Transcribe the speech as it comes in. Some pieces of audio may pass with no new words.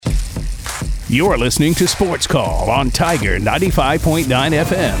You're listening to Sports Call on Tiger 95.9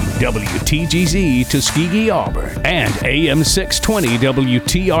 FM, WTGZ Tuskegee, Auburn, and AM 620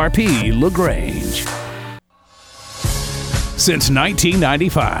 WTRP LaGrange. Since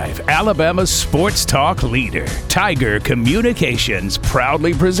 1995, Alabama's sports talk leader, Tiger Communications,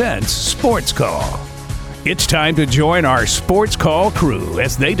 proudly presents Sports Call. It's time to join our Sports Call crew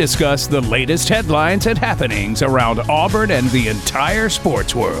as they discuss the latest headlines and happenings around Auburn and the entire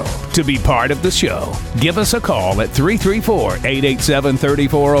sports world. To be part of the show, give us a call at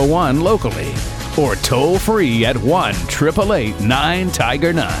 334-887-3401 locally or toll free at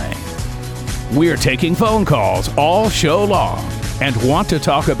 1-888-9-TIGER-9. We're taking phone calls all show long and want to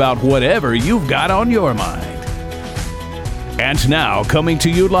talk about whatever you've got on your mind. And now, coming to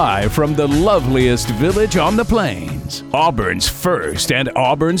you live from the loveliest village on the plains, Auburn's first and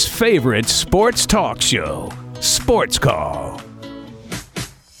Auburn's favorite sports talk show, Sports Call.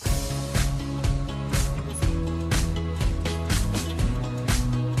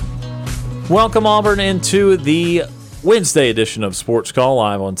 Welcome, Auburn, into the Wednesday edition of Sports Call,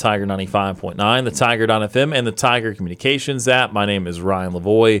 live on Tiger 95.9, the Tiger.fm, and the Tiger Communications app. My name is Ryan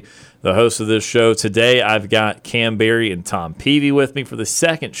Lavoie, the host of this show. Today, I've got Kam Berry and Tom Peavy with me for the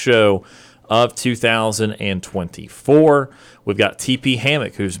second show of 2024. We've got TP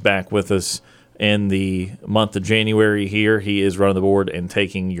Hammock, who's back with us in the month of January here. He is running the board and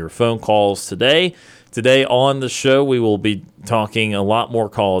taking your phone calls today. Today on the show, we will be talking a lot more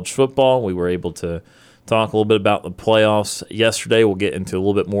college football. We were able to talk a little bit about the playoffs yesterday. We'll get into a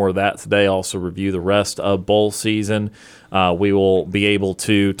little bit more of that today. Also review the rest of bowl season. We will be able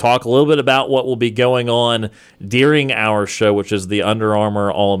to talk a little bit about what will be going on during our show, which is the Under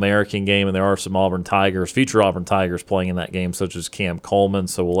Armour All-American game, and there are some Auburn Tigers, future Auburn Tigers playing in that game, such as Cam Coleman,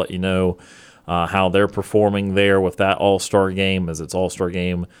 so we'll let you know how they're performing there with that All-Star game, as it's All-Star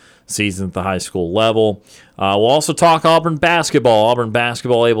game season at the high school level. We'll also talk Auburn basketball. Auburn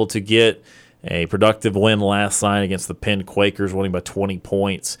basketball able to get a productive win last night against the Penn Quakers, winning by 20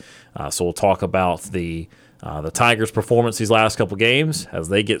 points. So we'll talk about the Tigers' performance these last couple games as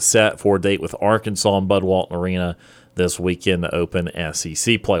they get set for a date with Arkansas and Bud Walton Arena this weekend to open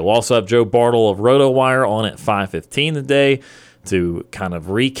SEC play. We'll also have Joe Bartle of RotoWire on at 5:15 today to kind of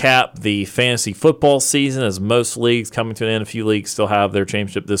recap the fantasy football season, as most leagues coming to an end. A few leagues still have their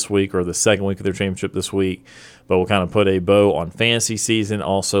championship this week or the second week of their championship this week. But we'll kind of put a bow on fantasy season,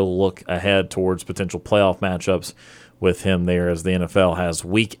 also look ahead towards potential playoff matchups with him there, as the NFL has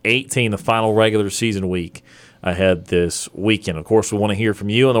Week 18, the final regular season week, ahead this weekend. Of course, we want to hear from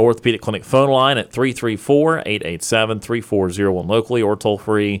you on the Orthopedic Clinic phone line at 334-887-3401 locally, or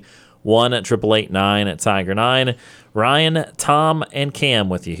toll-free 1-888-9-TIGER-9. Ryan, Tom, and Cam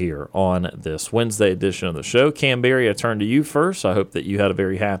with you here on this Wednesday edition of the show. Kam Berry, I turn to you first. I hope that you had a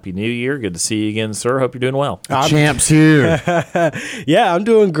very happy new year. Good to see you again, sir. Hope you're doing well. Champ's here. Yeah, I'm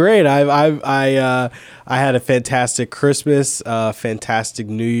doing great. I had a fantastic Christmas, fantastic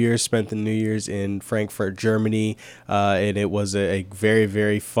New Year. Spent the New Year's in Frankfurt, Germany, and it was a very,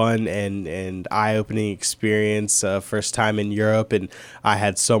 very fun and eye-opening experience. First time in Europe, and I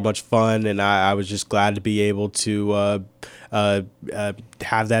had so much fun, and I was just glad to be able to have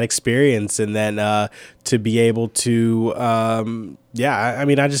that experience, and then to be able to I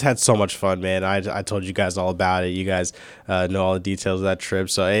just had so much fun, man. I told you guys all about it. You guys know all the details of that trip,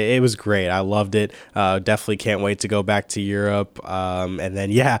 so it was great. I loved it. Definitely can't wait to go back to Europe. And then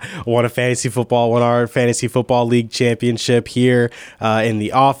won our fantasy football league championship here in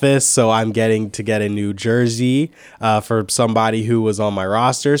the office, so I'm getting to get a new jersey for somebody who was on my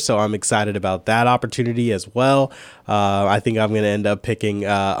roster, so I'm excited about that opportunity as well. I think I'm going to end up picking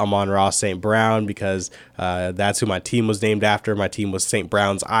Amon-Ra St. Brown because that's who my team was named after. My team was St.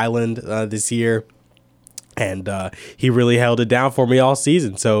 Brown's Island this year. And he really held it down for me all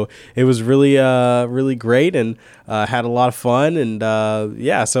season. So it was really, really great, and had a lot of fun. And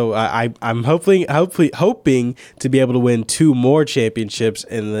so I'm hoping to be able to win 2 more championships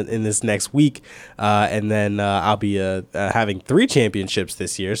in this next week, and then I'll be having 3 championships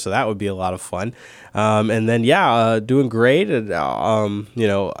this year. So that would be a lot of fun. And then doing great. And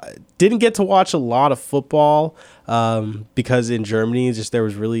didn't get to watch a lot of football because in Germany there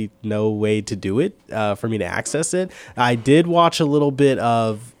was really no way to do it for me to access it. I did watch a little bit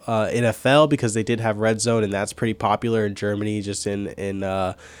of NFL because they did have Red Zone, and that's pretty popular in Germany, just in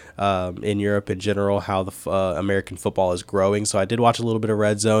Europe in general, how the American football is growing. So I did watch a little bit of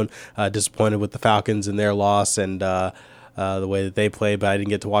Red Zone. Disappointed with the Falcons and their loss, and the way that they play, but I didn't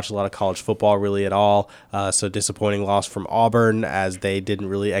get to watch a lot of college football really at all. So disappointing loss from Auburn, as they didn't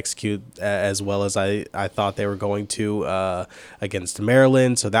really execute as well as I thought they were going to against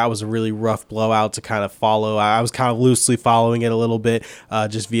Maryland. So that was a really rough blowout to kind of follow. I was kind of loosely following it a little bit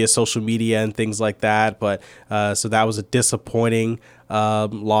just via social media and things like that. But so that was a disappointing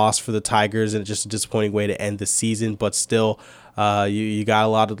loss for the Tigers, and just a disappointing way to end the season. But still, you got a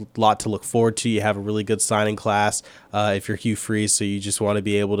lot to look forward to. You have a really good signing class if you're Hugh Freeze, so you just want to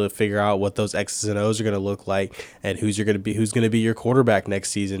be able to figure out what those X's and O's are going to look like, and who's going to be your quarterback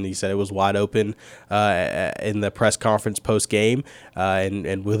next season. He said it was wide open in the press conference post game,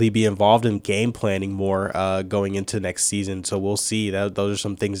 and will he be involved in game planning more going into next season? So we'll see. Those are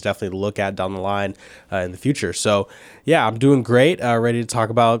some things definitely to look at down the line in the future. So yeah, I'm doing great. Ready to talk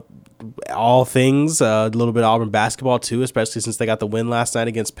about all things, a little bit of Auburn basketball too, especially since they got the win last night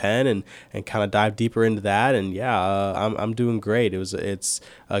against Penn, and kind of dive deeper into that. And yeah, I'm doing great. It's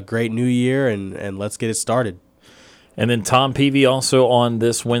a great new year, and let's get it started. And then Tom Peavy also on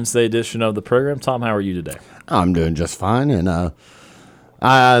this Wednesday edition of the program. Tom, how are you today? I'm doing just fine, and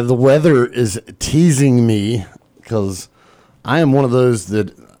the weather is teasing me because I am one of those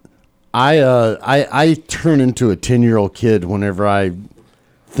that I turn into a 10-year-old kid whenever I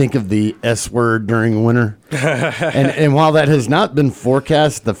think of the S word during winter. and while that has not been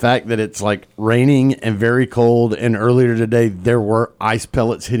forecast, the fact that it's like raining and very cold, and earlier today there were ice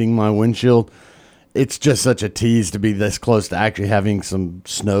pellets hitting my windshield, it's just such a tease to be this close to actually having some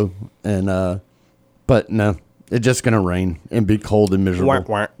snow. And but no, it's just going to rain and be cold and miserable.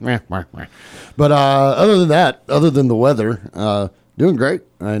 But other than the weather, doing great.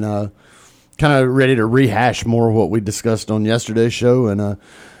 And kind of ready to rehash more of what we discussed on yesterday's show, and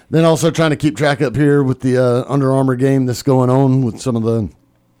then also trying to keep track up here with the Under Armour game that's going on with some of the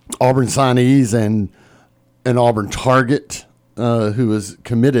Auburn signees and an Auburn target who is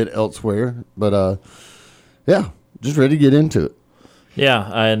committed elsewhere. But yeah, just ready to get into it.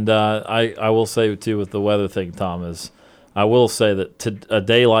 Yeah, and I will say too with the weather thing, Tom, is I will say that a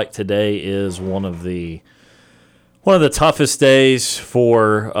day like today is one of the toughest days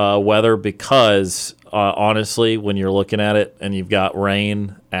for weather because, honestly, when you're looking at it and you've got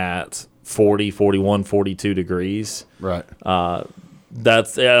rain at 40, 41, 42 degrees, right? I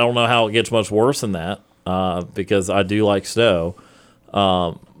don't know how it gets much worse than that because I do like snow,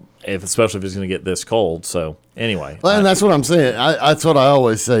 especially if it's going to get this cold. So anyway. Well, and that's what I'm saying. That's what I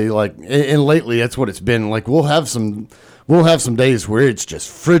always say. Like, and lately that's what it's been. Like, we'll have some days where it's just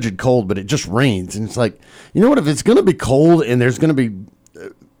frigid cold, but it just rains. And it's like, you know what, if it's going to be cold and there's going to be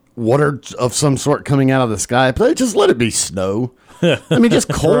water of some sort coming out of the sky, just let it be snow. I mean, just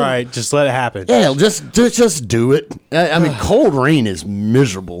cold. Right, just let it happen. Yeah, just do it. I mean, cold rain is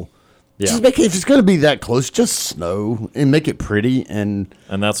miserable. Yeah. Just if it's going to be that close, just snow and make it pretty, and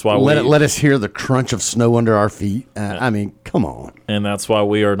that's why let us hear the crunch of snow under our feet. I mean, come on. And that's why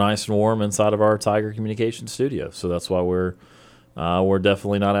we are nice and warm inside of our Tiger Communications studio. So that's why we're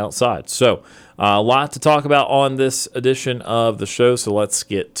definitely not outside. So a lot to talk about on this edition of the show. So let's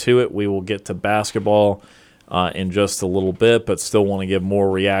get to it. We will get to basketball in just a little bit, but still want to give more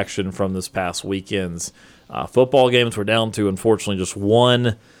reaction from this past weekend's football games. We're down to, unfortunately, just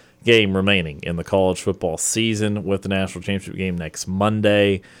one game remaining in the college football season with the national championship game next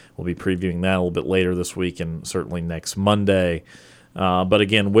Monday. We'll be previewing that a little bit later this week and certainly next Monday. But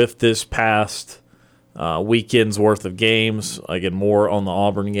again, with this past weekend's worth of games, again, more on the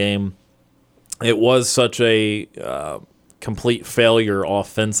Auburn game, it was such a complete failure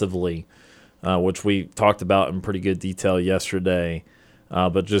offensively, which we talked about in pretty good detail yesterday.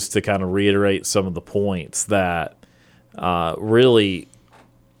 But just to kind of reiterate some of the points that really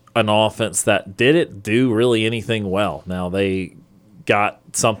an offense that didn't do really anything well. Now, they got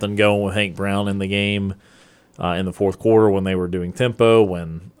something going with Hank Brown in the game in the fourth quarter when they were doing tempo,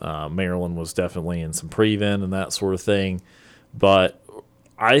 when Maryland was definitely in some prevent and that sort of thing. But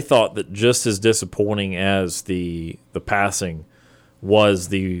I thought that just as disappointing as the passing was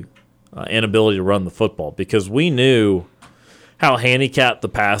the inability to run the football, because we knew how handicapped the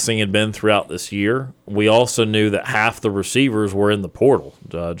passing had been throughout this year. We also knew that half the receivers were in the portal,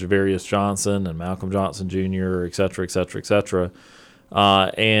 Javarius Johnson and Malcolm Johnson Jr., et cetera, et cetera, et cetera.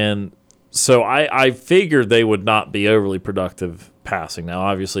 And so I figured they would not be overly productive passing. Now,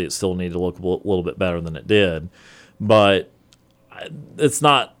 obviously, it still needed to look a little bit better than it did, but it's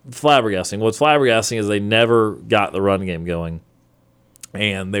not flabbergasting. What's flabbergasting is they never got the run game going,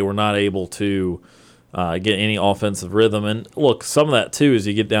 and they were not able to get any offensive rhythm. And look, some of that too is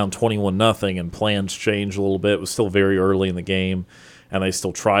you get down 21-0 and plans change a little bit. It was still very early in the game, and they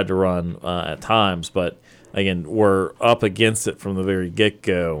still tried to run at times. But again, were up against it from the very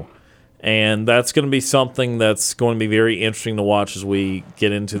get-go. And that's going to be something that's going to be very interesting to watch as we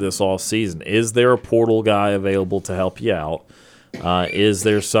get into this off season. Is there a portal guy available to help you out? Is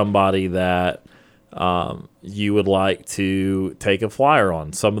there somebody that you would like to take a flyer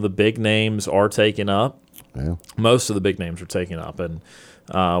on? Some of the big names are taken up. Yeah. Most of the big names are taken up. And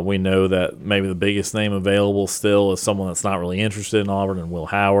we know that maybe the biggest name available still is someone that's not really interested in Auburn, and Will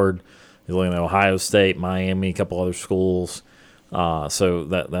Howard. He's looking at Ohio State, Miami, a couple other schools. So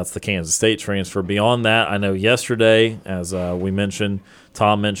that's the Kansas State transfer. Beyond that, I know yesterday, as we mentioned,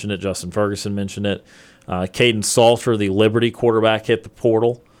 Tom mentioned it, Justin Ferguson mentioned it, Caden Salter, the Liberty quarterback, hit the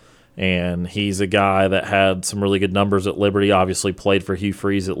portal, and he's a guy that had some really good numbers at Liberty, obviously played for Hugh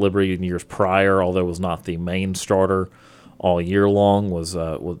Freeze at Liberty in years prior, although was not the main starter all year long,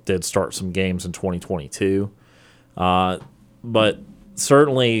 did start some games in 2022. But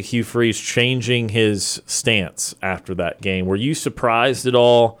certainly Hugh Freeze changing his stance after that game. Were you surprised at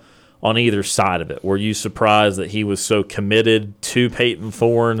all on either side of it? Were you surprised that he was so committed to Peyton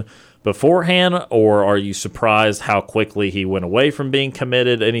Thorne beforehand, or are you surprised how quickly he went away from being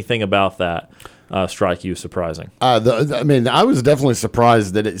committed? Anything about that strike you surprising? I was definitely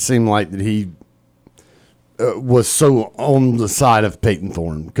surprised that it seemed like that he was so on the side of Peyton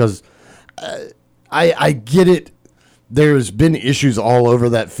Thorne, because I get it. There's been issues all over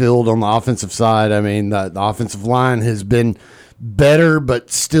that field on the offensive side. I mean, the offensive line has been better, but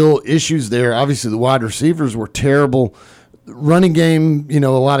still issues there. Obviously, the wide receivers were terrible. Running game, a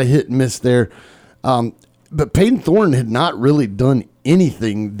lot of hit and miss there. But Peyton Thorne had not really done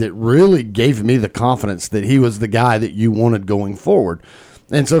anything that really gave me the confidence that he was the guy that you wanted going forward.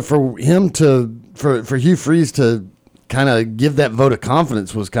 And so for him for Hugh Freeze to kind of give that vote of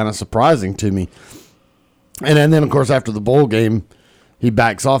confidence was kind of surprising to me. And then, of course, after the bowl game, he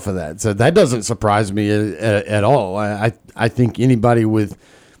backs off of that. So that doesn't surprise me at all. I think anybody with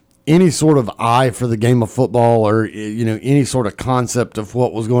any sort of eye for the game of football, or any sort of concept of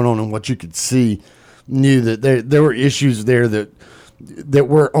what was going on and what you could see, knew that there were issues there that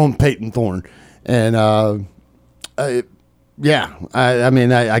were on Peyton Thorne. And I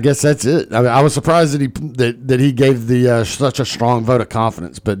guess that's it. I was surprised that he gave such a strong vote of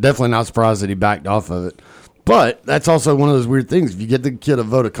confidence, but definitely not surprised that he backed off of it. But that's also one of those weird things. If you get the kid a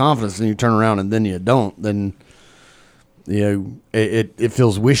vote of confidence and you turn around and then you don't, then it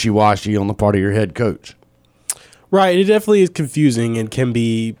feels wishy-washy on the part of your head coach. Right. It definitely is confusing and can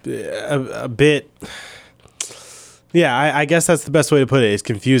be a bit. Yeah, I guess that's the best way to put it. It's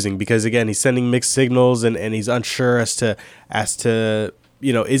confusing because, again, he's sending mixed signals and he's unsure as to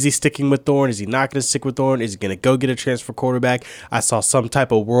is he sticking with Thorne? Is he not going to stick with Thorne? Is he going to go get a transfer quarterback? I saw some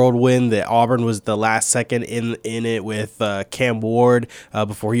type of whirlwind that Auburn was the last second in it with Cam Ward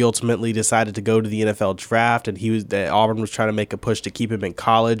before he ultimately decided to go to the NFL draft, and Auburn was trying to make a push to keep him in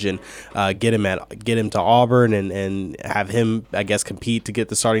college and get him to Auburn and have him, I guess, compete to get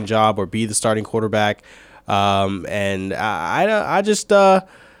the starting job or be the starting quarterback. And I just it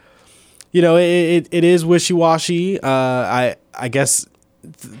is wishy-washy. I guess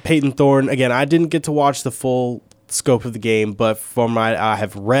Peyton Thorne, again, I didn't get to watch the full scope of the game, but from what I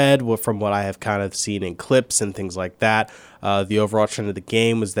have read, from what I have kind of seen in clips and things like that, the overall trend of the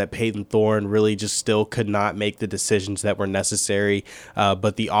game was that Peyton Thorne really just still could not make the decisions that were necessary,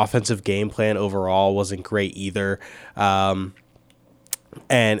 but the offensive game plan overall wasn't great either.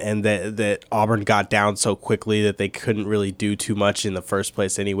 And that Auburn got down so quickly that they couldn't really do too much in the first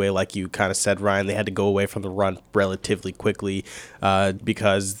place anyway. Like you kind of said, Ryan, they had to go away from the run relatively quickly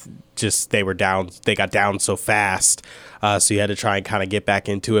because they were down. They got down so fast, so you had to try and kind of get back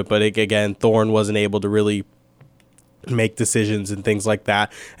into it. But again, Thorne wasn't able to really make decisions and things like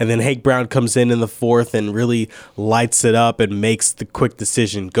that. And then Hank Brown comes in the fourth and really lights it up and makes the quick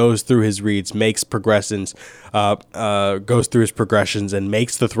decision, goes through his reads, makes progressions, goes through his progressions and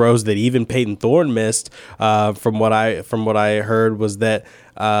makes the throws that even Peyton Thorne missed. From what I heard was that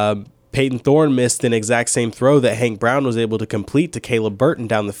Peyton Thorne missed an exact same throw that Hank Brown was able to complete to Caleb Burton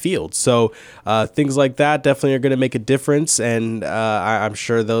down the field. So things like that definitely are going to make a difference, and I'm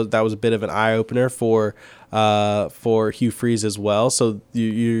sure that was a bit of an eye-opener for Hugh Freeze as well. So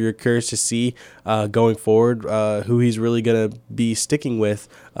you're curious to see going forward who he's really going to be sticking with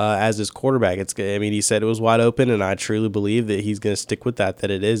as his quarterback. He said it was wide open, and I truly believe that he's going to stick with that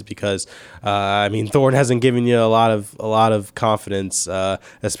it is, because Thorne hasn't given you a lot of confidence,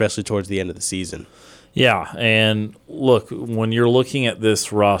 especially towards the end of the season. Yeah, and look, when you're looking at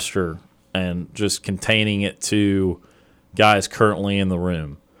this roster and just containing it to guys currently in the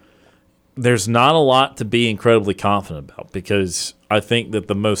room, there's not a lot to be incredibly confident about, because I think that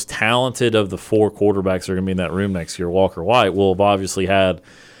the most talented of the 4 quarterbacks that are going to be in that room next year, Walker White, will have obviously had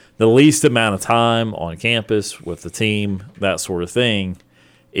the least amount of time on campus with the team, that sort of thing.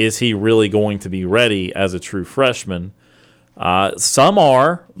 Is he really going to be ready as a true freshman? Some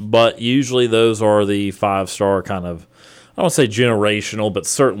are, but usually those are the 5-star kind of, I don't want to say generational, but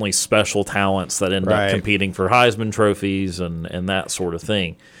certainly special talents that end up competing for Heisman trophies and that sort of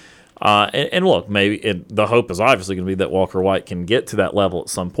thing. And look, maybe the hope is obviously going to be that Walker White can get to that level at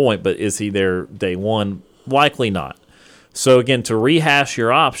some point, but is he there day one? Likely not. So, again, to rehash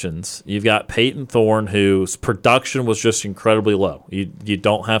your options, you've got Peyton Thorne, whose production was just incredibly low. You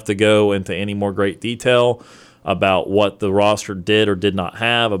don't have to go into any more great detail about what the roster did or did not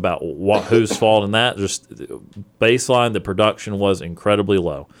have, about whose fault in that. Just baseline, the production was incredibly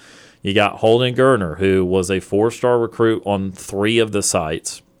low. You got Holden Geriner, who was a 4-star recruit on 3 of the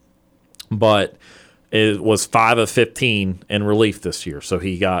sites, but it was 5 of 15 in relief this year. So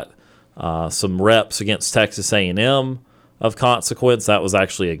he got some reps against Texas A&M of consequence. That was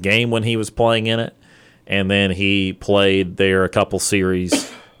actually a game when he was playing in it. And then he played there a couple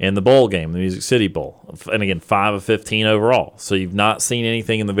series in the bowl game, the Music City Bowl. And again, 5 of 15 overall. So you've not seen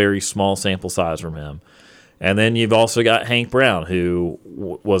anything in the very small sample size from him. And then you've also got Hank Brown, who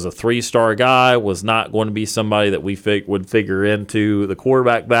was a 3-star guy, was not going to be somebody that we would figure into the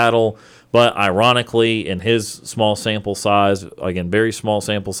quarterback battle. But ironically, in his small sample size, again, very small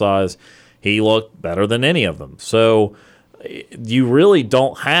sample size, he looked better than any of them. So you really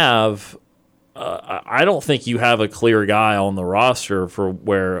don't have I don't think you have a clear guy on the roster for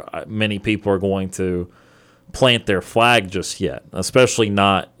where many people are going to plant their flag just yet, especially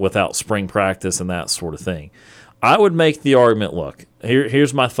not without spring practice and that sort of thing. I would make the argument, look,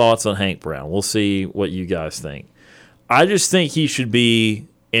 here's my thoughts on Hank Brown. We'll see what you guys think. I just think he should be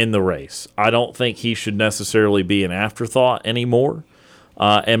in the race. I don't think he should necessarily be an afterthought anymore.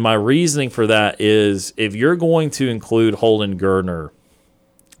 And my reasoning for that is, if you're going to include Holden Geriner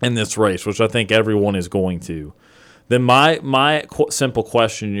in this race, which I think everyone is going to, then my simple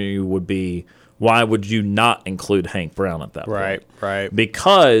question to you would be, why would you not include Hank Brown at that point? Right.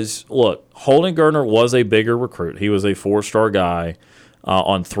 Because, look, Holden Geriner was a bigger recruit. He was a 4-star guy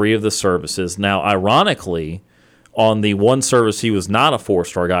on 3 of the services. Now, ironically, on the one service he was not a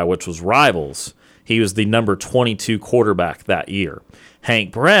 4-star guy, which was Rivals, he was the number 22 quarterback that year.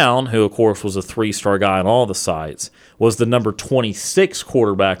 Hank Brown, who, of course, was a 3-star guy on all the sites, was the number 26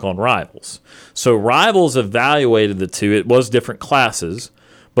 quarterback on Rivals. So Rivals evaluated the two. It was different classes,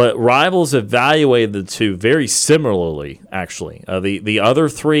 but Rivals evaluated the two very similarly, actually. The other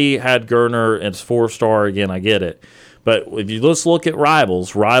 3 had Geriner as 4-star. Again, I get it. But if you just look at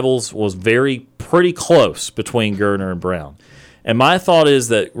Rivals was pretty close between Geriner and Brown. And my thought is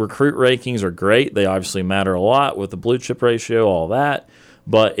that recruit rankings are great. They obviously matter a lot with the blue chip ratio, all that.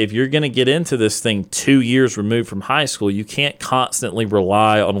 But if you're going to get into this thing 2 years removed from high school, you can't constantly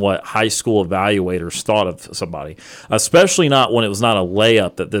rely on what high school evaluators thought of somebody, especially not when it was not a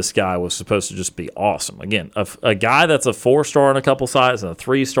layup that this guy was supposed to just be awesome. Again, a guy that's a 4-star on a couple sides and a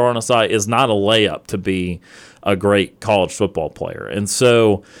 3-star on a side is not a layup to be a great college football player. And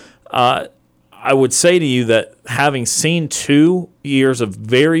so I would say to you that having seen 2 years of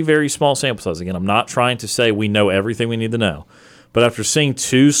very, very small sample size, again, I'm not trying to say we know everything we need to know, but after seeing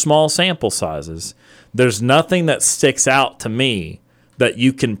 2 small sample sizes, there's nothing that sticks out to me that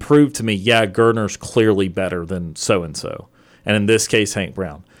you can prove to me, yeah, Geriner's clearly better than so-and-so, and in this case, Hank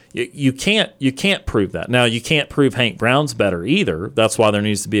Brown. You can't prove that. Now, you can't prove Hank Brown's better either. That's why there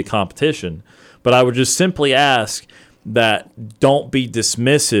needs to be a competition. But I would just simply ask that don't be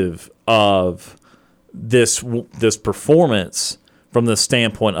dismissive of this performance from the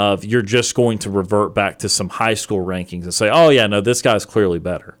standpoint of you're just going to revert back to some high school rankings and say, oh, yeah, no, this guy's clearly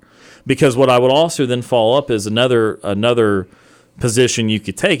better. Because what I would also then follow up is another position you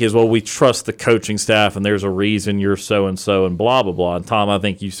could take is, well, we trust the coaching staff and there's a reason you're so-and-so and blah, blah, blah. And, Tom, I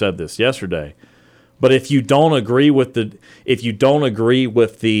think you said this yesterday. But if you don't agree with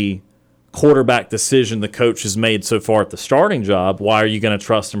the quarterback decision the coach has made so far at the starting job, why are you going to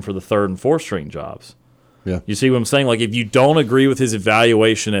trust him for the 3rd and 4th string jobs? Yeah. You see what I'm saying? Like, if you don't agree with his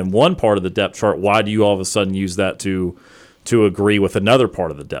evaluation in one part of the depth chart, why do you all of a sudden use that to agree with another part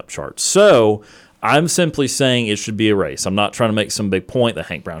of the depth chart? So I'm simply saying it should be a race. I'm not trying to make some big point that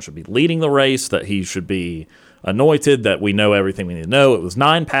Hank Brown should be leading the race, that he should be anointed, that we know everything we need to know. It was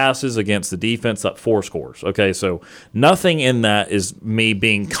 9 passes against the defense, up 4 scores. Okay, so nothing in that is me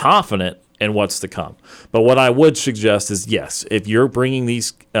being confident in what's to come. But what I would suggest is, yes, if you're bringing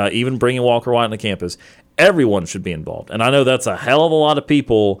even bringing Walker White on the campus, everyone should be involved. And I know that's a hell of a lot of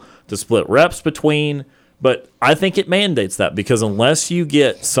people to split reps between, but I think it mandates that, because unless you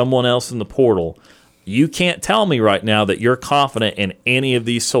get someone else in the portal, you can't tell me right now that you're confident in any of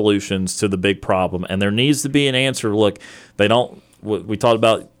these solutions to the big problem. And there needs to be an answer. Look, we talked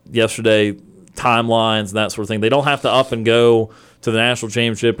about yesterday, timelines and that sort of thing. They don't have to up and go to the national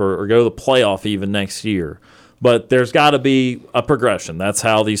championship or go to the playoff even next year. But there's got to be a progression. That's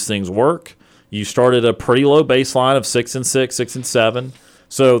how these things work. You started a pretty low baseline of 6-6, 6-7.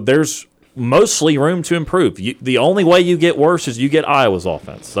 So there's mostly room to improve. The only way you get worse is you get Iowa's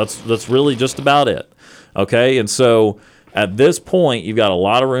offense. That's really just about it. Okay? And so at this point, you've got a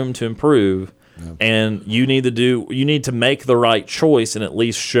lot of room to improve, and you need to make the right choice in at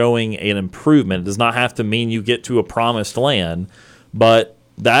least showing an improvement. It does not have to mean you get to a promised land, but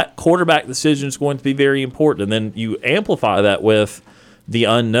that quarterback decision is going to be very important. And then you amplify that with the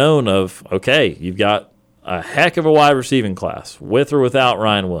unknown of, okay, you've got a heck of a wide receiving class with or without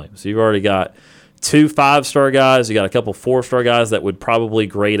Ryan Williams. You've already got 2 5-star guys. You got a couple 4-star guys that would probably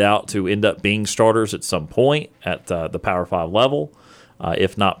grade out to end up being starters at some point at the Power 5 level,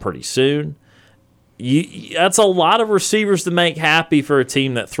 if not pretty soon. That's a lot of receivers to make happy for a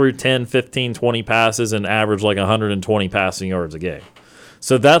team that threw 10, 15, 20 passes and averaged like 120 passing yards a game.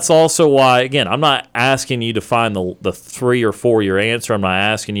 So that's also why, again, I'm not asking you to find the 3 or 4 year answer. I'm not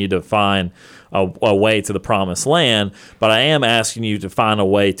asking you to find a way to the promised land, but I am asking you to find a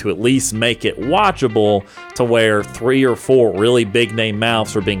way to at least make it watchable to where 3 or 4 really big name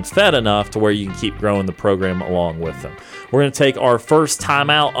mouths are being fed enough to where you can keep growing the program along with them. We're going to take our first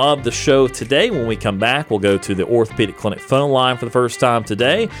timeout of the show today. When we come back, we'll go to the Orthopedic Clinic phone line for the first time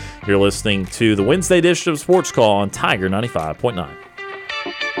today. You're listening to the Wednesday edition of Sports Call on Tiger 95.9.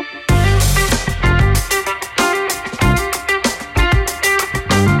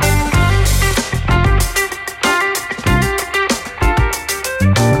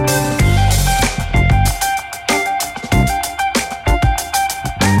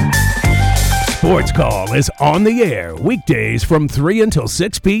 Sports Call is on the air weekdays from 3 until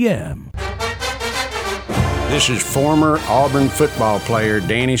 6 p.m. This is former Auburn football player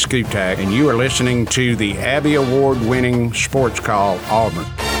Danny Skutak, and you are listening to the Abby Award-winning Sports Call Auburn.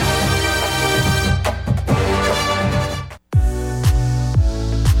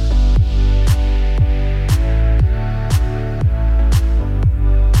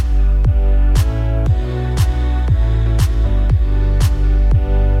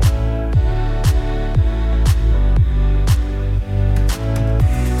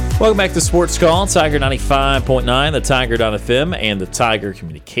 Welcome back to Sports Call, Tiger 95.9, the Tiger.fm, and the Tiger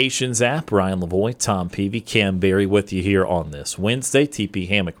Communications app. Ryan Lavoie, Tom Peavy, Kam Berry with you here on this Wednesday. TP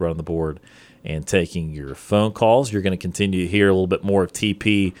Hammock running the board and taking your phone calls. You're going to continue to hear a little bit more of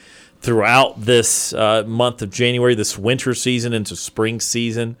TP throughout this month of January, this winter season into spring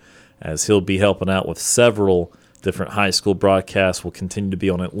season, as he'll be helping out with several different high school broadcasts. We'll continue to be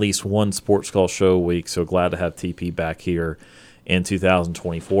on at least one Sports Call show a week, so glad to have TP back here in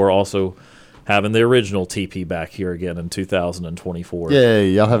 2024. Also having the original TP back here again in 2024. Yeah,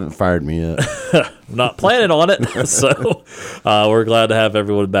 y'all haven't fired me yet. I'm not planning on it. So we're glad to have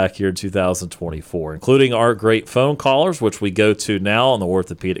everyone back here in 2024, including our great phone callers, which we go to now on the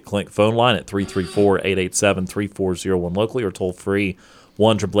Orthopedic Clinic phone line at 334-887-3401 locally, or toll free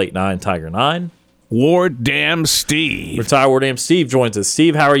 1-888-9-TIGER-9. Ward Dam Steve. Retired Ward Dam Steve joins us.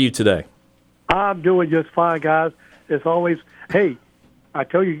 Steve, how are you today? I'm doing just fine, guys. It's always, hey, I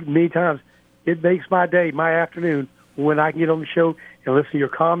tell you many times, it makes my day, my afternoon, when I can get on the show and listen to your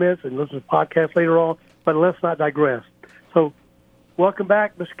comments and listen to the podcast later on. But let's not digress. So, welcome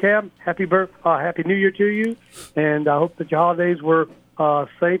back, Mr. Kam. Happy New Year to you, and I hope that your holidays were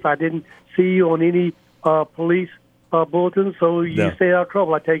safe. I didn't see you on any police bulletins, so you stayed out of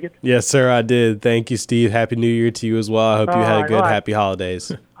trouble, I take it. Yes, sir, I did. Thank you, Steve. Happy New Year to you as well. I hope you had a good, happy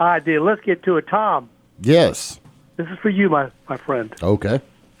holidays. I did. Let's get to it. Tom. Yes. This is for you, my friend. Okay.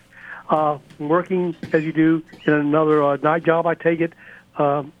 Working, as you do, in another night job, I take it,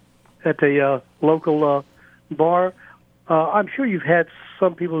 at a local bar. I'm sure you've had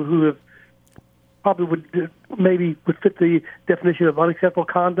some people who have probably would fit the definition of unacceptable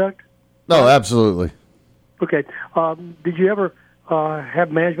conduct. No, absolutely. Okay. Did you ever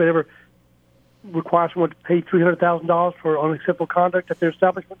have management ever require someone to pay $300,000 for unacceptable conduct at their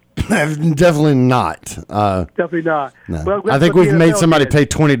establishment? Definitely not. Definitely not. No. Well, I think we've made somebody pay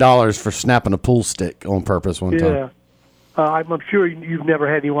 $20 for snapping a pool stick on purpose one time. Yeah. I'm sure you've never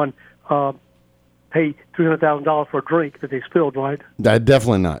had anyone pay $300,000 for a drink that they spilled, right?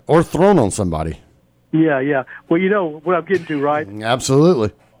 Definitely not. Or thrown on somebody. Yeah. Well, you know what I'm getting to, right?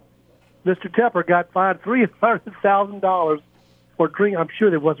 Absolutely. Mr. Tepper got fined $300,000 for a drink. I'm sure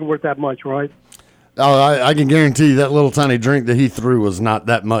that wasn't worth that much, right? Oh, I can guarantee you that little tiny drink that he threw was not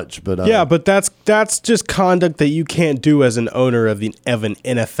that much. But yeah, but that's just conduct that you can't do as an owner of an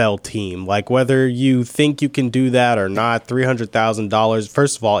NFL team. Like, whether you think you can do that or not, $300,000,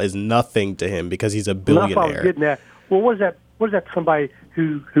 first of all, is nothing to him because he's a billionaire. That's what I was getting at. Well, what is that? What is that? Somebody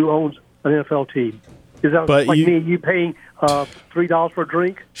who owns an NFL team? Is that like me and you paying $3 for a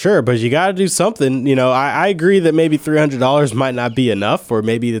drink? Sure, but you got to do something. You know, I agree that maybe $300 might not be enough, or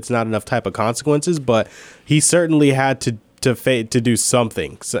maybe it's not enough type of consequences. But he certainly had to do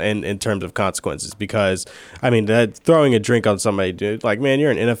something in terms of consequences, because I mean, throwing a drink on somebody, dude, like, man,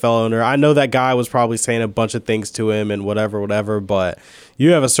 you're an NFL owner. I know that guy was probably saying a bunch of things to him and whatever, but you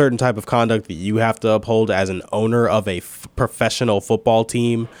have a certain type of conduct that you have to uphold as an owner of a professional football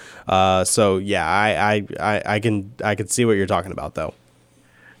team. So yeah, I can see what you're talking about, though.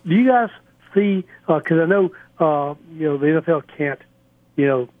 Do you guys see? Because I know the NFL can't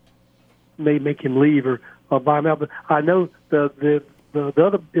make him leave or buy him out, but I know the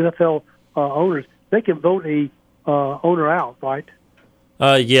other NFL owners, they can vote a owner out, right?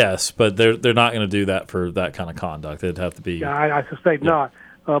 Yes, but they're not going to do that for that kind of conduct. It'd have to be. Yeah, I suspect not.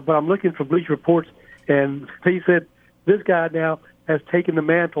 But I'm looking for Bleacher Reports, and he said this guy now has taken the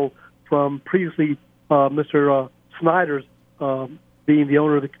mantle from previously Mr. Snyder's being the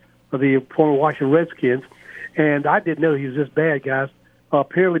owner of the former Washington Redskins, and I didn't know he was this bad, guys.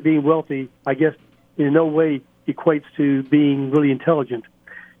 Apparently, being wealthy, I guess, in no way equates to being really intelligent.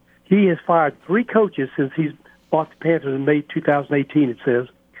 He has fired 3 coaches since he's bought the Panthers in May 2018, it says.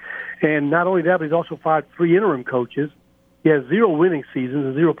 And not only that, but he's also fired 3 interim coaches. He has 0 winning seasons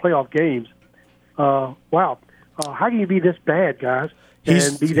and 0 playoff games. Wow. How can you be this bad, guys,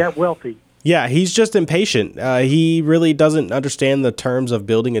 and be that wealthy? Yeah, he's just impatient. He really doesn't understand the terms of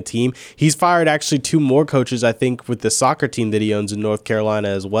building a team. He's fired actually 2 more coaches, I think, with the soccer team that he owns in North Carolina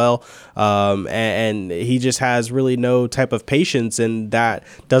as well. And he just has really no type of patience, and that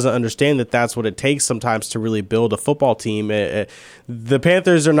doesn't understand that that's what it takes sometimes to really build a football team. The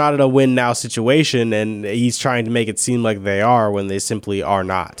Panthers are not in a win-now situation, and he's trying to make it seem like they are when they simply are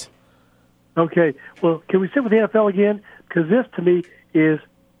not. Okay, well, can we sit with the NFL again? Because this, to me, is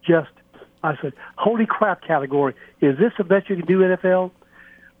just, I said, holy crap category. Is this the best you can do, NFL?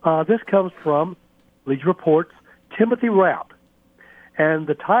 This comes from Bleacher Report's Timothy Rapp. And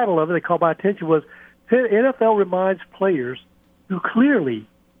the title of it, they called my attention, was NFL reminds players who clearly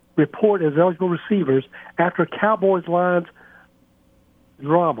report as eligible receivers after Cowboys-Lions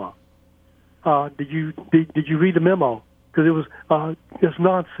drama. Did you read the memo? Because it was just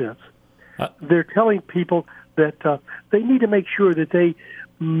nonsense. They're telling people that they need to make sure that they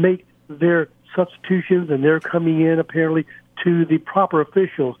make their substitutions, and they're coming in apparently to the proper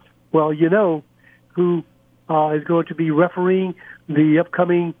officials. Well, you know who is going to be refereeing the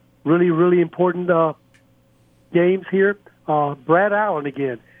upcoming really, really important games here? Brad Allen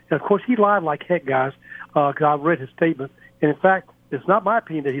again. And, of course, he lied like heck, guys, because I read his statement. And, in fact, it's not my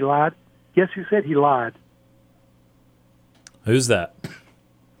opinion that he lied. Guess who said he lied? Who's that?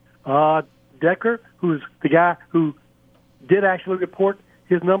 Decker, who's the guy who did actually report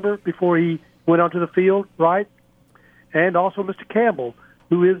his number before he went onto the field, right? And also Mr. Campbell,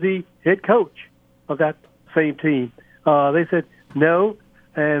 who is the head coach of that same team. They said no.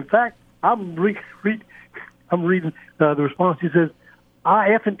 And in fact, I'm reading the response. He says, I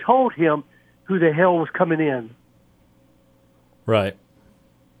effing told him who the hell was coming in. Right.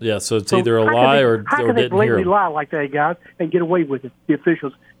 Yeah, so it's either a lie or didn't hear him. How can they blatantly lie like that, guys, and get away with it, the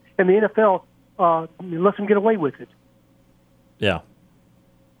officials? And the NFL lets them get away with it. Yeah.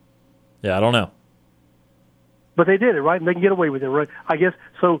 Yeah, I don't know. But they did it, right? And they can get away with it, right? I guess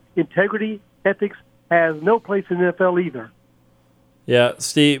so. Integrity, ethics has no place in the NFL either. Yeah,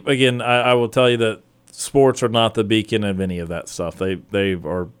 Steve, again, I will tell you that sports are not the beacon of any of that stuff. They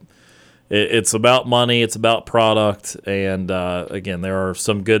are. It's about money. It's about product. And, again, there are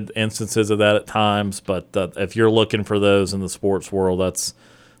some good instances of that at times. But if you're looking for those in the sports world, that's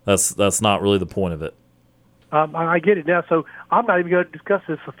not really the point of it. I get it now. So I'm not even going to discuss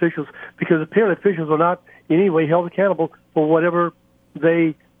this officials, because apparently officials are not in any way held accountable for whatever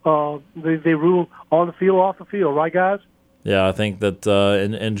they rule on the field or off the field. Right, guys? Yeah, I think that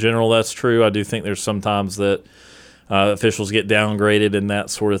in general that's true. I do think there's sometimes that officials get downgraded and that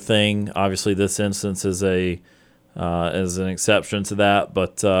sort of thing. Obviously, this instance is an exception to that.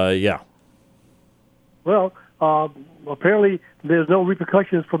 But yeah. Well, apparently there's no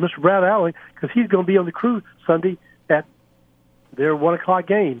repercussions for Mr. Brad Allen, because he's going to be on the crew Sunday at their 1:00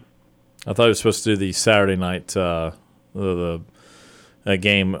 game. I thought he was supposed to do the Saturday night, the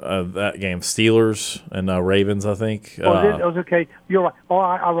game, Steelers and Ravens, I think. It was okay. You're right.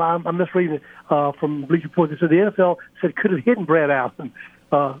 I'm misreading it from Bleacher Report. They said the NFL said could have hidden Brad Allen,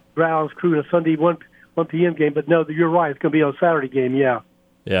 Brown's crew in a Sunday 1 p.m. game, but no, you're right. It's going to be on a Saturday game. Yeah.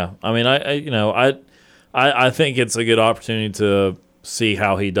 Yeah. I mean, I think it's a good opportunity to see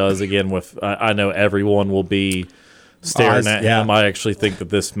how he does again. I know everyone will be staring at him. I actually think that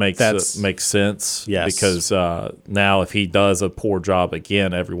this makes sense. Yes. Because now if he does a poor job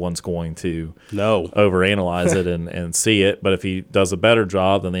again, everyone's going to overanalyze it and see it. But if he does a better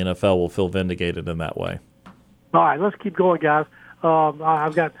job, then the NFL will feel vindicated in that way. All right, let's keep going, guys.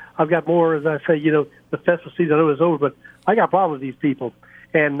 I've got more, as I say, the festival season I know is over, but I got problems with these people.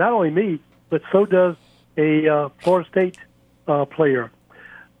 And not only me, but so does a Florida State player.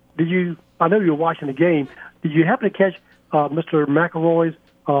 I know you were watching the game. Did you happen to catch Mr. McElroy's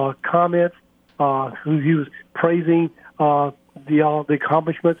comments? Who he was praising the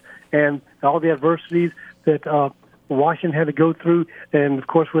accomplishments and all the adversities that Washington had to go through, and of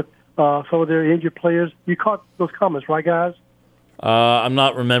course with some of their injured players. You caught those comments, right, guys? I'm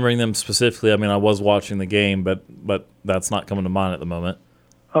not remembering them specifically. I mean, I was watching the game, but that's not coming to mind at the moment.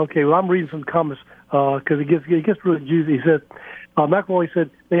 Okay, well, I'm reading some comments because it gets really juicy. He said, McElroy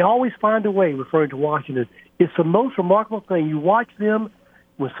said, they always find a way, referring to Washington. It's the most remarkable thing. You watch them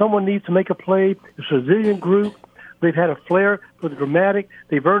when someone needs to make a play. It's a resilient group. They've had a flair for the dramatic.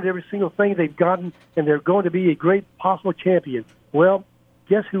 They've earned every single thing they've gotten, and they're going to be a great possible champion. Well,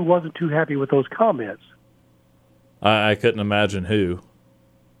 guess who wasn't too happy with those comments? I couldn't imagine who.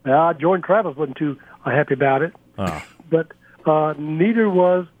 Jordan Travis wasn't too happy about it. Oh. But neither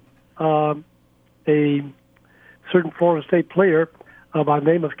was a certain Florida State player by the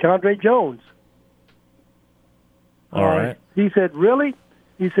name of Keandre Jones. All right. He said, really?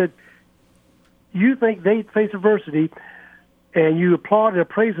 He said, you think they face adversity and you applaud and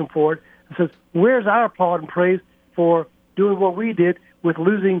praise them for it. He says, where's our applaud and praise for doing what we did with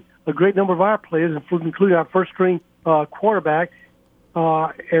losing a great number of our players, including our first-string quarterback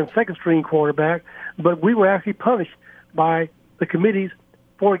and second-string quarterback, but we were actually punished by the committees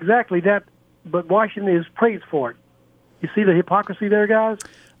for exactly that, but Washington is praised for it. You see the hypocrisy there, guys?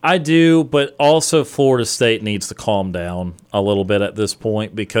 I do, but also Florida State needs to calm down a little bit at this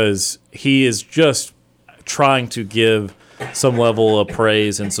point because he is just trying to give some level of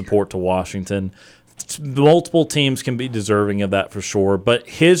praise and support to Washington. Multiple teams can be deserving of that for sure, but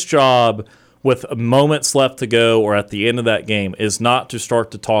his job with moments left to go or at the end of that game is not to start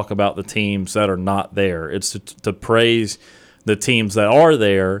to talk about the teams that are not there. It's to praise the teams that are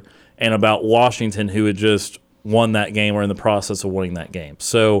there and about Washington who had just won that game or in the process of winning that game.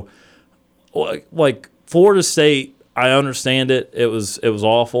 So, like Florida State, I understand it. It was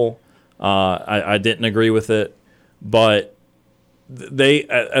awful. I didn't agree with it, but they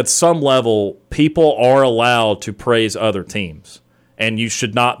at some level, people are allowed to praise other teams, and you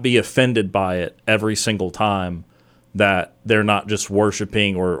should not be offended by it every single time that they're not just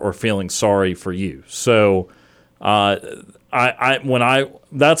worshiping or feeling sorry for you. So, that's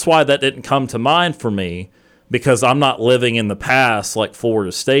why that didn't come to mind for me. Because I'm not living in the past like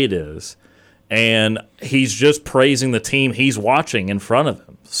Florida State is. And he's just praising the team he's watching in front of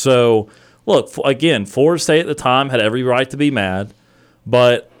him. So, look, again, Florida State at the time had every right to be mad.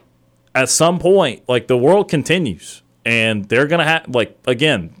 But at some point, like, the world continues. And they're going to have, like,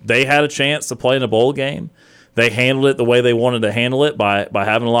 again, they had a chance to play in a bowl game. They handled it the way they wanted to handle it by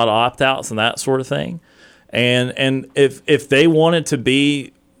having a lot of opt-outs and that sort of thing. And if they wanted to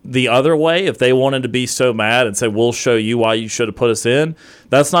be the other way, if they wanted to be so mad and say, we'll show you why you should have put us in,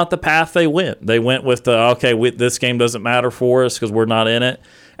 that's not the path they went. They went with this game doesn't matter for us because we're not in it.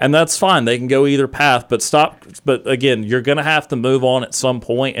 And that's fine. They can go either path, but again, you're going to have to move on at some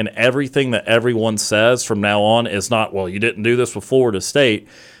point, and everything that everyone says from now on is not, well, you didn't do this with Florida State.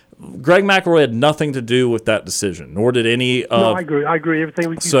 Greg McElroy had nothing to do with that decision, nor did any of... No, I agree.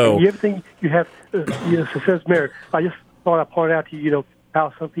 Everything you have success merit. I just thought I'd point out to you,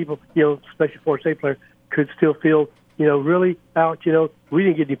 how some people, especially Florida State players, could still feel, really out, we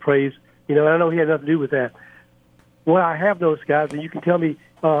didn't get any praise, and I know he had nothing to do with that. What I have noticed, guys, and you can tell me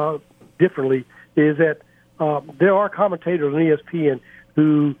differently, is that there are commentators on ESPN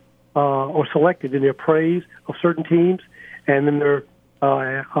who are selected in their praise of certain teams, and then their,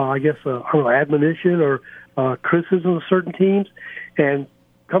 admonition or criticism of certain teams, and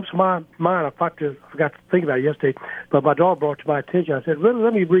comes to my mind. I forgot to think about it yesterday, but my daughter brought it to my attention. I said,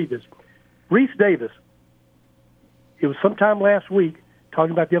 let me read this. Reese Davis, it was sometime last week,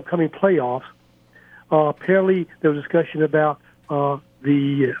 talking about the upcoming playoffs. Apparently, there was discussion about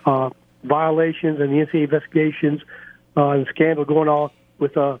the violations and the NCAA investigations and scandal going on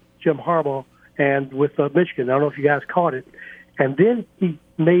with Jim Harbaugh and with Michigan. I don't know if you guys caught it. And then he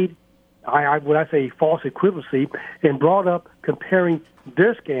made, what I say, false equivalency and brought up comparing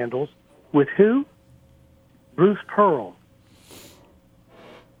their scandals with who? Bruce Pearl.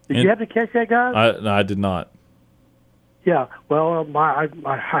 Did you have to catch that, guys? No, I did not. Yeah, well, I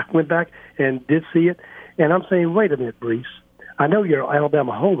went back and did see it, and I'm saying, wait a minute, Bruce. I know you're an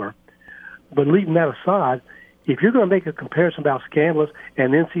Alabama homer, but leaving that aside, if you're going to make a comparison about scandalous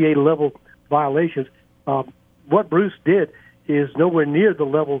and NCAA-level violations, what Bruce did is nowhere near the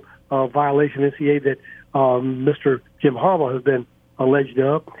level of violation of NCAA that Mr. Jim Harbaugh has been alleged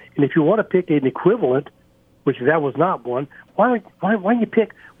of. And if you want to pick an equivalent, which that was not one, why don't you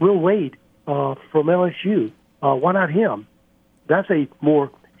pick Will Wade from LSU? Why not him? That's a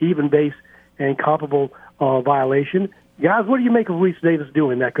more even-based and comparable violation. Guys, what do you make of Reese Davis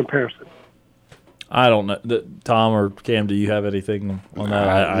doing that comparison? I don't know. Tom or Cam, do you have anything on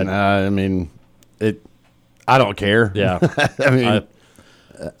that? I mean, I don't care. Yeah. I mean,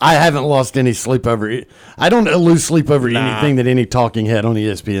 I haven't lost any sleep over it. I don't lose sleep over anything that any talking head on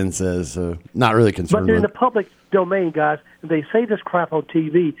ESPN says, so not really concerned But they're in with the public domain, guys, and they say this crap on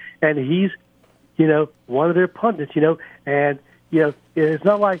TV, and he's, one of their pundits, and, it's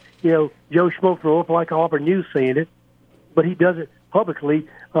not like, Joe Schmo from like Auburn News saying it, but he does it publicly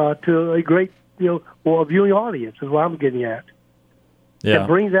to a great, viewing audience is what I'm getting at. Yeah. It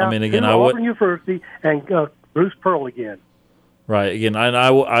brings out Auburn University and Bruce Pearl again. Right. Again,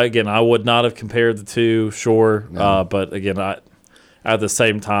 I would not have compared the two, sure. No. But again, at the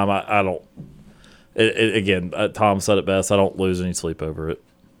same time, I don't. Again, Tom said it best. I don't lose any sleep over it.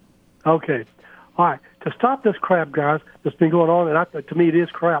 Okay. All right. To stop this crap, guys, that's been going on, and to me it is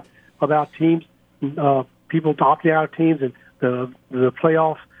crap about teams, people opting out of teams, and the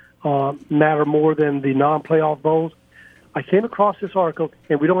playoffs matter more than the non-playoff bowls. I came across this article,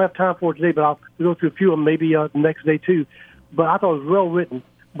 and we don't have time for it today, but I'll go through a few of them maybe the next day too. But I thought it was well written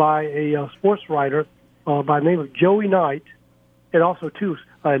by a sports writer by the name of Joey Knight, and also too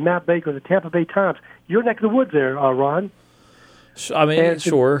Matt Baker of the Tampa Bay Times. Your neck of the woods there, Ron. I mean,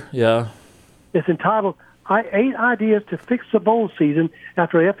 sure, yeah. It's entitled 8 Ideas to Fix the Bowl Season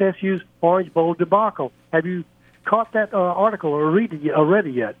After FSU's Orange Bowl Debacle. Have you caught that article or read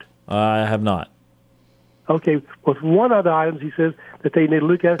it yet? I have not. Okay. Well, one of the items he says that they need to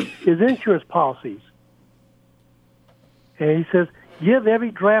look at is insurance policies. And he says, give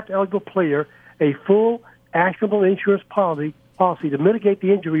every draft-eligible player a full, actionable insurance policy to mitigate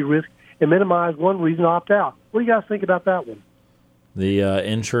the injury risk and minimize one reason to opt out. What do you guys think about that one? The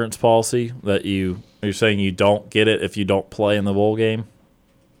insurance policy that you're saying you don't get it if you don't play in the bowl game?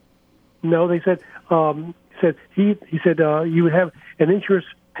 No, they said he said you would have an insurance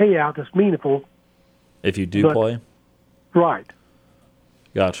payout that's meaningful if you do play. Right.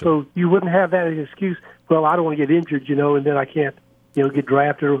 Gotcha. So you wouldn't have that as an excuse. Well, I don't want to get injured, and then I can't, get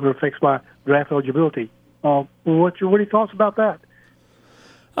drafted or it affects my draft eligibility. What are your thoughts about that?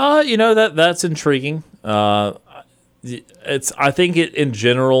 That's intriguing. I think in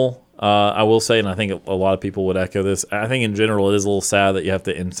general, I will say, and I think a lot of people would echo this. I think in general it is a little sad that you have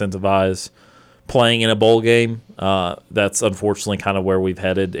to incentivize playing in a bowl game. That's unfortunately kind of where we've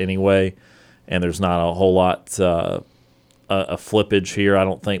headed anyway, and there's not a whole lot a flippage here, I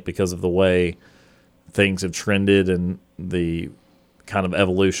don't think, because of the way things have trended and the kind of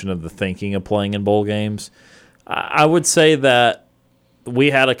evolution of the thinking of playing in bowl games. I would say that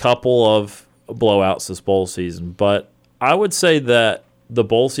we had a couple of blowouts this bowl season, but I would say that the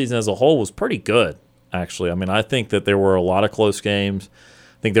bowl season as a whole was pretty good, actually. I mean, I think that there were a lot of close games.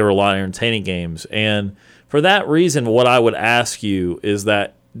 I think there were a lot of entertaining games. And for that reason, what I would ask you is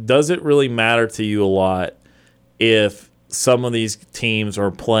that does it really matter to you a lot if some of these teams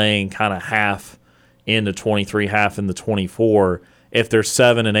are playing kind of half into 23, half into 24, if they're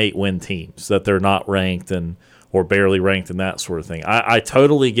 7 and 8 win teams, that they're not ranked or barely ranked and that sort of thing? I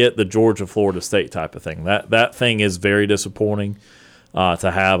totally get the Georgia-Florida State type of thing. That thing is very disappointing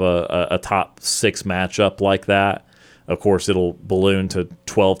to have a top 6 matchup like that. Of course, it'll balloon to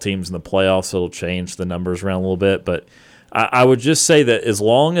 12 teams in the playoffs, so it'll change the numbers around a little bit. But I would just say that as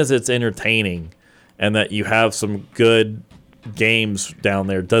long as it's entertaining and that you have some good games down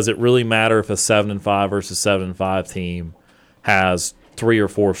there, does it really matter if a 7-5 versus 7-5 team has 3 or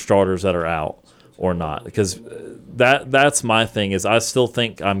 4 starters that are out or not? Because that's my thing. Is I still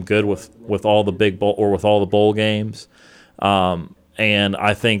think I'm good with all the big bowl or with all the bowl games, and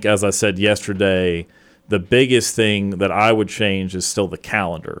I think, as I said yesterday, the biggest thing that I would change is still the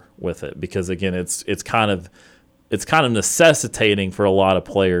calendar with it, because again, it's kind of necessitating for a lot of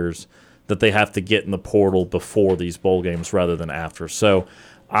players that they have to get in the portal before these bowl games rather than after. So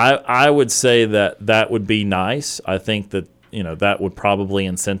I would say that would be nice. I think that that would probably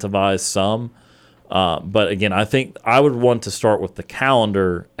incentivize some. But again, I think I would want to start with the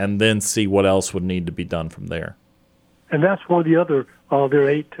calendar and then see what else would need to be done from there. And that's one of the other their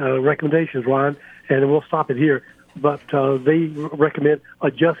 8 recommendations, Ryan, and we'll stop it here. But they recommend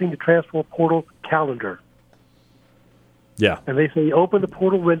adjusting the transfer portal calendar. Yeah. And they say open the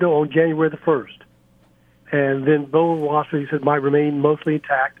portal window on January the 1st. And then Bo Wasser, he said, might remain mostly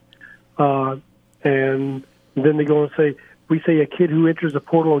intact. And then they go and say, we say a kid who enters the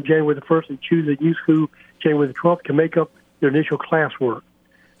portal on January the 1st and chooses a new school January the 12th can make up their initial classwork.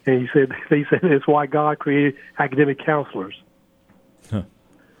 And they said it's why God created academic counselors. Huh.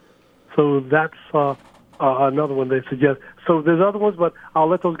 So that's another one they suggest. So there's other ones, but I'll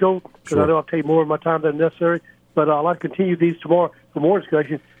let those go because I know I'll take more of my time than necessary. But I'd like to continue these tomorrow for more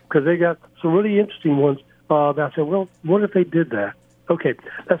discussion because they got some really interesting ones. That I said, well, what if they did that? Okay,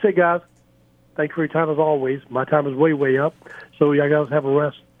 that's it, guys. Thanks for your time as always. My time is way, way up. So you guys have a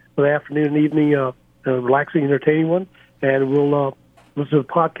rest for the afternoon and evening, a relaxing, entertaining one. And we'll listen to the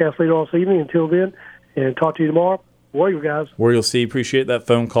podcast later on this evening. Until then, and talk to you tomorrow. Warrior guys. Warrior Steve, appreciate that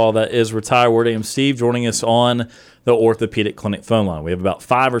phone call. That is retired Word AM Steve joining us on the Orthopedic Clinic phone line. We have about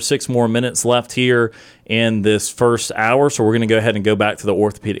 5 or 6 more minutes left here in this first hour, so we're going to go ahead and go back to the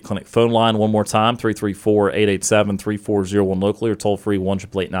Orthopedic Clinic phone line one more time, 334-887-3401 locally or toll-free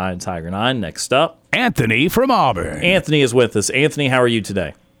 1-888-9-TIGER-9. Next up, Anthony from Auburn. Anthony is with us. Anthony, how are you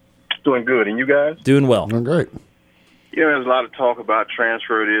today? Doing good. And you guys? Doing well. Doing great. There's a lot of talk about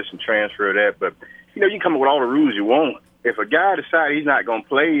transfer this and transfer that, but, you can come up with all the rules you want. If a guy decides he's not going to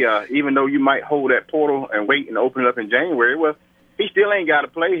play, even though you might hold that portal and wait and open it up in January, well, he still ain't got to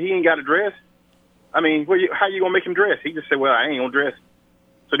play. He ain't got to dress. I mean, how you going to make him dress? He just said, well, I ain't going to dress.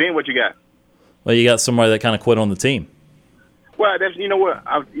 So then what you got? Well, you got somebody that kind of quit on the team. Well, that's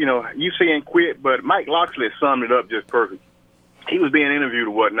you saying quit, but Mike Locksley summed it up just perfect. He was being interviewed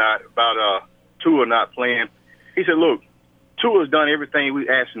or whatnot about Tua not playing. He said, look, Tua's done everything we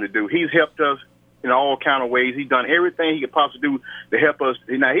asked him to do. He's helped us in all kind of ways. He's done everything he could possibly do to help us.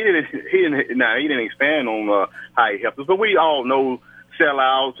 Now he didn't expand on how he helped us, but we all know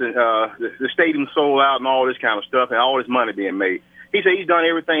sellouts and the stadium sold out and all this kind of stuff and all this money being made. He said he's done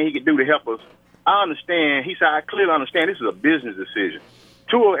everything he could do to help us. I understand. He said I clearly understand this is a business decision.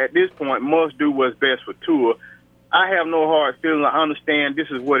 Tua at this point must do what's best for Tua. I have no hard feeling. I understand this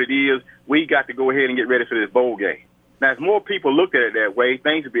is what it is. We got to go ahead and get ready for this bowl game. Now, if more people looked at it that way,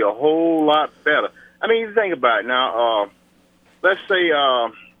 things would be a whole lot better. I mean, you think about it now. Let's say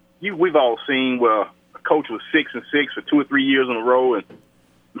we've all seen where a coach was 6-6 for 2 or 3 years in a row, and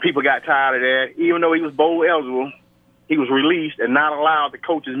people got tired of that. Even though he was bowl eligible, he was released and not allowed to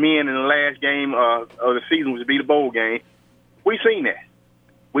coach his men in the last game of the season, which would be the bowl game. We've seen that.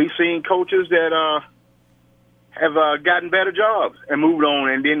 We've seen coaches that have gotten better jobs and moved on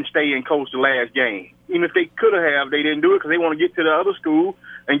and didn't stay and coach the last game. Even if they could have, they didn't do it because they want to get to the other school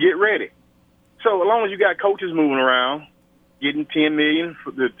and get ready. So as long as you got coaches moving around, getting $10 million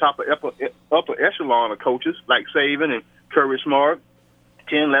for the top of upper echelon of coaches like Saban and Kirby Smart,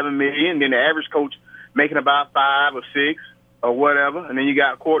 $10, $11 million, then the average coach making about 5 or 6 or whatever, and then you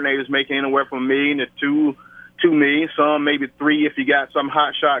got coordinators making anywhere from $1 million to $2 million, some maybe 3 if you got some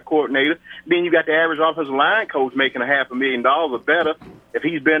hot shot coordinator. Then you got the average offensive line coach making $500,000 or better if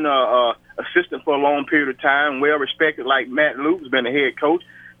he's been assistant for a long period of time, well respected like Matt Luke's been the head coach.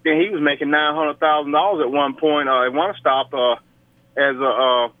 Then he was making $900,000 at one point at one stop as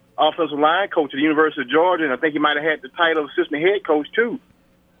a offensive line coach at the University of Georgia, and I think he might have had the title of assistant head coach too.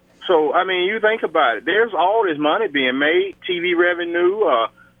 So I mean, you think about it. There's all this money being made, TV revenue,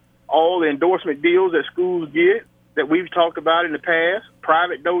 all the endorsement deals that schools get that we've talked about in the past,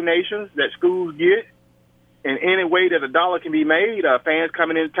 private donations that schools get. In any way that a dollar can be made, fans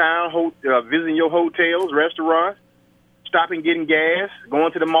coming into town, visiting your hotels, restaurants, stopping, getting gas,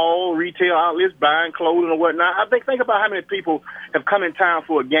 going to the mall, retail outlets, buying clothing or whatnot. I think about how many people have come in town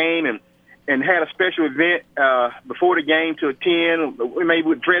for a game and had a special event before the game to attend, maybe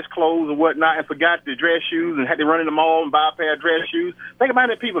with dress clothes or whatnot, and forgot their dress shoes and had to run in the mall and buy a pair of dress shoes. Think about how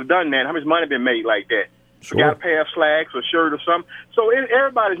many people have done that, how much money been made like that. Sure. Got a pair of slacks or shirt or something. So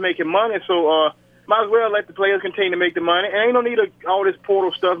everybody's making money, so might as well let the players continue to make the money. And ain't no need of all this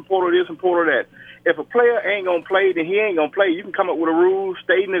portal stuff and portal this and portal that. If a player ain't going to play, then he ain't going to play. You can come up with a rule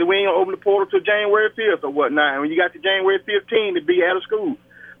stating that we ain't going to open the portal till January 5th or whatnot. And when you got to January 15th to be out of school,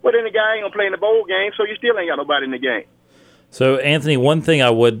 well, then the guy ain't going to play in the bowl game, so you still ain't got nobody in the game. So, Anthony, one thing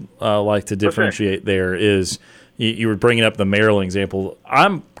I would like to differentiate there is, you were bringing up the Maryland example.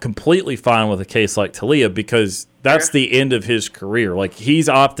 I'm completely fine with a case like Talia because that's the end of his career. Like, he's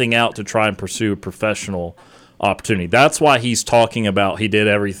opting out to try and pursue a professional opportunity. That's why he's talking about he did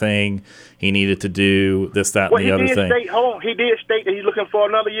everything he needed to do, this, that, and the other thing. He did state that he's looking for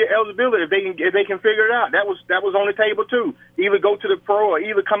another year eligibility if they can figure it out. That was on the table too. Either go to the pro or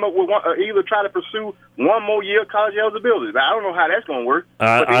either come up with one, or either try to pursue one more year of college eligibility. But I don't know how that's going to work.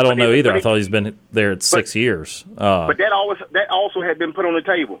 I don't know either. I thought he's been there at 6 years. But that also had been put on the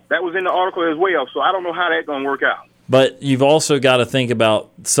table. That was in the article as well. So I don't know how that's going to work out. But you've also got to think about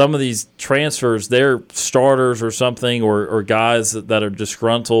some of these transfers, they're starters or something, or guys that are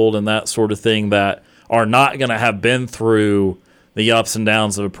disgruntled and that sort of thing that are not going to have been through the ups and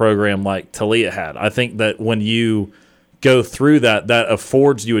downs of a program like Talia had. I think that when you go through that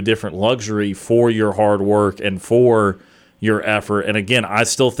affords you a different luxury for your hard work and for your effort. And again, I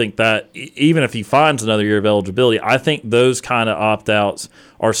still think that even if he finds another year of eligibility, I think those kind of opt-outs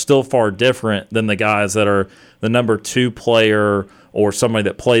are still far different than the guys that are the number 2 player or somebody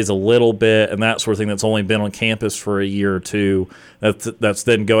that plays a little bit and that sort of thing that's only been on campus for a year or two that's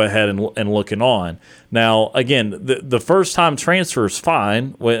then go ahead and looking on. Now, again, the first-time transfer is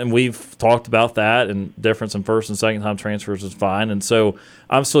fine, and we've talked about that, and difference in first- and second-time transfers is fine, and so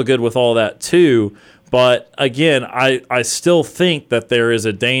I'm still good with all that too. But, again, I still think that there is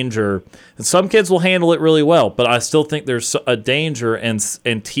a danger. And some kids will handle it really well, but I still think there's a danger in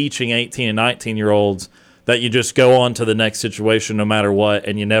teaching 18 and 19-year-olds that you just go on to the next situation no matter what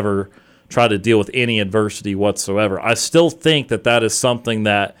and you never try to deal with any adversity whatsoever. I still think that is something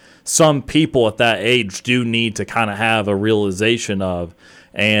that some people at that age do need to kind of have a realization of.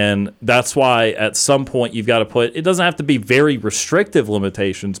 And that's why at some point you've got to put – it doesn't have to be very restrictive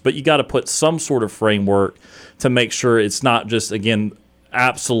limitations, but you got to put some sort of framework to make sure it's not just, again,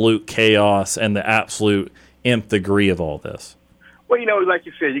 absolute chaos and the absolute nth degree of all this. Well, like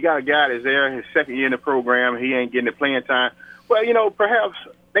you said, you got a guy that's there, his second year in the program, he ain't getting the playing time. Well, perhaps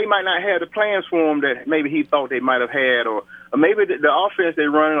they might not have the plans for him that maybe he thought they might have had, or maybe the offense they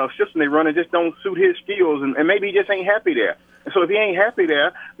running or system they running just don't suit his skills, and maybe he just ain't happy there. And so if he ain't happy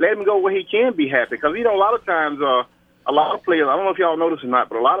there, let him go where he can be happy. Because, a lot of times, a lot of players, I don't know if y'all notice or not,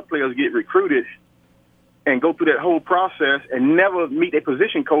 but a lot of players get recruited and go through that whole process and never meet their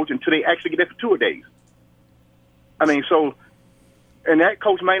position coach until they actually get there for 2 days. And that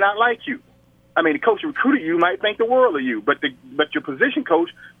coach may not like you. The coach who recruited you might think the world of you, but your position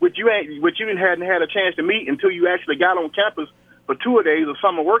coach, which you hadn't had a chance to meet until you actually got on campus for 2 days of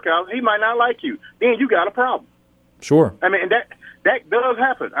summer workouts, he might not like you. Then you got a problem. Sure. And that does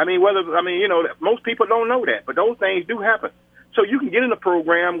happen. Most people don't know that, but those things do happen. So you can get in a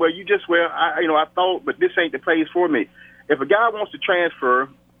program where you just, I thought, but this ain't the place for me. If a guy wants to transfer,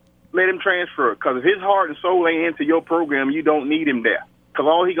 let him transfer. Because if his heart and soul ain't into your program, you don't need him there. Because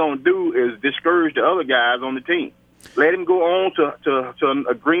all he going to do is discourage the other guys on the team. Let him go on to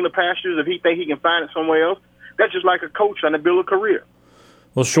a greener pastures if he think he can find it somewhere else. That's just like a coach trying to build a career.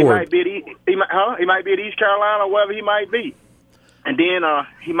 Well, sure. He might be at East Carolina or wherever he might be. And then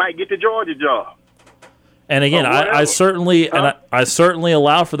he might get the Georgia job. And again, I certainly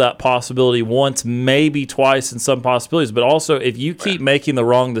allow for that possibility once, maybe twice in some possibilities. But also, if you keep making the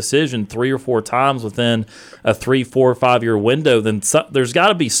wrong decision 3 or 4 times within a 3, 4, 5 year window, then there's got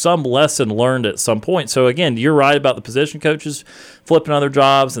to be some lesson learned at some point. So again, you're right about the position coaches flipping other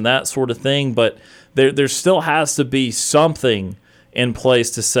jobs and that sort of thing. But there still has to be something in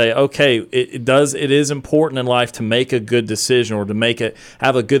place to say, okay, it is important in life to make a good decision or to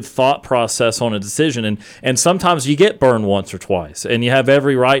have a good thought process on a decision. And sometimes you get burned once or twice and you have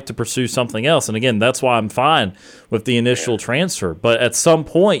every right to pursue something else. And again, that's why I'm fine with the initial transfer. But at some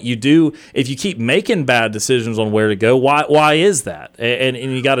point if you keep making bad decisions on where to go, why is that? And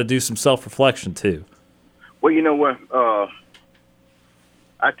you got to do some self-reflection too. Well, you know what?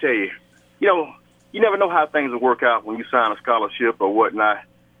 I tell you, you never know how things will work out when you sign a scholarship or whatnot.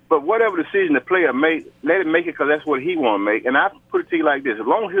 But whatever decision the player makes, let him make it because that's what he want to make. And I put it to you like this. As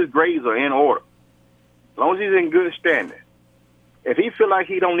long as his grades are in order, as long as he's in good standing, if he feel like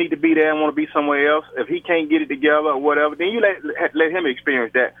he don't need to be there and want to be somewhere else, if he can't get it together or whatever, then you let him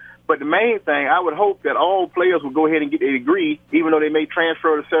experience that. But the main thing, I would hope that all players will go ahead and get their degree, even though they may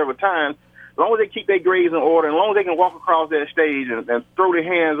transfer several times. As long as they keep their grades in order, and as long as they can walk across that stage and throw their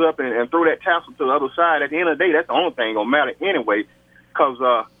hands up and throw that tassel to the other side, at the end of the day, that's the only thing going to matter anyway.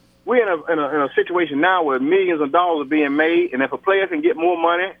 Because we're in a situation now where millions of dollars are being made, and if a player can get more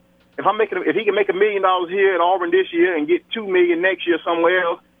money, if he can make $1 million here at Auburn this year and get $2 million next year somewhere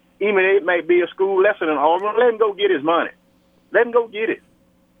else, even it may be a school lesser than Auburn, let him go get his money. Let him go get it.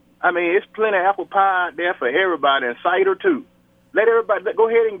 I mean, it's plenty of apple pie out there for everybody, and cider too. Let everybody go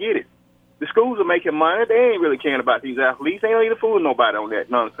ahead and get it. The schools are making money. They ain't really caring about these athletes. They don't need to fool nobody on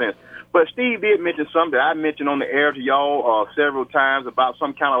that nonsense. But Steve did mention something that I mentioned on the air to y'all several times about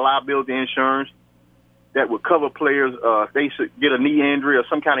some kind of liability insurance that would cover players if they should get a knee injury or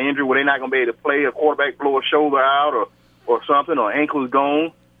some kind of injury where they're not going to be able to play, a quarterback blow a shoulder out or something, or ankle's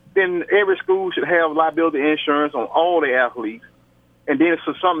gone. Then every school should have liability insurance on all the athletes. And then if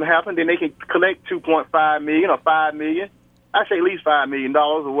something happens, then they can collect $2.5 million or $5 million. I say at least $5 million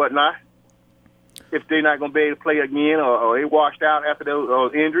or whatnot if they're not going to be able to play again or they washed out after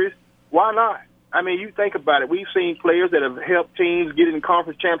those injuries. Why not? I mean, you think about it. We've seen players that have helped teams get in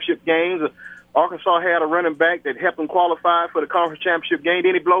conference championship games. Arkansas had a running back that helped them qualify for the conference championship game.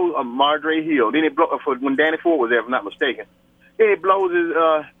 Then he blows Mardre Hill. Then he blows when Danny Ford was there, if I'm not mistaken. Then he blows his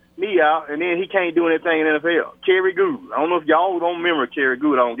knee out, and then he can't do anything in the NFL. Kerry Gould. I don't know if y'all don't remember Kerry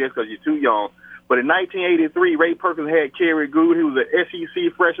Gould, I don't guess because you're too young. But in 1983, Ray Perkins had Kerry Gould. He was the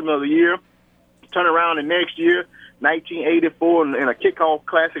SEC Freshman of the Year. Turn around the next year, 1984, in a kickoff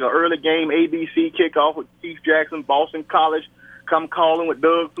classic, an early game ABC kickoff with Keith Jackson, Boston College, come calling with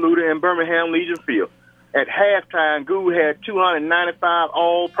Doug Flutie and Birmingham Legion Field. At halftime, Gould had 295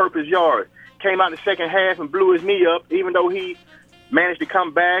 all-purpose yards. Came out in the second half and blew his knee up, even though he managed to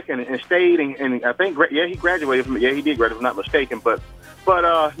come back and stayed. And I think, he graduated from it. Yeah, he did graduate, if I'm not mistaken. But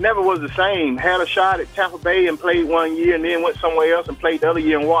never was the same. Had a shot at Tampa Bay and played 1 year, and then went somewhere else and played the other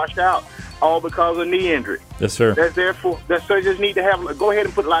year and washed out, all because of knee injury. Yes, sir. So you just need to go ahead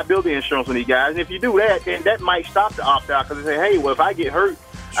and put liability insurance on these guys. And if you do that, then that might stop the opt-out because they say, hey, well, if I get hurt,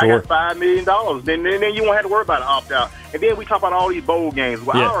 sure, I got $5 million. Then you won't have to worry about an opt-out. And then we talk about all these bowl games.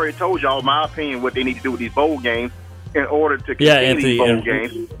 Well, yeah. I already told y'all my opinion what they need to do with these bowl games in order to continue these bowl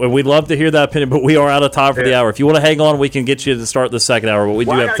games. Well, we'd love to hear that opinion, but we are out of time for the hour. If you want to hang on, we can get you to start the second hour, but we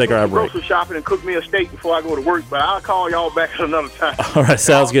do have to take our break. Grocery shopping and cook me a steak before I go to work, but I'll call y'all back at another time. All right,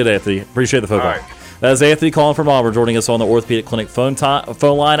 sounds good, Anthony. Appreciate the phone call. Right. That's Anthony calling from Auburn, joining us on the Orthopedic Clinic phone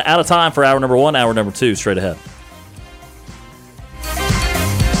line. Out of time for hour number 1, hour number 2, straight ahead.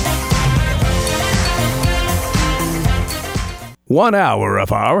 One hour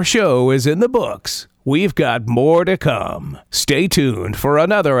of our show is in the books. We've got more to come. Stay tuned for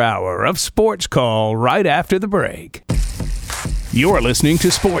another hour of Sports Call right after the break. You're listening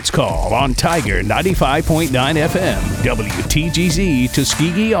to Sports Call on Tiger 95.9 FM, WTGZ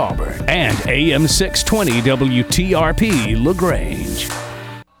Tuskegee, Auburn, and AM 620 WTRP LaGrange.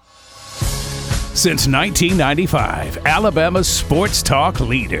 Since 1995, Alabama's sports talk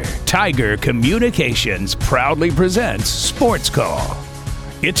leader, Tiger Communications, proudly presents Sports Call.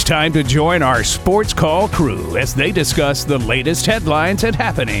 It's time to join our Sports Call crew as they discuss the latest headlines and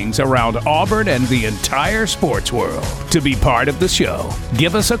happenings around Auburn and the entire sports world. To be part of the show,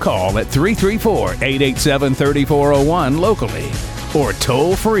 give us a call at 334-887-3401 locally or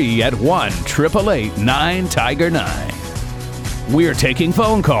toll free at 1-888-9-TIGER-9. We're taking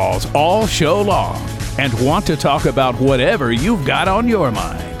phone calls all show long and want to talk about whatever you've got on your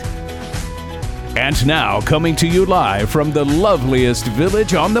mind. And now, coming to you live from the loveliest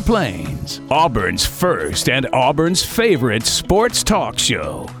village on the plains, Auburn's first and Auburn's favorite sports talk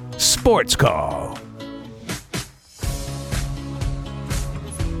show, Sports Call.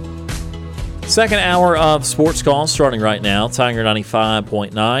 Second hour of Sports Call starting right now. Tiger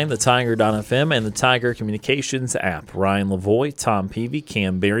 95.9, the Tiger.fm, and the Tiger Communications app. Ryan Lavoie, Tom Peavy,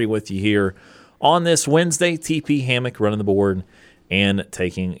 Kam Berry with you here on this Wednesday. TP Hammock running the board and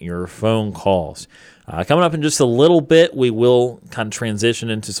taking your phone calls. Coming up in just a little bit, we will kind of transition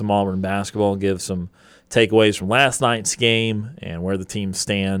into some Auburn basketball, give some takeaways from last night's game and where the team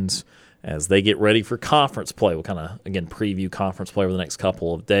stands as they get ready for conference play. We'll kind of, again, preview conference play over the next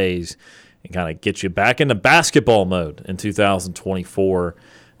couple of days and kind of get you back into basketball mode in 2024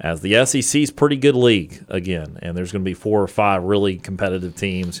 as the SEC's pretty good league again, and there's going to be 4 or 5 really competitive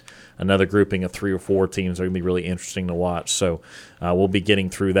teams. Another grouping of 3 or 4 teams are going to be really interesting to watch. So we'll be getting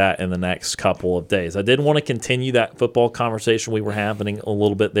through that in the next couple of days. I did want to continue that football conversation we were having a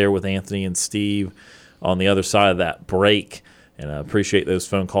little bit there with Anthony and Steve on the other side of that break. And I appreciate those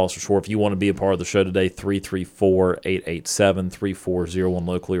phone calls for sure. If you want to be a part of the show today, 334-887-3401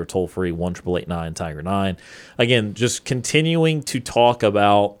 locally or toll free 1-888-9-TIGER-9. Again, just continuing to talk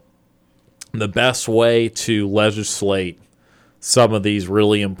about the best way to legislate some of these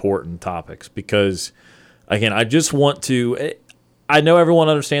really important topics because, again, I just want to – I know everyone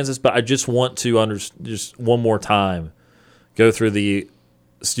understands this, but I just want to just one more time go through the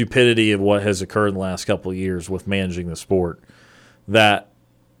stupidity of what has occurred in the last couple of years with managing the sport. That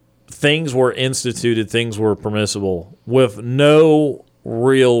things were instituted, things were permissible with no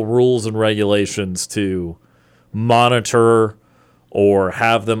real rules and regulations to monitor or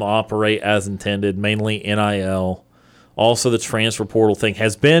have them operate as intended, mainly NIL. Also, the transfer portal thing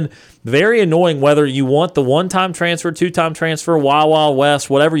has been very annoying, whether you want the one-time transfer, two-time transfer, Wild Wild West,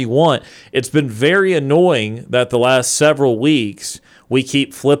 whatever you want. It's been very annoying that the last several weeks we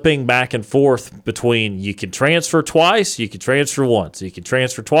keep flipping back and forth between you can transfer twice, you can transfer once. You can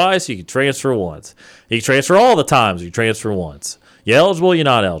transfer twice, you can transfer once. You can transfer all the times, you transfer once. You eligible, you're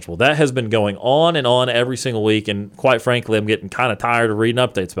not eligible. That has been going on and on every single week, and quite frankly, I'm getting kind of tired of reading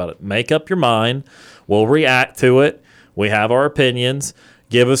updates about it. Make up your mind. We'll react to it. We have our opinions.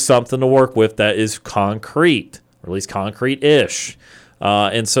 Give us something to work with that is concrete, or at least concrete-ish.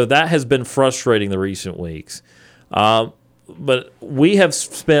 And so that has been frustrating the recent weeks. But we have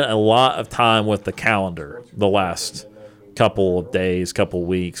spent a lot of time with the calendar the last couple of days, couple of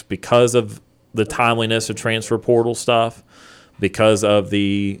weeks, because of the timeliness of transfer portal stuff, because of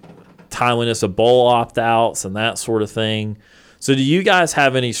the timeliness of bowl opt-outs and that sort of thing. So do you guys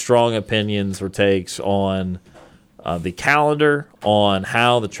have any strong opinions or takes on the calendar, on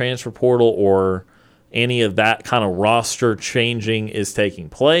how the transfer portal or any of that kind of roster changing is taking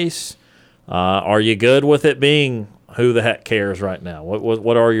place? Are you good with it being who the heck cares right now?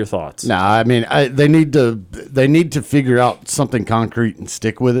 What are your thoughts? No, I mean they need to figure out something concrete and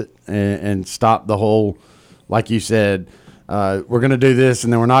stick with it and stop the whole, like you said, we're going to do this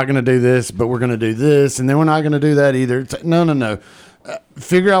and then we're not going to do this, but we're going to do this and then we're not going to do that either. It's, no.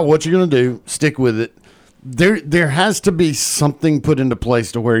 Figure out what you're going to do, stick with it. There has to be something put into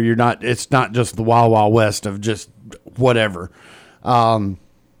place to where it's not just the Wild Wild West of just whatever. Come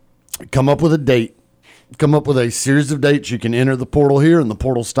up with a date. Come up with a series of dates. You can enter the portal here and the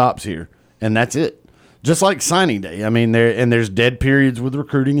portal stops here. And that's it. Just like signing day. I mean, there's dead periods with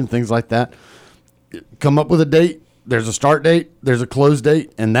recruiting and things like that. Come up with a date. There's a start date. There's a close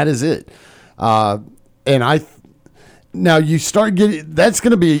date. And that is it. Now you start getting, that's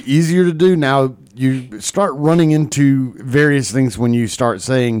going to be easier to do. Now you start running into various things when you start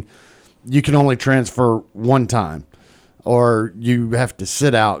saying you can only transfer one time or you have to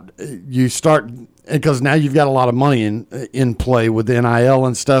sit out. You start, because now you've got a lot of money in play with the NIL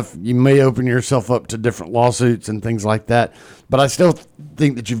and stuff. You may open yourself up to different lawsuits and things like that. But I still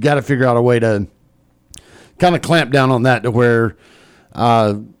think that you've got to figure out a way to kind of clamp down on that to where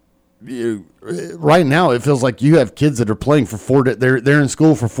right now it feels like you have kids that are playing for they're in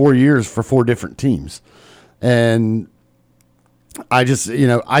school for 4 years for 4 different teams. And I just,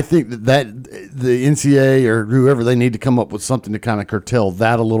 I think that the NCAA or whoever, they need to come up with something to kind of curtail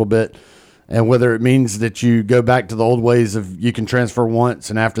that a little bit. And whether it means that you go back to the old ways of you can transfer once,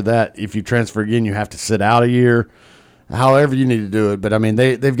 and after that, if you transfer again, you have to sit out a year, however you need to do it. But, I mean,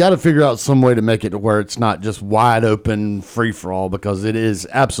 they've got to figure out some way to make it to where it's not just wide open free-for-all, because it is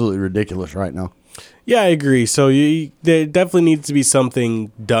absolutely ridiculous right now. Yeah, I agree. So there definitely needs to be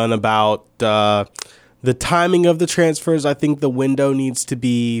something done about the timing of the transfers. I think the window needs to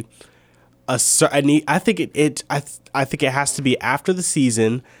be I think it has to be after the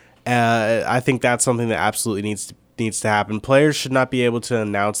season. I think that's something that absolutely needs to happen. Players should not be able to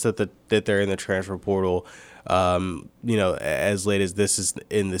announce that they're in the transfer portal, as late as this is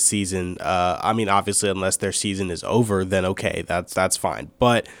in the season. I mean, obviously, unless their season is over, then okay, that's fine.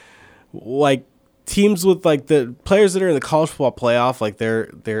 But like teams with like the players that are in the college football playoff, like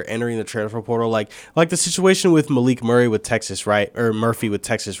they're entering the transfer portal, like the situation with Malik Murray with Texas, right? Or Murphy with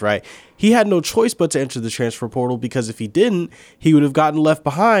Texas, right? He had no choice but to enter the transfer portal, because if he didn't, he would have gotten left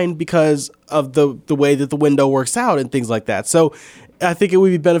behind because of the way that the window works out and things like that. So I think it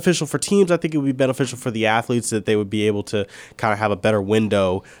would be beneficial for teams. I think it would be beneficial for the athletes that they would be able to kind of have a better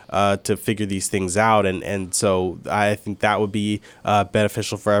window to figure these things out. And so I think that would be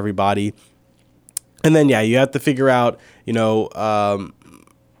beneficial for everybody. And then, you have to figure out,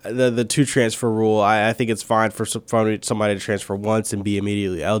 the 2 transfer rule. I think it's fine for somebody to transfer once and be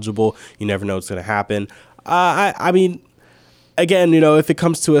immediately eligible. You never know what's going to happen. I mean, again, if it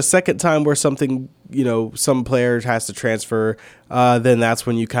comes to a second time where something, some player has to transfer, then that's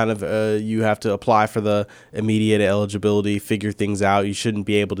when you kind of you have to apply for the immediate eligibility, figure things out. You shouldn't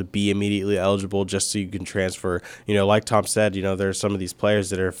be able to be immediately eligible just so you can transfer. Like Tom said, there's some of these players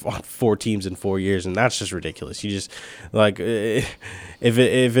that are on 4 teams in 4 years, and that's just ridiculous. You just if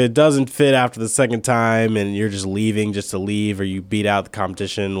it doesn't fit after the second time and you're just leaving just to leave, or you beat out the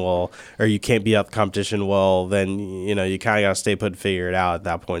competition, or you can't beat out the competition, then you kind of got to stay put and figure it out at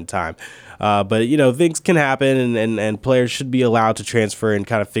that point in time. But things can happen, and players should be allowed to transfer and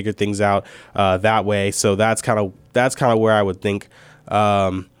kind of figure things out that way. So that's kind of where I would think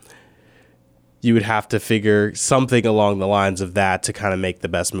you would have to figure something along the lines of that to kind of make the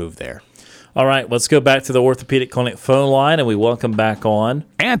best move there. All right, let's go back to the Orthopedic Clinic phone line, and we welcome back on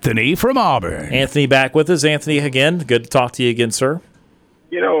Anthony from Auburn. Anthony back with us. Anthony, again, good to talk to you again, sir.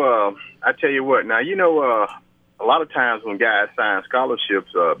 I tell you what, now, a lot of times when guys sign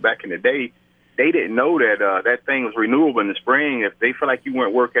scholarships back in the day, they didn't know that that thing was renewable in the spring. If they feel like you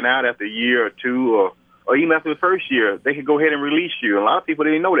weren't working out after a year or two or even after the first year, they could go ahead and release you. And a lot of people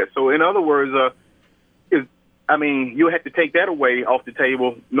didn't know that. So, in other words, you have to take that away off the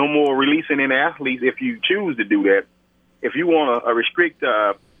table. No more releasing any athletes if you choose to do that. If you want to restrict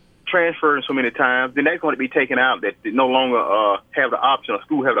transferring so many times, then that's going to be taken out. That they no longer have the option, or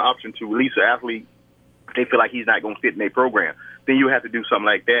school have the option to release an athlete if they feel like he's not going to fit in their program. Then you have to do something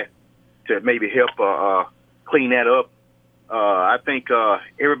like that to maybe help clean that up. I think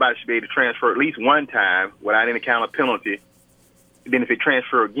everybody should be able to transfer at least one time without any kind of penalty. Then if they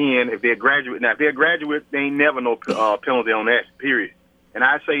transfer again, if they're a graduate, they ain't never no penalty on that, period. And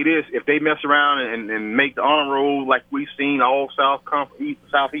I say this, if they mess around and make the honor roll like we've seen all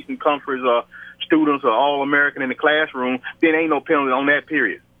Southeastern Conference students are All-American in the classroom, then ain't no penalty on that,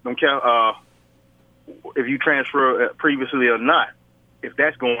 period. Don't care if you transfer previously or not. If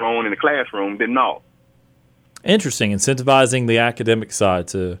that's going on in the classroom, then no. Interesting, incentivizing the academic side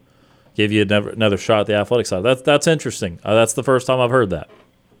to give you another shot at the athletic side. That's interesting. That's the first time I've heard that.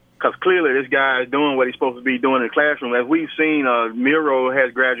 Because clearly this guy is doing what he's supposed to be doing in the classroom. As we've seen, Miro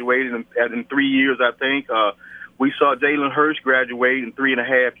has graduated in 3 years, I think. We saw Jalen Hurst graduate in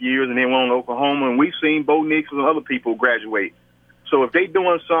 3.5 years and then went on to Oklahoma. And we've seen Bo Nix and other people graduate. So if they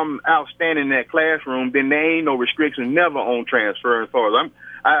doing something outstanding in that classroom, then there ain't no restriction never on transfer as far as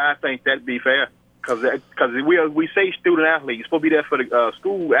I think that'd be fair. Because we say student athlete, you're supposed to be there for the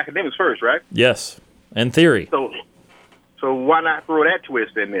school academics first, right? Yes, in theory. So why not throw that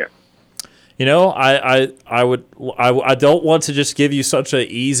twist in there? I don't want to just give you such an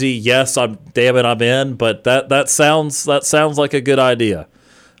easy yes, I'm in, but that sounds like a good idea.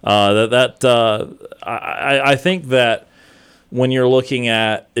 I think that when you're looking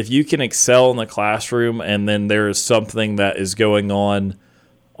at if you can excel in the classroom and then there is something that is going on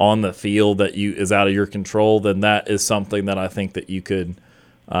the field that is out of your control, then that is something that I think that you could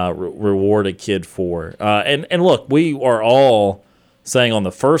reward a kid for. And look, we are all saying on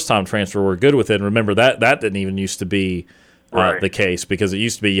the first-time transfer we're good with it. And remember, that didn't even used to be the case, because it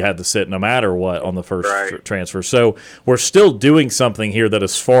used to be you had to sit no matter what on the first transfer. So we're still doing something here that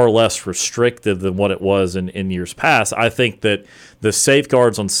is far less restrictive than what it was in years past. I think that the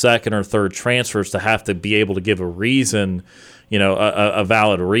safeguards on second or third transfers to have to be able to give a reason, a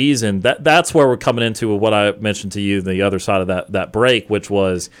valid reason, that's where we're coming into what I mentioned to you, the other side of that break, which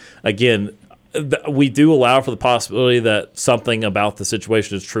was, again, we do allow for the possibility that something about the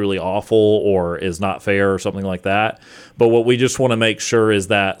situation is truly awful or is not fair or something like that. But what we just want to make sure is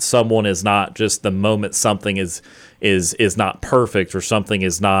that someone is not just the moment something is not perfect or something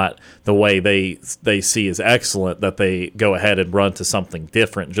is not the way they see as excellent, that they go ahead and run to something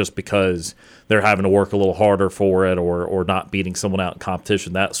different just because they're having to work a little harder for it or not beating someone out in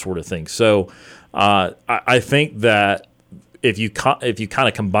competition, that sort of thing. So I think that if you kind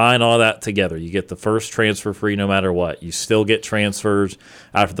of combine all that together, you get the first transfer free no matter what. You still get transfers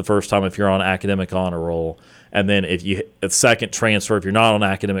after the first time if you're on academic honor roll. And then if you a second transfer, if you're not on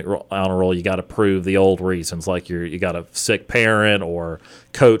academic honor roll, you got to prove the old reasons, like you got a sick parent or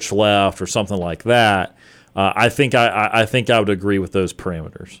coach left or something like that. I think I would agree with those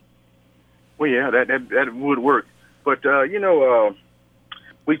parameters. Well, yeah, that would work. But we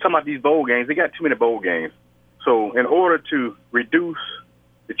talking about these bowl games. They got too many bowl games. So in order to reduce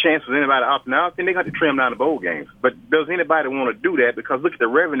the chances of anybody opting out, then they got to trim down the bowl games. But does anybody want to do that? Because look at the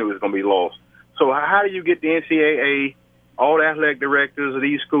revenue is going to be lost. So how do you get the NCAA, all the athletic directors of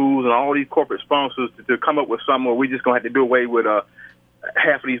these schools, and all these corporate sponsors to come up with something where we just going to have to do away with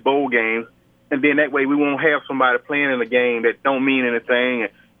half of these bowl games, and then that way we won't have somebody playing in a game that don't mean anything,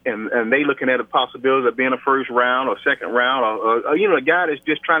 and they looking at a possibility of being a first round or second round, or a guy that's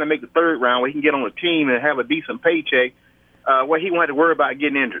just trying to make the third round where he can get on a team and have a decent paycheck, where he won't have to worry about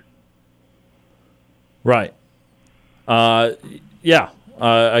getting injured. Right. Yeah.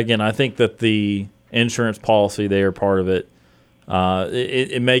 Again, I think that the insurance policy there, part of it,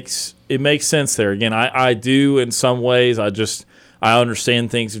 it makes sense there. Again, I do in some ways. I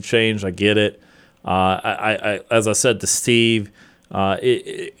understand things have changed. I get it. I as I said to Steve,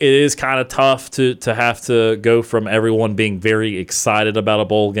 it is kind of tough to have to go from everyone being very excited about a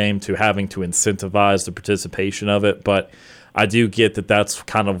bowl game to having to incentivize the participation of it. But I do get that that's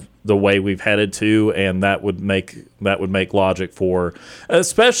kind of the way we've headed to, and that would make logic for,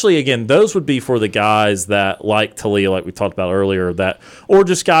 especially again, those would be for the guys that like Talia, like we talked about earlier, or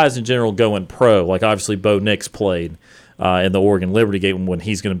just guys in general going pro. Like obviously Bo Nix played in the Oregon Liberty game when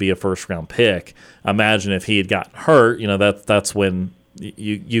he's going to be a first round pick. Imagine if he had gotten hurt, that's when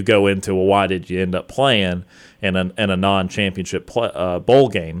you go into, well, why did you end up playing in a non-championship bowl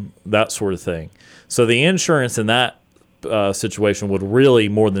game, that sort of thing. So the insurance in that situation would really,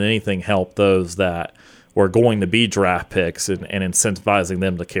 more than anything, help those that were going to be draft picks and incentivizing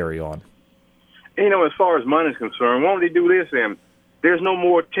them to carry on. As far as money is concerned, why don't they do this then? There's no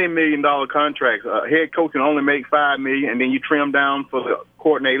more $10 million contracts. Head coach can only make $5 million, and then you trim down for the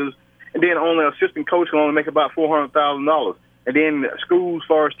coordinators, and then only an assistant coach can only make about $400,000. And then schools, as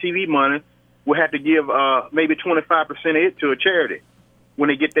far as TV money, will have to give maybe 25% of it to a charity when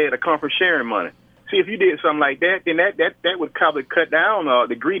they get the conference sharing money. See, if you did something like that, then that would probably cut down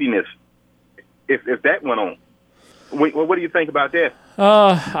the greediness if that went on. What do you think about that?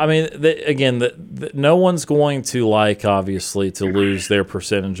 No one's going to like, obviously, to lose their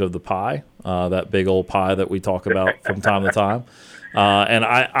percentage of the pie, that big old pie that we talk about from time to time. And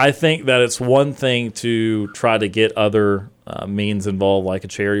I think that it's one thing to try to get other means involved, like a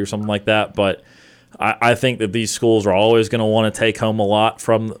charity or something like that, but I think that these schools are always going to want to take home a lot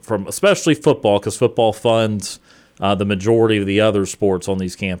from especially football, because football funds the majority of the other sports on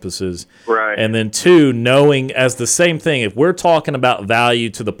these campuses. Right. And then two, knowing as the same thing, if we're talking about value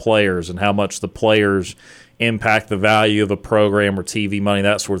to the players and how much the players impact the value of a program or TV money,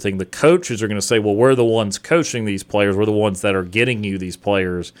 that sort of thing, the coaches are going to say, well, we're the ones coaching these players. We're the ones that are getting you these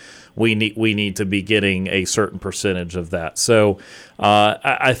players. We need to be getting a certain percentage of that. So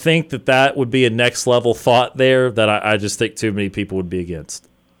I think that would be a next level thought there that I just think too many people would be against.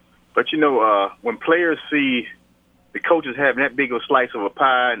 But, when players see the coaches having that big of a slice of a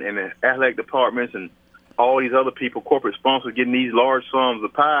pie and the athletic departments and all these other people, corporate sponsors, getting these large sums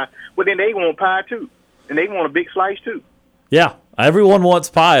of pie, well, then they want pie too. And they want a big slice too. Yeah, everyone wants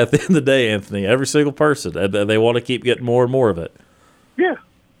pie at the end of the day, Anthony. Every single person. They want to keep getting more and more of it. Yeah.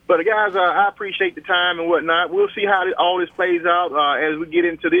 But, guys, I appreciate the time and whatnot. We'll see how all this plays out as we get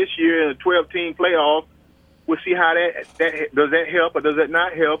into this year in a 12-team playoff. We'll see how that does that help or does that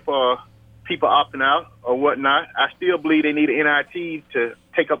not help people opting out or whatnot. I still believe they need an NIT to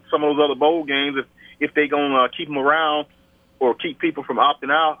take up some of those other bowl games if they're going to keep them around or keep people from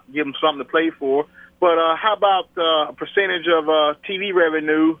opting out, give them something to play for. But how about a percentage of TV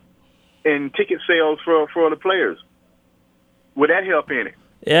revenue and ticket sales for the players? Would that help any?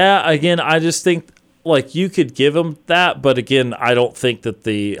 Yeah, again, I just think you could give them that, but again, I don't think that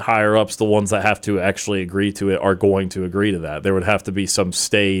the higher ups, the ones that have to actually agree to it, are going to agree to that. There would have to be some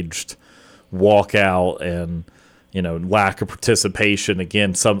staged walkout and lack of participation.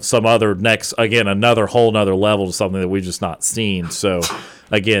 Again, some other another whole nother level to something that we've just not seen. So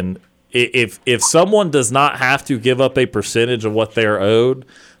again, if someone does not have to give up a percentage of what they're owed,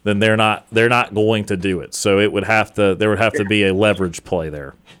 then they're not going to do it. So there would have to be a leverage play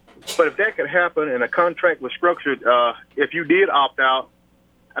there. But if that could happen and a contract was structured, if you did opt out,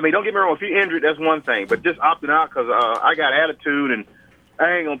 don't get me wrong, if you're injured, that's one thing. But just opting out because I got attitude and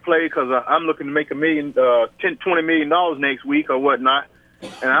I ain't going to play because I'm looking to make $10, $20 million next week or whatnot,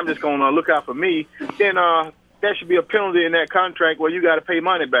 and I'm just going to look out for me, then there should be a penalty in that contract where you got to pay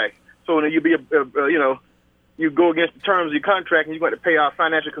money back. So you you go against the terms of your contract and you're going to pay out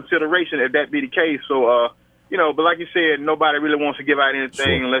financial consideration if that be the case. So, but like you said, nobody really wants to give out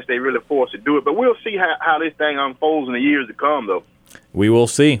anything unless they really force to do it. But we'll see how this thing unfolds in the years to come, though. We will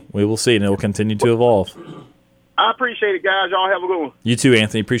see. And it will continue to evolve. I appreciate it, guys. Y'all have a good one. You too,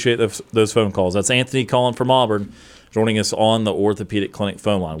 Anthony. Appreciate those phone calls. That's Anthony calling from Auburn, joining us on the Orthopedic Clinic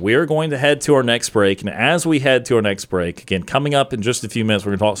phone line. We are going to head to our next break, and as we head to our next break, again, coming up in just a few minutes, we're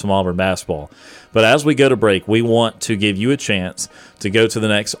going to talk some Auburn basketball. But as we go to break, we want to give you a chance to go to the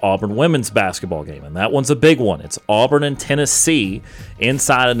next Auburn women's basketball game, and that one's a big one. It's Auburn and Tennessee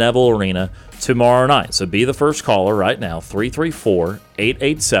inside of Neville Arena tomorrow night. So be the first caller right now,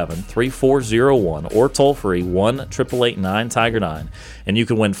 334-887-3401, or toll free 1-888-9-TIGER-9, and you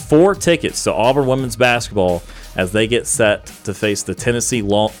can win 4 tickets to Auburn women's basketball as they get set to face the Tennessee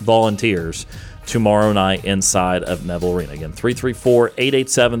Volunteers tomorrow night inside of Neville Arena. Again,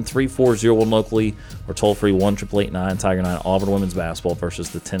 334-887-3401 locally, or toll free 1-888-9-TIGER-9. Auburn women's basketball versus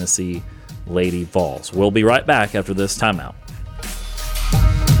the Tennessee Lady Vols. We'll be right back after this timeout.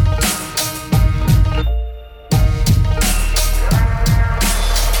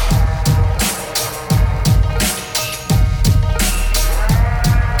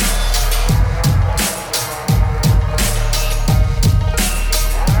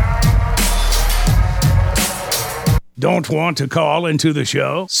 Don't want to call into the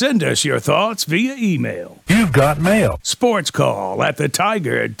show? Send us your thoughts via email. You've got mail.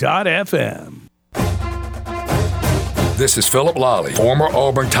 SportsCall@thetiger.fm. This is Philip Lally, former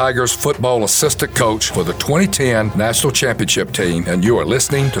Auburn Tigers football assistant coach for the 2010 National Championship team, and you are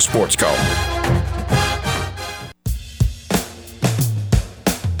listening to Sports Call.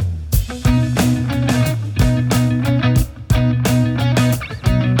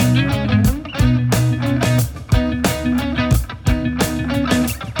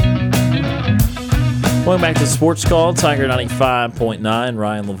 Welcome back to Sports Call, Tiger 95.9.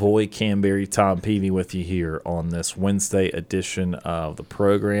 Ryan Lavoie, Kam Berry, Tom Peavy with you here on this Wednesday edition of the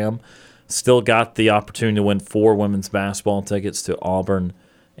program. Still got the opportunity to win 4 women's basketball tickets to Auburn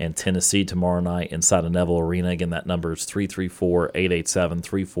and Tennessee tomorrow night inside of Neville Arena. Again, that number is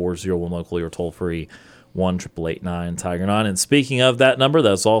 334-887-3401 locally or toll free 1-888-9-TIGER-9. And speaking of that number,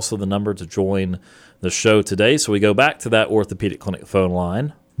 that's also the number to join the show today. So we go back to that orthopedic clinic phone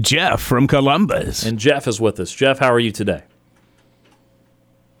line. Jeff from Columbus. And Jeff is with us. Jeff, how are you today?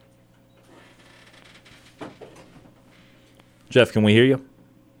 Jeff, can we hear you?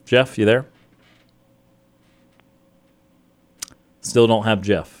 Jeff, you there? Still don't have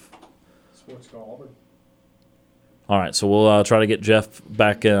Jeff. All right, so we'll try to get Jeff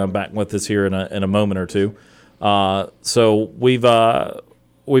back with us here in a moment or two. So we've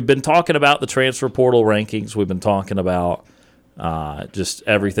been talking about the transfer portal rankings. We've been talking about just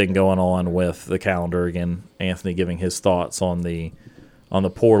everything going on with the calendar. Again, Anthony giving his thoughts on the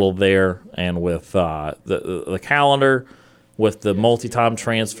portal there, and with the calendar, with the multi-time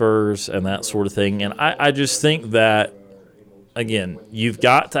transfers and that sort of thing. And I just think that, again, you've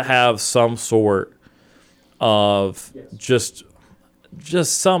got to have some sort of just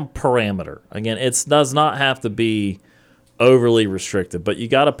some parameter. Again, it does not have to be overly restrictive, but you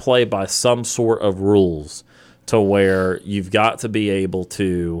got to play by some sort of rules to where you've got to be able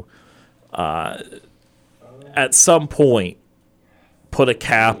to, at some point, put a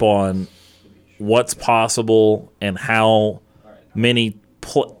cap on what's possible and how many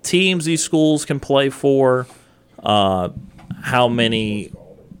teams these schools can play for, how many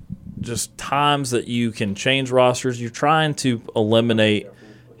just times that you can change rosters. You're trying to eliminate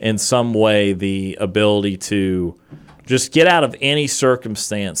in some way the ability to just get out of any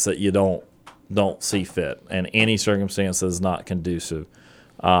circumstance that you don't see fit, and any circumstance that is not conducive.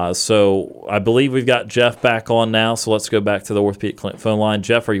 So I believe we've got Jeff back on now, so let's go back to the orthopedic clinic phone line.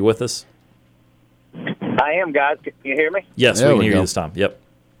 Jeff, are you with us? I am, guys. Can you hear me? Yes, we can hear you this time. Yep.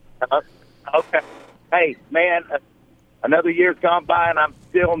 Okay. Hey, man, another year's gone by, and I'm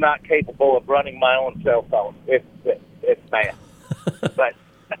still not capable of running my own cell phone. It's bad. But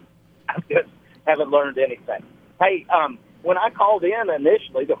I just haven't learned anything. Hey, when I called in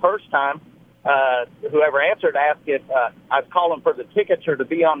initially the first time, whoever answered asked if I was calling for the tickets or to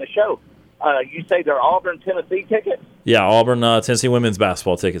be on the show. You say they're Auburn, Tennessee tickets? Yeah, Auburn, Tennessee women's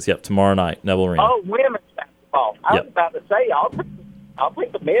basketball tickets. Yep, tomorrow night, Neville Arena. Oh, women's basketball. I was about to say, I'll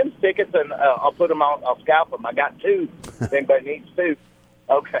take the men's tickets and I'll put them on. I'll scalp them. I got 2. If anybody needs 2.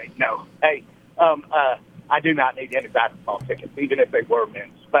 Okay, no. Hey, I do not need any basketball tickets, even if they were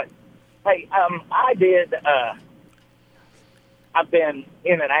men's. But, hey, I did I've been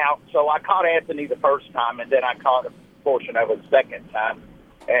in and out, so I caught Anthony the first time, and then I caught a portion of it the second time.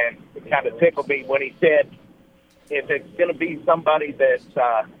 And it kind of tickled me when he said, if it's going to be somebody that's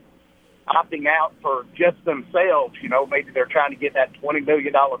opting out for just themselves, maybe they're trying to get that $20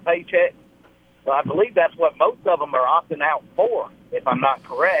 million paycheck. So I believe that's what most of them are opting out for, if I'm not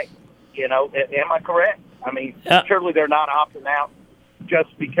correct. Am I correct? I mean, surely they're not opting out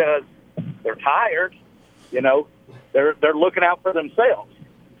just because they're tired, They're looking out for themselves,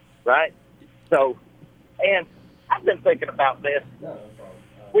 right? So, and I've been thinking about this.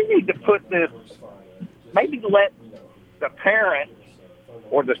 We need to put this, maybe let the parents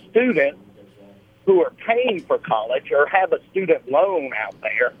or the student who are paying for college or have a student loan out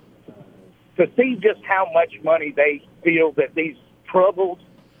there to see just how much money they feel that these troubled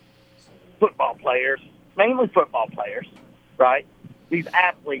football players, mainly football players, right, these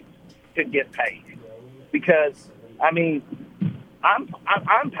athletes should get paid. Because, I mean, I'm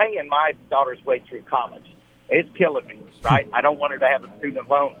paying my daughter's way through college. It's killing me, right? I don't want her to have a student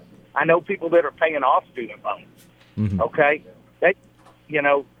loan. I know people that are paying off student loans, okay?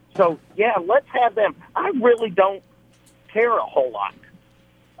 So, yeah, let's have them. I really don't care a whole lot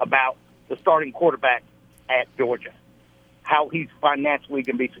about the starting quarterback at Georgia, how he's financially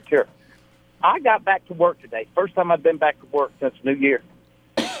going to be secure. I got back to work today. First time I've been back to work since New Year.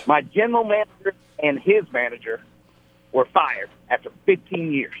 My general manager and his manager were fired after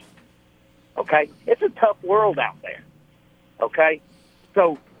 15 years. Okay? It's a tough world out there. Okay?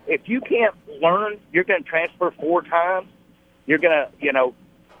 So if you can't learn, you're going to transfer 4 times. You're going to,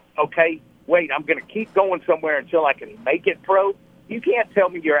 okay, wait, I'm going to keep going somewhere until I can make it pro. You can't tell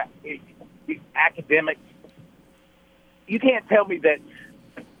me your academics. You can't tell me that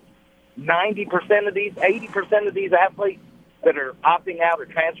 90% of these, 80% of these athletes that are opting out or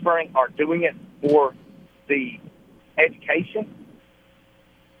transferring are doing it for the education.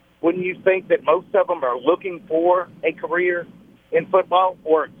 Wouldn't you think that most of them are looking for a career in football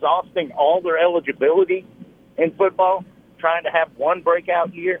or exhausting all their eligibility in football, trying to have one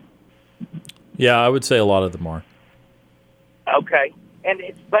breakout year? Yeah, I would say a lot of them are. Okay.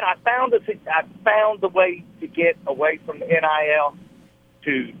 But I found the way to get away from the NIL,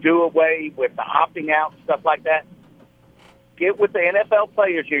 to do away with the opting out and stuff like that. Get with the NFL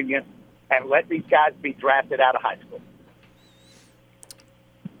Players Union and let these guys be drafted out of high school.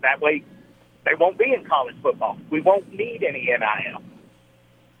 That way, they won't be in college football. We won't need any NIL.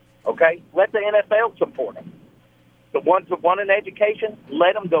 Okay? Let the NFL support them. The ones that want an education,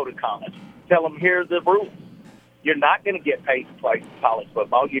 let them go to college. Tell them, here are the rules. You're not going to get paid to play college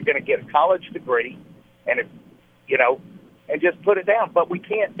football. You're going to get a college degree, and and just put it down. But we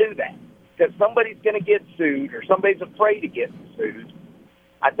can't do that because somebody's going to get sued or somebody's afraid of getting sued.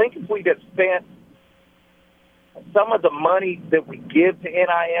 I think if we just spent some of the money that we give to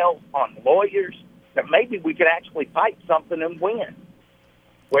NIL on lawyers, that maybe we could actually fight something and win.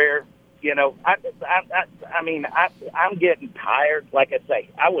 Where, I'm getting tired. Like I say,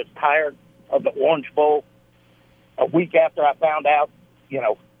 I was tired of the Orange Bowl a week after I found out,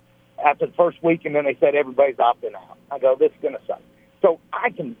 after the first week, and then they said everybody's opting out. I go, this is going to suck. So I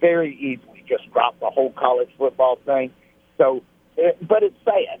can very easily just drop the whole college football thing. So, but it's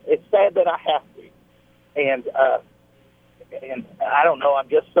sad. It's sad that I have to. And I don't know, I'm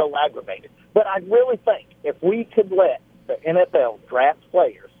just so aggravated. But I really think if we could let the NFL draft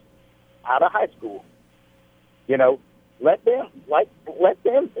players out of high school, let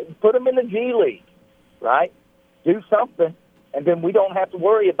them put them in the G League, right? Do something, and then we don't have to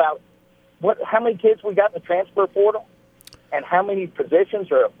worry about how many kids we got in the transfer portal and how many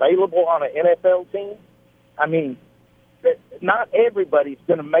positions are available on an NFL team. I mean, not everybody's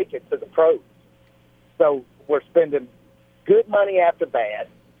going to make it to the pros. So we're spending good money after bad.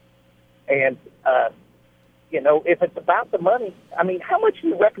 And, if it's about the money, I mean, how much do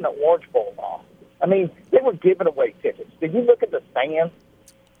you reckon the Orange Bowl lost? I mean, they were giving away tickets. Did you look at the stands?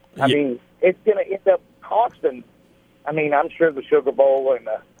 I mean, it's going to end up costing. I mean, I'm sure the Sugar Bowl and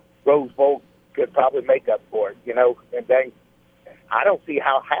the Rose Bowl could probably make up for it, and I don't see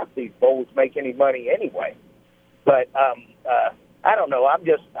how half these bowls make any money anyway. But I don't know. I'm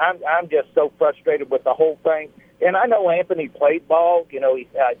just so frustrated with the whole thing. And I know Anthony played ball.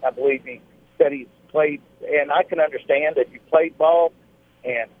 I believe he said he's played, and I can understand that he played ball.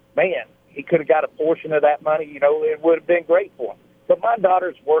 And man, he could have got a portion of that money. It would have been great for him. But my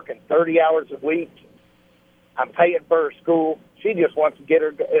daughter's working 30 hours a week. I'm paying for her school. She just wants to get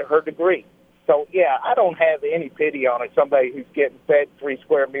her degree. So, yeah, I don't have any pity on it. Somebody who's getting fed 3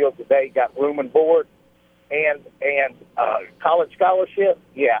 square meals a day, got room and board, and college scholarship.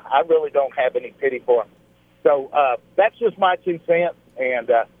 Yeah, I really don't have any pity for them. So that's just my 2 cents, and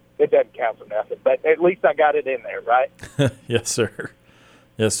it doesn't count for nothing. But at least I got it in there, right? Yes, sir.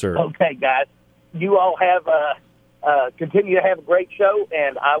 Yes, sir. Okay, guys. You all have continue to have a great show,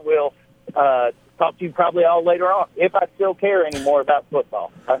 and I will talk to you probably all later on, if I still care anymore about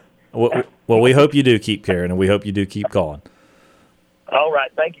football. Well, we hope you do keep caring, and we hope you do keep calling. All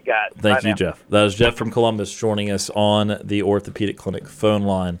right. Thank you, guys. Thank you, Jeff. That is Jeff from Columbus joining us on the Orthopedic Clinic phone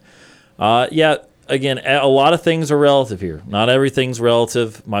line. Again, a lot of things are relative here. Not everything's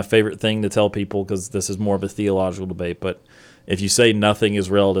relative. My favorite thing to tell people, because this is more of a theological debate, but if you say nothing is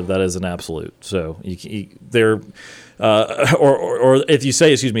relative, that is an absolute. So or if you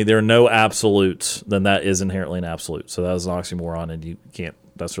say, there are no absolutes, then that is inherently an absolute. So that is an oxymoron, and you can't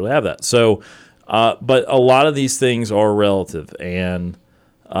necessarily have that. So, but a lot of these things are relative, and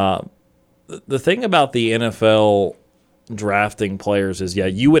the thing about the NFL drafting players is,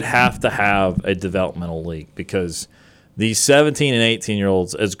 you would have to have a developmental league, because these 17 and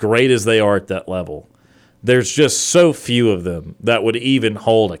 18-year-olds, as great as they are at that level, there's just so few of them that would even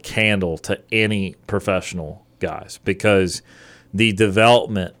hold a candle to any professional guys, because the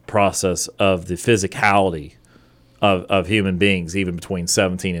development process of the physicality of human beings, even between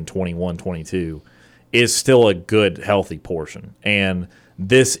 17 and 21, 22, is still a good, healthy portion. And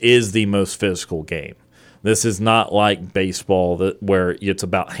this is the most physical game. This is not like baseball where it's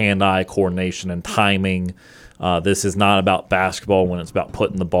about hand-eye coordination and timing. This is not about basketball when it's about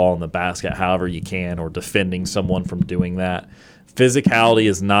putting the ball in the basket however you can or defending someone from doing that. Physicality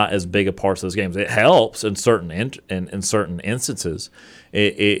is not as big a part of those games. It helps in certain in certain instances.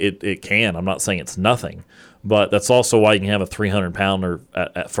 It can. I'm not saying it's nothing, but that's also why you can have a 300-pounder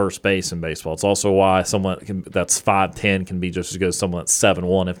at first base in baseball. It's also why someone that's 5'10" can be just as good as someone that's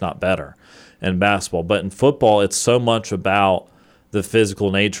 7'1", if not better, in basketball. But in football, it's so much about the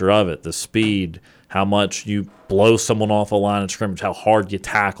physical nature of it, the speed, how much you blow someone off a line of scrimmage, how hard you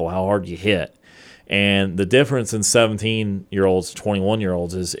tackle, how hard you hit. And the difference in 17-year-olds,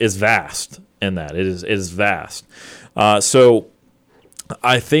 21-year-olds is vast in that. It is vast. So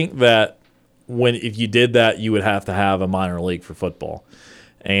I think that if you did that, you would have to have a minor league for football.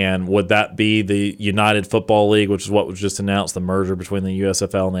 And would that be the United Football League, which is what was just announced, the merger between the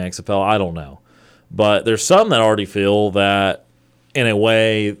USFL and the XFL? I don't know. But there's some that already feel that, in a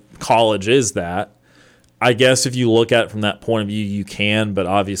way, college is that. I guess if you look at it from that point of view, you can, but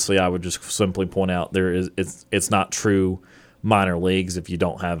obviously I would just simply point out it's not true minor leagues if you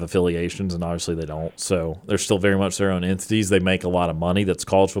don't have affiliations, and obviously they don't. So they're still very much their own entities. They make a lot of money. That's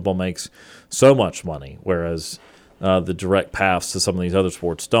college football makes so much money, whereas the direct paths to some of these other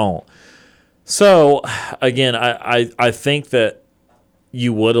sports don't. So, again, I think that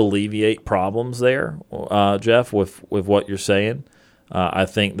you would alleviate problems there, Jeff, with what you're saying. I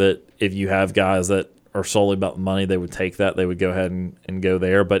think that if you have guys that are solely about the money, they would take that. They would go ahead and go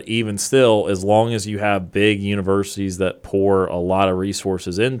there. But even still, as long as you have big universities that pour a lot of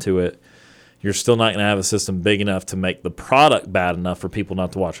resources into it, you're still not going to have a system big enough to make the product bad enough for people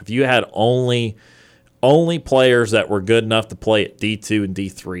not to watch. If you had only players that were good enough to play at D2 and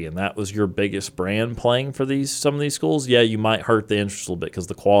D3, and that was your biggest brand playing for some of these schools, yeah, you might hurt the interest a little bit because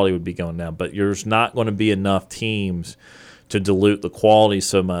the quality would be going down. But there's not going to be enough teams to dilute the quality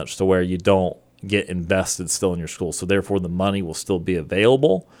so much to where you don't get invested still in your school. So therefore the money will still be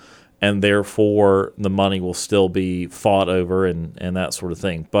available, and therefore the money will still be fought over and that sort of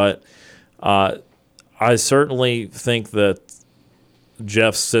thing. But I certainly think that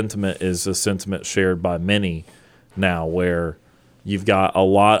Jeff's sentiment is a sentiment shared by many now, where you've got a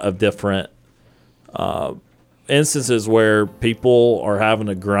lot of different instances where people are having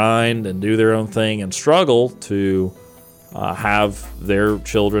to grind and do their own thing and struggle to have their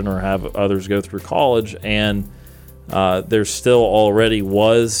children or have others go through college, and there still already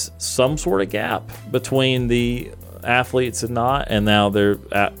was some sort of gap between the athletes and not, and now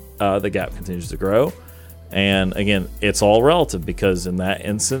the gap continues to grow. And again, it's all relative, because in that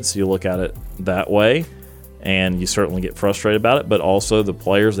instance, you look at it that way, and you certainly get frustrated about it, but also the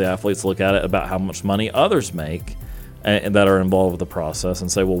players, the athletes look at it about how much money others make and that are involved with the process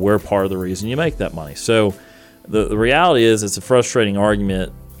and say, well, we're part of the reason you make that money. So the reality is it's a frustrating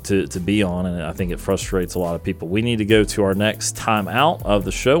argument to be on, and I think it frustrates a lot of people. We need to go to our next time out of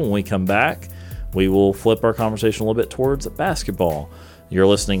the show. When we come back, we will flip our conversation a little bit towards basketball. You're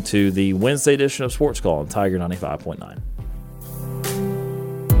listening to the Wednesday edition of Sports Call on Tiger 95.9.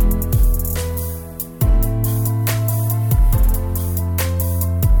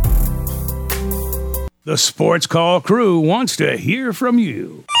 The Sports Call crew wants to hear from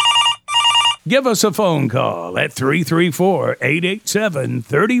you. Give us a phone call at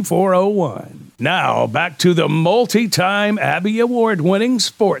 334-887-3401. Now, back to the multi-time Abby Award-winning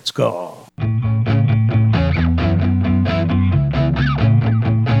Sports Call.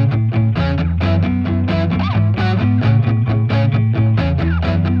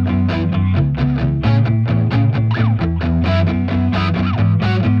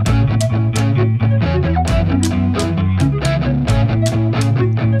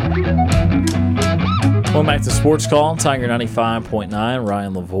 Back to Sports Call, Tiger 95.9.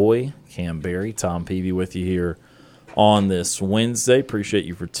 Ryan Lavoie, Kam Berry, Tom Peavy with you here on this Wednesday. Appreciate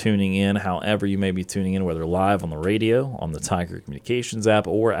you for tuning in, however you may be tuning in, whether live on the radio, on the Tiger Communications app,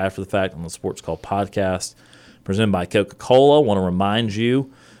 or after the fact on the Sports Call podcast presented by Coca-Cola. I want to remind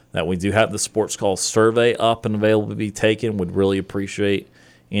you that we do have the Sports Call survey up and available to be taken. Would really appreciate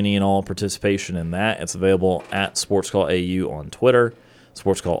any and all participation in that. It's available at SportsCallAU on Twitter,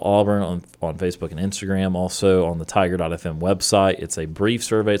 SportsCall Auburn on Facebook and Instagram, also on the Tiger.fm website. It's a brief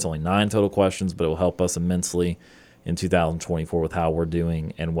survey. It's only 9 total questions, but it will help us immensely in 2024 with how we're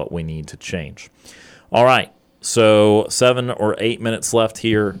doing and what we need to change. All right, so 7 or 8 minutes left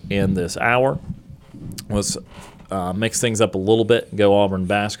here in this hour. Let's mix things up a little bit and go Auburn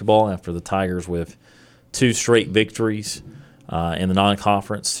basketball after the Tigers with 2 straight victories in the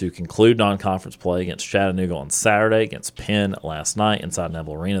non-conference to conclude non-conference play against Chattanooga on Saturday, against Penn last night inside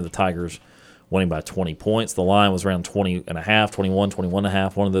Neville Arena. The Tigers winning by 20 points. The line was around 20.5, 21,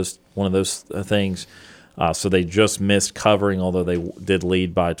 21.5, one of those things. So they just missed covering, although they did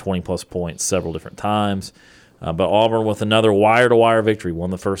lead by 20-plus points several different times. But Auburn with another wire-to-wire victory,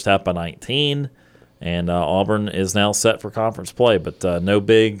 won the first half by 19, and Auburn is now set for conference play. But no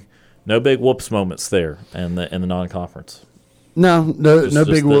big whoops moments there in the non-conference. No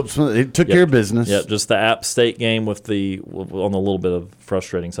big whoops. It took care of business. Yeah, just the App State game on the little bit of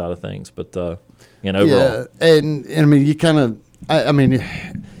frustrating side of things, but overall. Yeah, and I mean, you kind of, I mean, you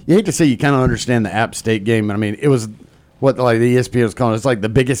hate to say you kind of understand the App State game. I mean, it was what the ESPN was calling. It's like the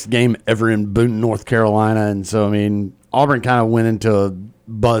biggest game ever in Boonton, North Carolina, and so I mean, Auburn kind of went into a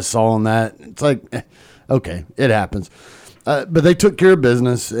buzzsaw on that. It's like, okay, it happens, but they took care of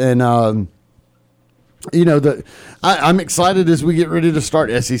business, and I'm excited as we get ready to start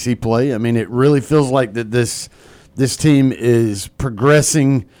SEC play. I mean, it really feels like that this team is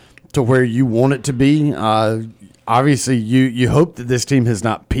progressing to where you want it to be. Obviously, you hope that this team has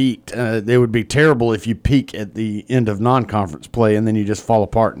not peaked. It would be terrible if you peak at the end of non-conference play and then you just fall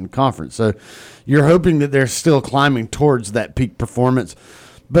apart in conference. So you're hoping that they're still climbing towards that peak performance.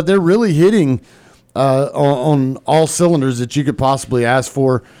 But they're really hitting on all cylinders that you could possibly ask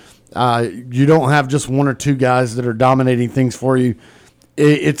for. You don't have just one or two guys that are dominating things for you.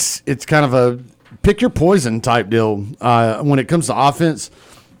 It's kind of a pick your poison type deal. When it comes to offense,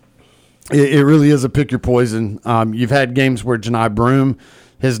 it really is a pick your poison. You've had games where Janai Broome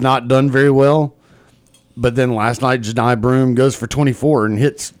has not done very well, but then last night Janai Broome goes for 24 and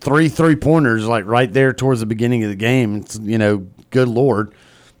hits 3 3-pointers like right there towards the beginning of the game. It's, good Lord.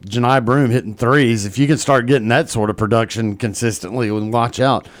 Janai Broome hitting threes. If you can start getting that sort of production consistently, watch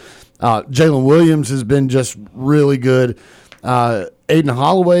out. Jalen Williams has been just really good. Aiden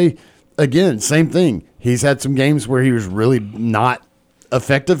Holloway, again, same thing. He's had some games where he was really not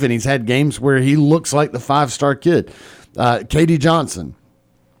effective, and he's had games where he looks like the 5-star kid. Katie Johnson,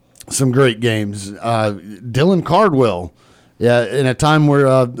 some great games. Dylan Cardwell, in a time where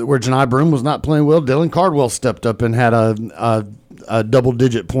Janai Broome was not playing well, Dylan Cardwell stepped up and had a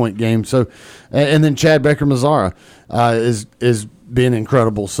double-digit point game. So, and then Chad Becker-Mazzara is being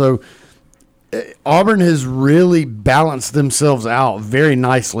incredible. So Auburn has really balanced themselves out very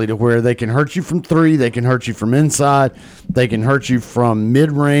nicely to where they can hurt you from three, they can hurt you from inside, they can hurt you from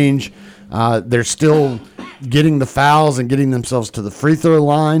mid-range. They're still getting the fouls and getting themselves to the free throw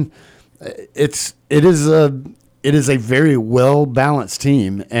line. It is a very well-balanced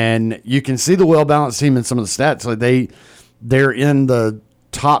team, and you can see the well-balanced team in some of the stats. Like they're in the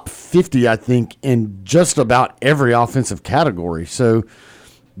top 50, I think, in just about every offensive category. So,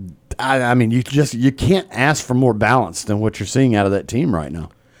 I mean, you can't ask for more balance than what you're seeing out of that team right now.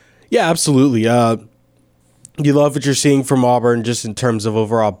 Yeah, absolutely. You love what you're seeing from Auburn just in terms of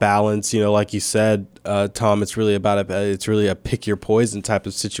overall balance. Like you said, Tom, it's really a pick your poison type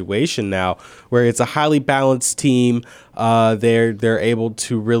of situation now, where it's a highly balanced team. They're able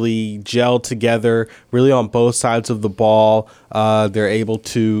to really gel together, really on both sides of the ball. They're able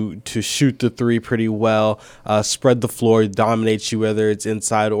to shoot the three pretty well, spread the floor, dominate you whether it's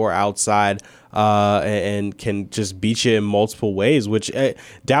inside or outside. And can just beat you in multiple ways, which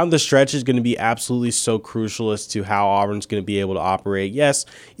down the stretch is going to be absolutely so crucial as to how Auburn's going to be able to operate. Yes,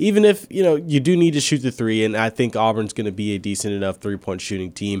 even if, you do need to shoot the three, and I think Auburn's going to be a decent enough three-point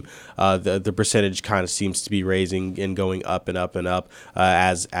shooting team. The percentage kind of seems to be raising and going up and up and up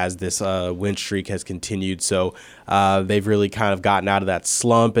as this win streak has continued. So they've really kind of gotten out of that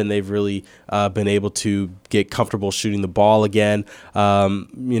slump, and they've really been able to get comfortable shooting the ball again.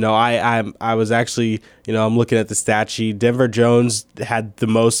 I was actually, I'm looking at the stat sheet. Denver Jones had the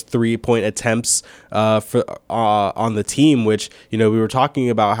most 3-point attempts on the team, which, we were talking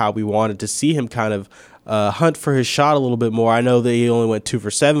about how we wanted to see him kind of hunt for his shot a little bit more. I know that he only went 2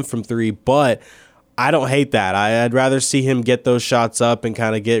 for 7 from 3, but I don't hate that. I'd rather see him get those shots up and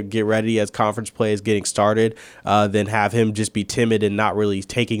kind of get ready as conference play is getting started than have him just be timid and not really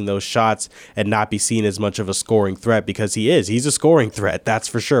taking those shots and not be seen as much of a scoring threat, because he's a scoring threat. That's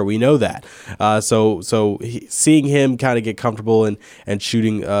for sure. We know that. So seeing him kind of get comfortable and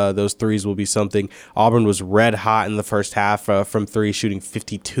shooting those threes will be something. Auburn was red hot in the first half from three, shooting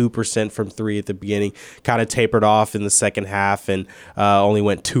 52% from three at the beginning, kind of tapered off in the second half and only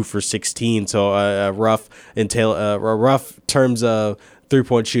went 2 for 16. So rough terms of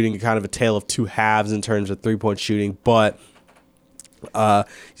 3-point shooting, kind of a tale of two halves in terms of 3-point shooting, but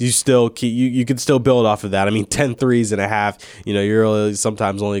you can still build off of that. I mean, 10 threes and a half, you're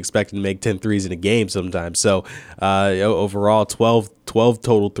sometimes only expected to make 10 threes in a game sometimes. So overall 12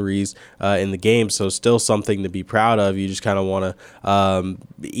 total threes in the game. So still something to be proud of. You just kind of want to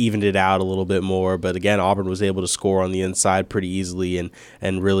even it out a little bit more. But again, Auburn was able to score on the inside pretty easily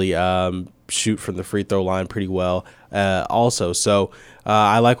and really shoot from the free throw line pretty well also. So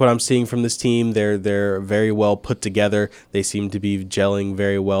I like what I'm seeing from this team. They're very well put together. They seem to be gelling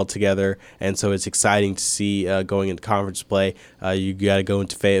very well together, and so it's exciting to see going into conference play. You got to go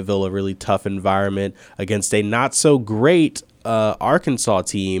into Fayetteville, a really tough environment against a not so great Arkansas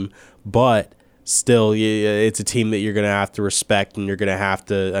team, but still, it's a team that you're going to have to respect, and you're going to have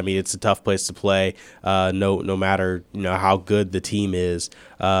to. I mean, it's a tough place to play. No matter how good the team is,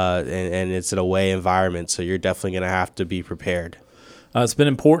 and it's an away environment, so you're definitely going to have to be prepared. It's been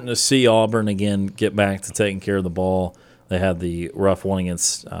important to see Auburn again get back to taking care of the ball. They had the rough one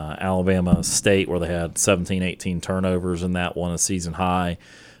against Alabama State where they had 17, 18 turnovers in that one, a season high.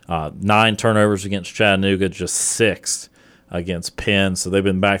 9 turnovers against Chattanooga, just 6 against Penn. So they've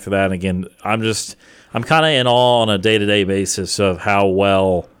been back to that. And again, I'm kind of in awe on a day-to-day basis of how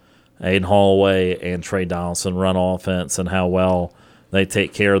well Aiden Holloway and Trey Donaldson run offense and how well they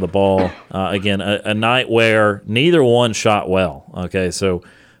take care of the ball. Again, a night where neither one shot well. Okay, so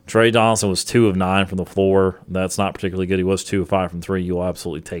Trey Donaldson was 2 of 9 from the floor. That's not particularly good. He was 2 of 5 from 3. You'll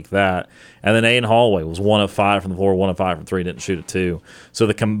absolutely take that. And then Aiden Holloway was 1 of 5 from the floor, 1 of 5 from 3, didn't shoot it 2. So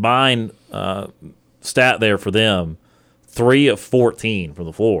the combined stat there for them, 3 of 14 from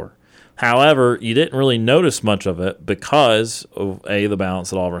the floor. However, you didn't really notice much of it because of, A, the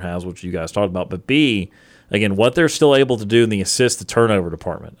balance that Auburn has, which you guys talked about, but B, again, what they're still able to do in the assist-to-turnover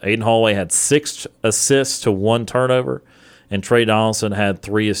department. Aiden Holloway had 6 assists to 1 turnover, and Trey Donaldson had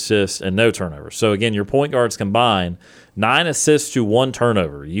 3 assists and no turnovers. So, again, your point guards combined, 9 assists to 1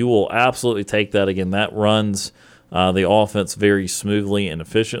 turnover. You will absolutely take that. Again, that runs the offense very smoothly and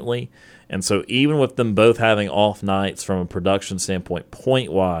efficiently. And so even with them both having off nights from a production standpoint,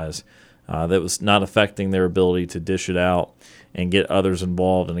 point-wise, that was not affecting their ability to dish it out and get others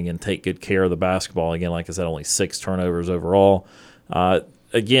involved and, again, take good care of the basketball. Again, like I said, only 6 turnovers overall.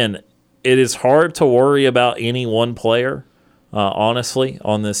 Again, it is hard to worry about any one player, honestly,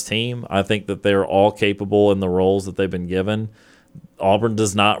 on this team. I think that they're all capable in the roles that they've been given. Auburn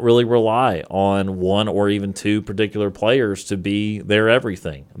does not really rely on 1 or even 2 particular players to be their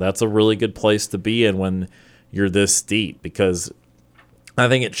everything. That's a really good place to be in when you're this deep, because I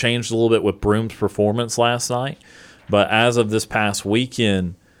think it changed a little bit with Broom's performance last night. But as of this past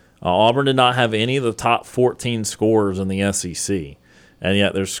weekend, Auburn did not have any of the top 14 scorers in the SEC. And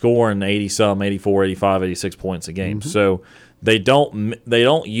yet they're scoring 80-some, 84, 85, 86 points a game. Mm-hmm. So they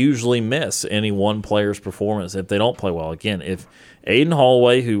don't usually miss any one player's performance if they don't play well. Again, if Aiden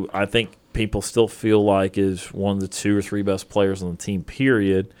Holloway, who I think people still feel like is one of the 2 or 3 best players on the team,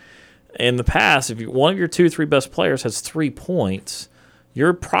 period, in the past, if one of your 2 or 3 best players has 3 points,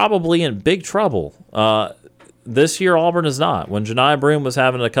 you're probably in big trouble. This year, Auburn is not. When Janai Broom was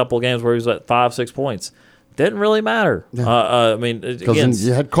having a couple of games where he was at 5, 6 points, didn't really matter. I mean, because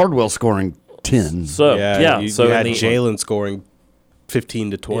you had Cardwell scoring 10. So you had Jalen scoring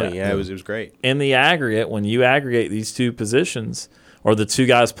 15 to 20. Yeah, it was great. In the aggregate, when you aggregate these 2 positions, or the 2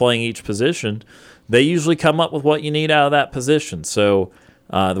 guys playing each position, they usually come up with what you need out of that position. So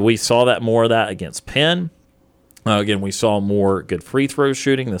we saw that more of that against Penn. Again, we saw more good free throw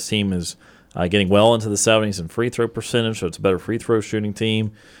shooting. This team is getting well into the 70s in free throw percentage, so it's a better free throw shooting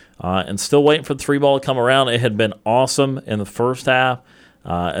team. And still waiting for the 3 ball to come around. It had been awesome in the first half.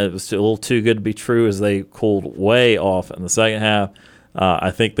 It was a little too good to be true as they cooled way off in the second half.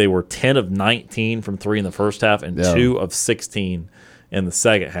 I think they were 10 of 19 from 3 in the first half and 2 of 16 in the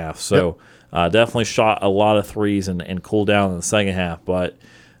second half. So definitely shot a lot of threes and cooled down in the second half. But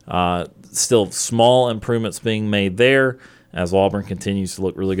still small improvements being made there as Auburn continues to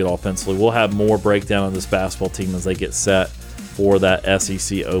look really good offensively. We'll have more breakdown on this basketball team as they get set for that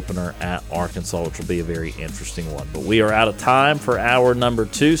SEC opener at Arkansas, which will be a very interesting one. But we are out of time for hour number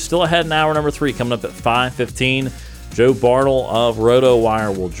 2. Still ahead in hour number 3, coming up at 5:15. Joe Bartle of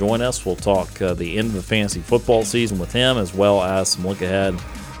RotoWire will join us. We'll talk the end of the fantasy football season with him, as well as some look ahead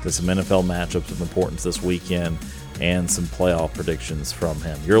to some NFL matchups of importance this weekend and some playoff predictions from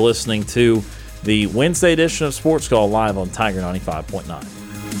him. You're listening to the Wednesday edition of Sports Call live on Tiger 95.9.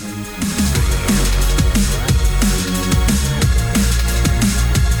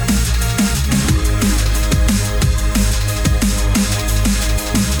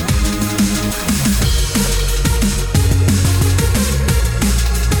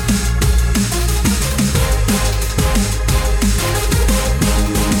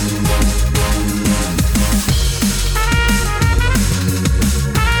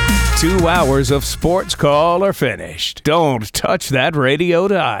 2 hours of Sports Call are finished. Don't touch that radio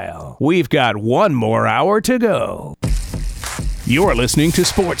dial. We've got 1 more hour to go. You're listening to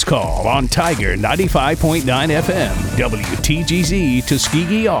Sports Call on Tiger 95.9 FM, WTGZ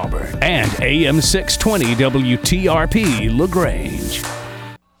Tuskegee, Auburn, and AM 620 WTRP LaGrange.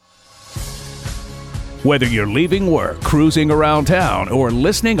 Whether you're leaving work, cruising around town, or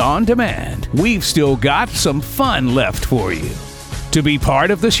listening on demand, we've still got some fun left for you. To be part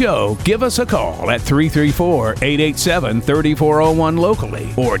of the show, give us a call at 334-887-3401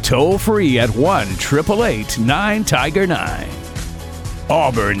 locally or toll free at 1-888-9-TIGER-9.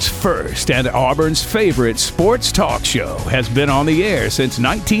 Auburn's first and Auburn's favorite sports talk show has been on the air since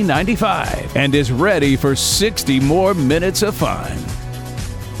 1995 and is ready for 60 more minutes of fun.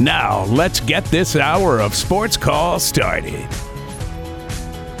 Now, let's get this hour of Sports Call started.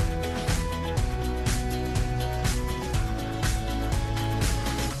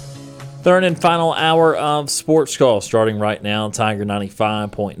 Third and final hour of Sports Call starting right now. Tiger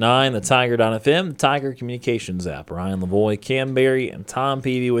 95.9, the Tiger.fm, the Tiger Communications app. Ryan Lavoie, Kam Berry, and Tom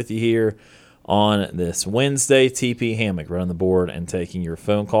Peavy with you here on this Wednesday. TP Hammock running the board and taking your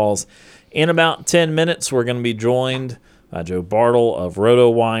phone calls. In about 10 minutes, we're going to be joined by Joe Bartle of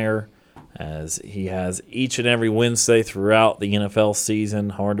RotoWire, as he has each and every Wednesday throughout the NFL season.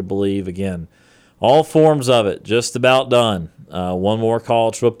 Hard to believe. Again, all forms of it just about done. One more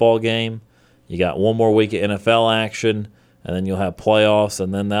college football game. You got one more week of NFL action, and then you'll have playoffs,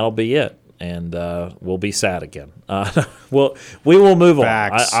 and then that'll be it. And we'll be sad again. We will move on.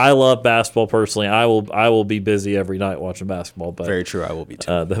 I love basketball personally. I will be busy every night watching basketball. But very true. I will be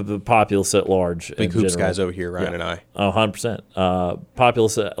too. The populace at large. Big hoops guys over here, Ryan and I. 100%.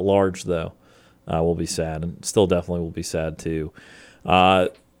 Populace at large, though, will be sad, and still definitely will be sad too.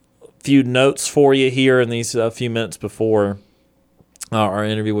 Few notes for you here in these few minutes before our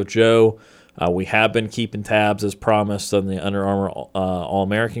interview with Joe. We have been keeping tabs, as promised, on the Under Armour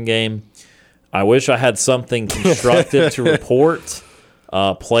All-American game. I wish I had something constructive to report.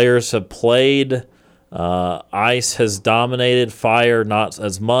 Players have played. Ice has dominated. Fire not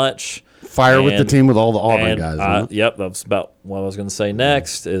as much. Fire with the team with all the Auburn guys. Yep, that's about what I was going to say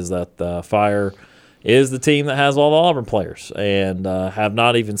next, is that Fire is the team that has all the Auburn players, and have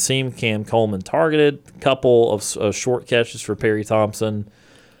not even seen Cam Coleman targeted. A couple of short catches for Perry Thompson.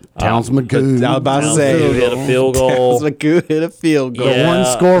 Towns Magoo. I was about to say, hit a field goal. Towns Magoo hit a field goal. The one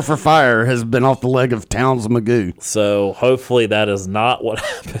score for Fire has been off the leg of Towns Magoo. So hopefully that is not what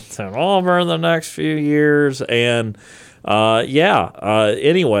happens at Auburn the next few years. And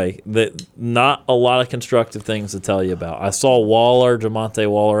anyway, not a lot of constructive things to tell you about. I saw Jamonte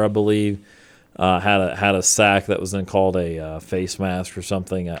Waller, I believe, had a sack that was then called a face mask or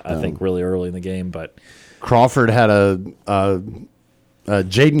something. I think really early in the game, but Crawford had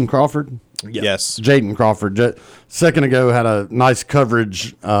Jaden Crawford. Yes, Jaden Crawford. Second ago had a nice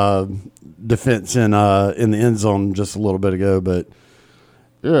coverage defense in the end zone just a little bit ago, but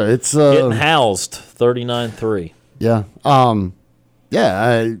yeah, it's getting housed 39-3. Yeah,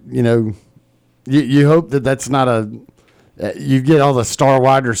 you hope that's not you get all the star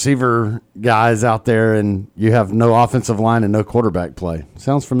wide receiver guys out there, and you have no offensive line and no quarterback play.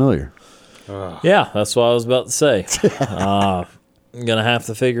 Sounds familiar. Yeah, that's what I was about to say. I'm going to have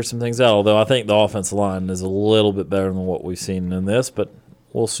to figure some things out, although I think the offensive line is a little bit better than what we've seen in this, but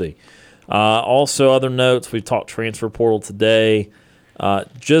we'll see. Also, other notes, we talked transfer portal today.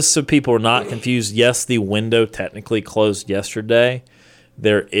 Just so people are not confused, yes, the window technically closed yesterday.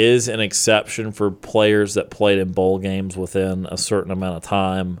 There is an exception for players that played in bowl games within a certain amount of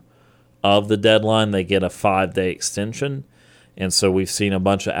time of the deadline. They get a 5-day extension. And so we've seen a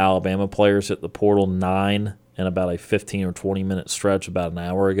bunch of Alabama players hit the portal 9 in about a 15 or 20-minute stretch about an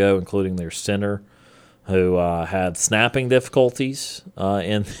hour ago, including their center, who had snapping difficulties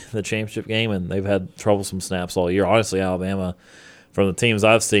in the championship game, and they've had troublesome snaps all year. Honestly, Alabama, from the teams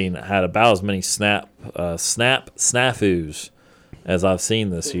I've seen, had about as many snafus as I've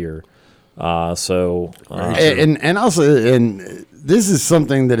seen this year. And this is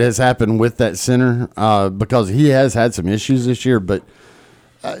something that has happened with that center because he has had some issues this year, but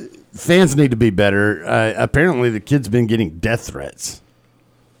fans need to be better. Apparently, the kid's been getting death threats.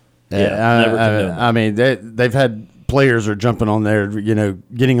 I mean, they've had players are jumping on there,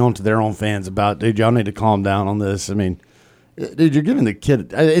 getting onto their own fans about, dude, y'all need to calm down on this. I mean, dude, you're giving the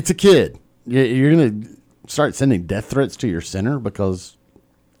kid – it's a kid. You're going to start sending death threats to your center because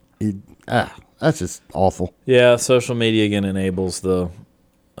that's just awful. Yeah, social media again enables the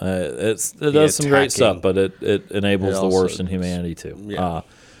it does some great stuff, but it enables the worst in humanity too. Yeah.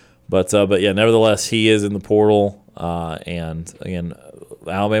 But nevertheless, he is in the portal, and again,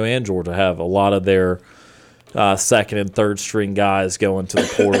 Alabama and Georgia have a lot of their second and third string guys going to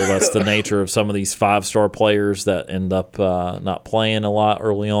the portal. That's the nature of some of these 5-star players that end up not playing a lot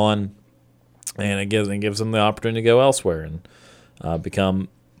early on, and it gives them the opportunity to go elsewhere and become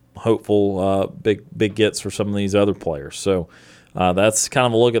hopeful big gets for some of these other players. So that's kind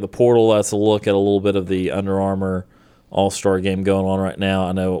of a look at the portal. That's a look at a little bit of the Under Armour All-Star game going on right now.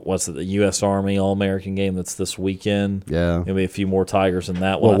 I know, the U.S. Army All-American game that's this weekend. Yeah. Maybe a few more Tigers in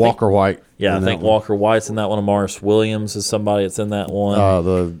that one. Well, Walker White. Yeah, I think Walker White's in that one. Amaris Williams is somebody that's in that one.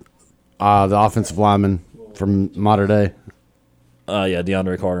 The offensive lineman from Mater Dei.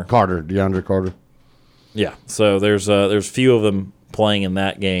 DeAndre Carter. DeAndre Carter. Yeah, so there's a few of them playing in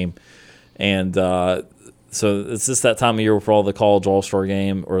that game. And so it's just that time of year for all the college All-Star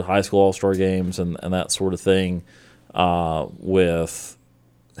game or high school All-Star games and that sort of thing. With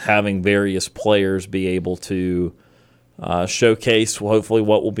having various players be able to showcase hopefully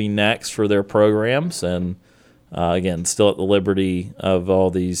what will be next for their programs, and again, still at the liberty of all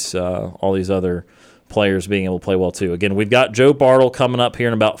these other players being able to play well too. Again, we've got Joe Bartle coming up here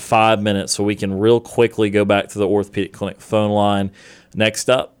in about 5 minutes, so we can real quickly go back to the Orthopedic Clinic phone line. Next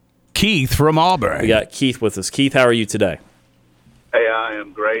up, Keith from Auburn. We got Keith with us. Keith, how are you today? Hey, I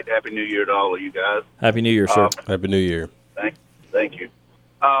am great. Happy New Year to all of you guys. Happy New Year, sir. Happy New Year. Thank you.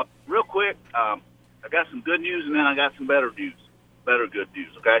 Real quick, I got some good news, and then I got some better good news.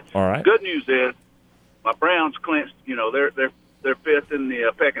 Okay. All right. Good news is my Browns clinched. They're fifth in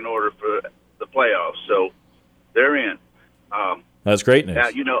the pecking order for the playoffs, so they're in. That's great news.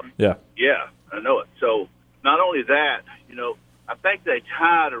 Yeah, I know it. So not only that, I think they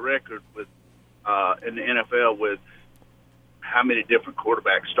tied a record with in the NFL with how many different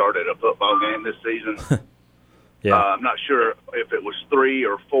quarterbacks started a football game this season. Yeah. I'm not sure if it was 3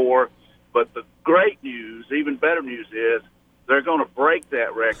 or 4, but the great news, even better news, is they're going to break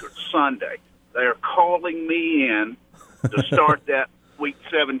that record Sunday. They are calling me in to start that Week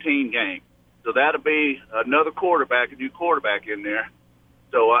 17 game. So that'll be another quarterback, a new quarterback in there.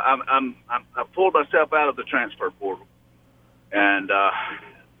 So I pulled myself out of the transfer portal, and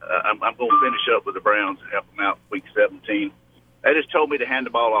I'm going to finish up with the Browns and help them out Week 17. They just told me to hand the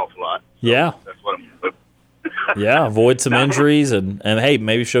ball off a lot. So yeah. That's what I'm doing. Yeah, avoid some injuries and hey,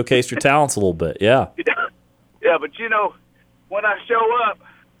 maybe showcase your talents a little bit. Yeah. Yeah, but when I show up,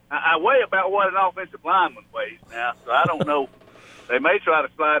 I weigh about what an offensive lineman weighs now, so I don't know. They may try to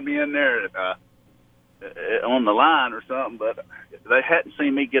slide me in there on the line or something, but they hadn't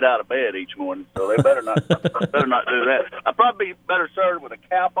seen me get out of bed each morning, so they better not do that. I'd probably be better served with a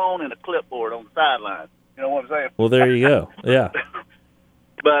cap on and a clipboard on the sideline. You know what I'm saying? Well, there you go. Yeah.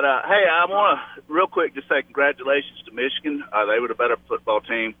 But, hey, I want to real quick just say congratulations to Michigan. They were the better football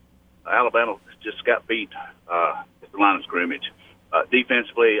team. Alabama just got beat at the line of scrimmage.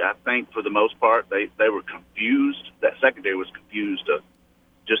 Defensively, I think for the most part, they were confused. That secondary was confused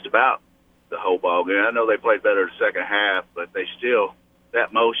just about the whole ball game. I know they played better the second half, but they still,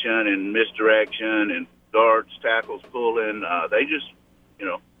 that motion and misdirection and guards, tackles, pulling, they just,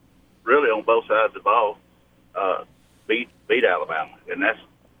 really on both sides of the ball beat Alabama. And that's,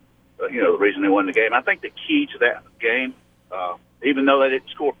 the reason they won the game. I think the key to that game, even though they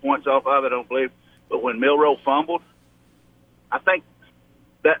didn't score points off of it, I don't believe, but when Milroe fumbled, I think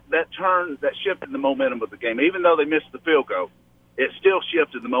that shifted the momentum of the game. Even though they missed the field goal, it still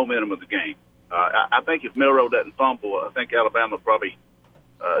shifted the momentum of the game. I think if Milroe doesn't fumble, I think Alabama probably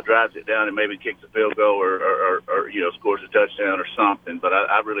drives it down and maybe kicks a field goal or scores a touchdown or something. But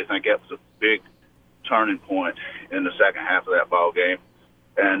I really think that was a big turning point in the second half of that ball game.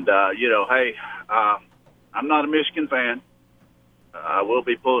 And, hey, I'm not a Michigan fan. I will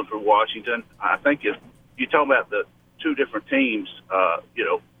be pulling for Washington. I think if you're talking about the two different teams,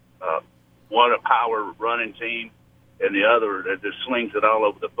 one a power running team and the other that just slings it all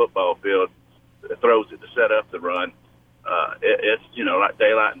over the football field, throws it to set up the run. It's, like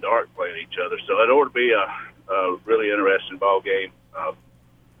daylight and dark playing each other. So it ought to be a really interesting ball game.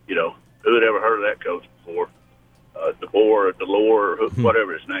 Who had ever heard of that coach before? DeBoer or Delore or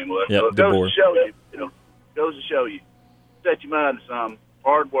whatever his name was. Yep, so it goes to show you, set your mind to something,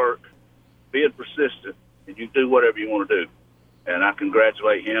 hard work, being persistent, and you do whatever you want to do. And I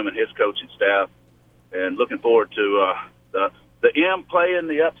congratulate him and his coaching staff, and looking forward to the M playing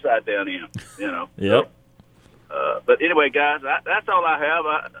the upside down M. Yep. But anyway, guys, that's all I have.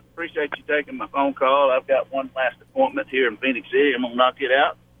 I appreciate you taking my phone call. I've got one last appointment here in Phoenix City. I'm gonna knock it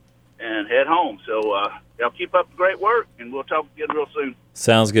out, and head home. So y'all keep up the great work, and we'll talk again real soon.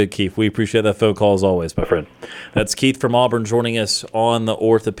 Sounds good, Keith. We appreciate that phone call as always, my friend. That's Keith from Auburn joining us on the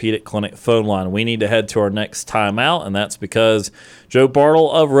Orthopedic Clinic phone line. We need to head to our next timeout, and that's because Joe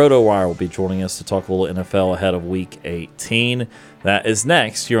Bartle of RotoWire will be joining us to talk a little NFL ahead of Week 18. That is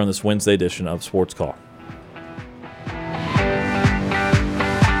next here on this Wednesday edition of Sports Call.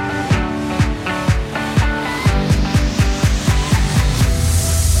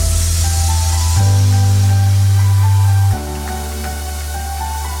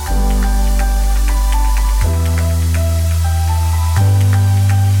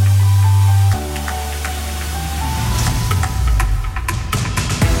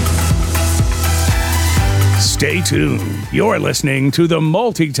 Stay tuned. You're listening to the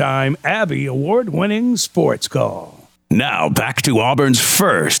multi-time Abby Award-winning Sports Call. Now back to Auburn's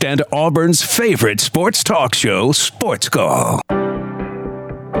first and Auburn's favorite sports talk show, Sports Call.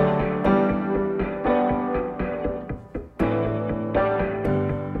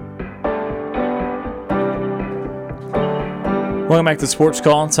 Welcome back to Sports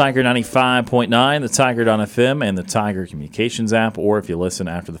Call, Tiger 95.9, the Tiger.fm, and the Tiger Communications app, or if you listen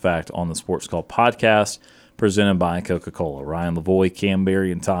after the fact on the Sports Call podcast, presented by Coca-Cola. Ryan Lavoie, Kam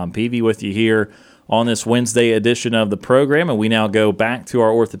Berry, and Tom Peavy with you here on this Wednesday edition of the program, and we now go back to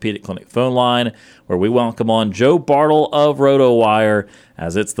our Orthopedic Clinic phone line, where we welcome on Joe Bartle of RotoWire,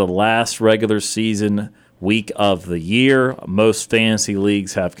 as it's the last regular season week of the year. Most fantasy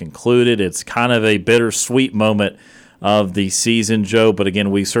leagues have concluded. It's kind of a bittersweet moment of the season, Joe. But again,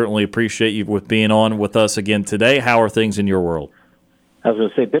 we certainly appreciate you with being on with us again today. How are things in your world? I was going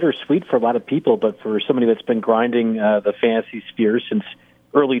to say bittersweet for a lot of people, but for somebody that's been grinding the fantasy sphere since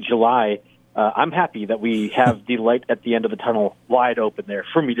early July, I'm happy that we have the light at the end of the tunnel wide open there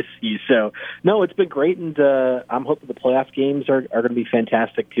for me to see. So, no, it's been great, and I'm hoping the playoff games are going to be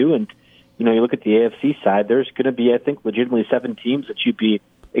fantastic too. And, you know, you look at the AFC side, there's going to be, I think, legitimately 7 teams that you'd be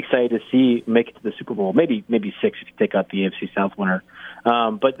excited to see make it to the Super Bowl. Maybe 6 if you take out the AFC South winner.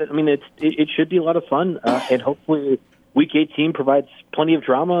 But I mean, it should be a lot of fun, and hopefully Week 18 provides plenty of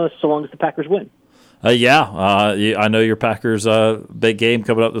drama so long as the Packers win. I know your Packers big game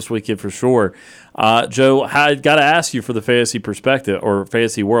coming up this weekend for sure. Joe, I got to ask you for the fantasy perspective or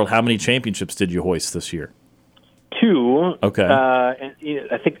fantasy world, how many championships did you hoist this year? 2. Okay. And,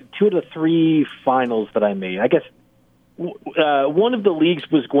 I think 2 of the 3 finals that I made. I guess one of the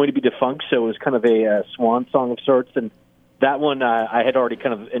leagues was going to be defunct, so it was kind of a swan song of sorts, and that one I had already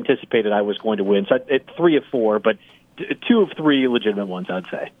kind of anticipated I was going to win. So 3 of 4, but 2 of 3 legitimate ones, I'd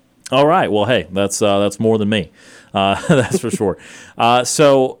say. All right. Well, hey, that's more than me. That's for sure.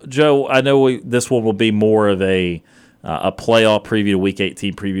 So, Joe, I know this one will be more of a playoff preview, a Week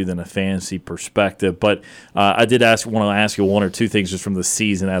 18 preview than a fantasy perspective. But I did want to ask you 1 or 2 things just from the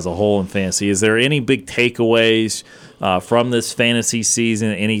season as a whole in fantasy. Is there any big takeaways from this fantasy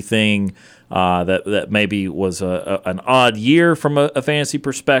season? Anything that maybe was an odd year from a fantasy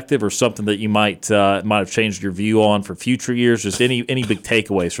perspective, or something that you might have changed your view on for future years? Just any big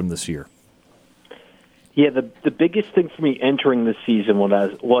takeaways from this year? Yeah, the biggest thing for me entering this season was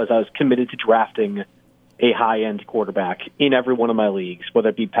I was committed to drafting a high-end quarterback in every one of my leagues, whether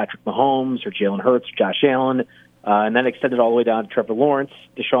it be Patrick Mahomes or Jalen Hurts or Josh Allen, and then extended all the way down to Trevor Lawrence.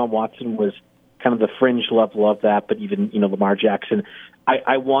 Deshaun Watson was kind of the fringe level of that, but even Lamar Jackson.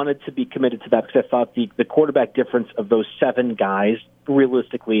 I wanted to be committed to that because I thought the quarterback difference of those 7 guys,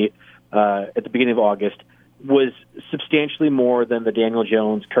 realistically, at the beginning of August, was substantially more than the Daniel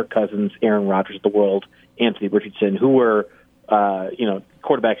Jones, Kirk Cousins, Aaron Rodgers of the world, Anthony Richardson, who were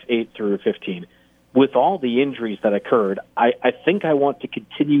quarterbacks 8 through 15. With all the injuries that occurred, I think I want to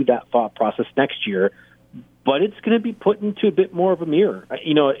continue that thought process next year, but it's going to be put into a bit more of a mirror.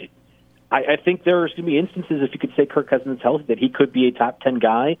 I think there's going to be instances, if you could say Kirk Cousins is healthy, that he could be a top 10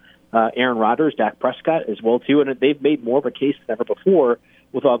 guy. Aaron Rodgers, Dak Prescott as well, too. And they've made more of a case than ever before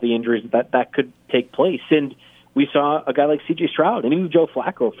with all the injuries that could take place. And we saw a guy like C.J. Stroud and even Joe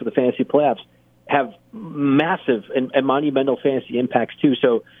Flacco for the fantasy playoffs have massive and monumental fantasy impacts, too.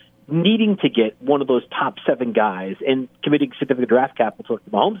 So needing to get one of those top 7 guys and committing significant draft capital to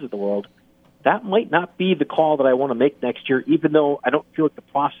the Mahomes of the world, that might not be the call that I want to make next year, even though I don't feel like the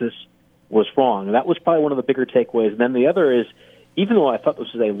process was wrong. That was probably one of the bigger takeaways. And then the other is, even though I thought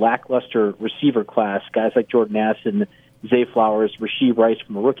this was a lackluster receiver class, guys like Jordan Addison, Zay Flowers, Rasheed Rice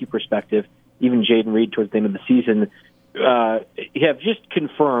from a rookie perspective, even Jaden Reed towards the end of the season, have just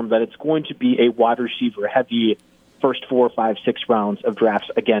confirmed that it's going to be a wide receiver heavy first 4, 5, 6 rounds of drafts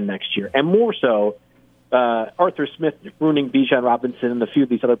again next year. And more so, Arthur Smith ruining Bijan Robinson and a few of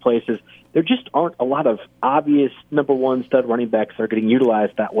these other places, there just aren't a lot of obvious number one stud running backs that are getting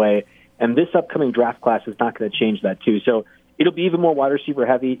utilized that way. And this upcoming draft class is not going to change that too. So it'll be even more wide receiver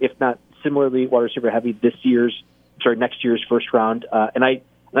heavy, if not similarly wide receiver heavy next year's first round. And I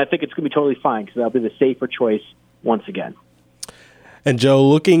think it's going to be totally fine because that'll be the safer choice once again. And Joe,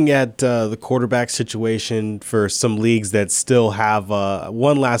 looking at the quarterback situation for some leagues that still have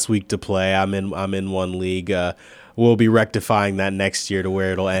one last week to play, I'm in one league. We'll be rectifying that next year to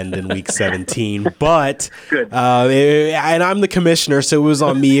where it'll end in week 17. But and I'm the commissioner, so it was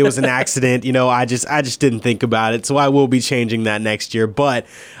on me. It was an accident. I just didn't think about it. So I will be changing that next year. But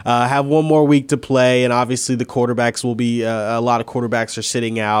have one more week to play, and obviously the quarterbacks will be a lot of quarterbacks are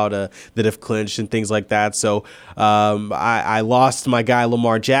sitting out that have clinched and things like that. So I lost my guy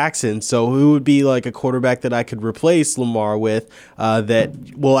Lamar Jackson. So who would be like a quarterback that I could replace Lamar with that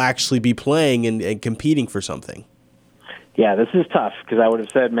will actually be playing and competing for something? Yeah, this is tough because I would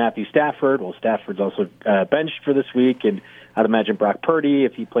have said Matthew Stafford. Well, Stafford's also benched for this week, and I'd imagine Brock Purdy,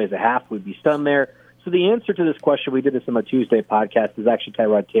 if he plays a half, would be stunned there. So the answer to this question, we did this on the Tuesday podcast, is actually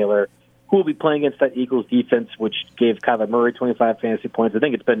Tyrod Taylor, who will be playing against that Eagles defense, which gave Kyler Murray 25 fantasy points. I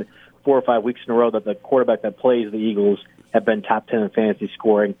think it's been 4 or 5 weeks in a row that the quarterback that plays the Eagles have been top 10 in fantasy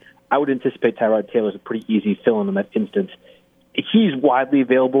scoring. I would anticipate Tyrod Taylor's a pretty easy fill-in in that instance. He's widely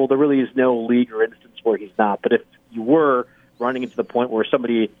available. There really is no league or instance where he's not. But if you were running into the point where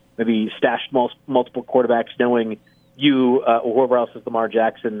somebody maybe stashed multiple quarterbacks knowing you or whoever else is Lamar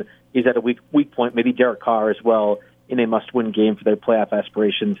Jackson is at a weak point, maybe Derek Carr as well in a must-win game for their playoff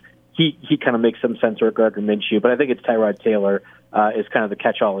aspirations, he kind of makes some sense, or Gardner Minshew. But I think it's Tyrod Taylor is kind of the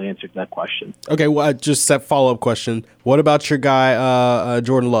catch-all answer to that question. Okay, well, just a follow-up question. What about your guy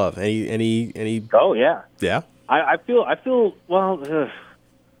Jordan Love? Any? Oh yeah, yeah. I feel well.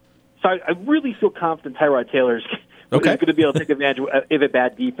 So I really feel confident Tyrod Taylor's going to be able to take advantage of a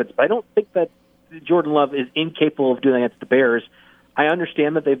bad defense. But I don't think that Jordan Love is incapable of doing that against the Bears. I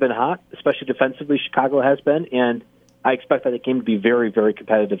understand that they've been hot, especially defensively. Chicago has been, and I expect that game to be very, very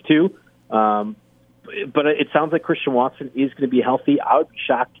competitive too. But it sounds like Christian Watson is going to be healthy. I would be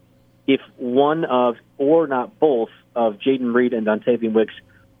shocked if one of, or not both, of Jaden Reed and Dontavian Wicks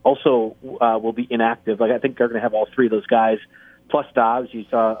also will be inactive. Like I think they're going to have all three of those guys. Plus Dobbs, you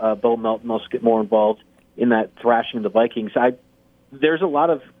saw Bo Melton also get more involved in that thrashing of the Vikings. There's a lot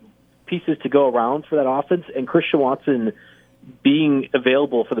of pieces to go around for that offense, and Christian Watson being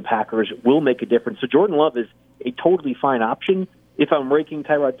available for the Packers will make a difference. So Jordan Love is a totally fine option. If I'm ranking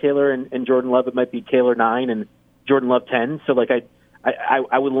Tyrod Taylor and Jordan Love, it might be Taylor 9 and Jordan Love 10. So like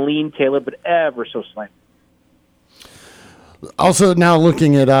I would lean Taylor, but ever so slightly. Also, now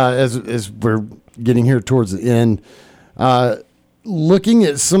looking at as we're getting here towards the end, looking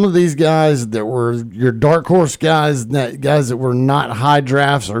at some of these guys that were your dark horse guys that were not high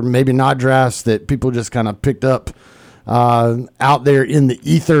drafts or maybe not drafts that people just kind of picked up out there in the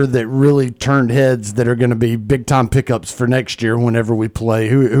ether that really turned heads that are going to be big time pickups for next year whenever we play.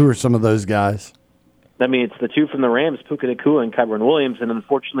 Who are some of those guys? I mean, it's the two from the Rams, Puka Nacua and Kyren Williams, and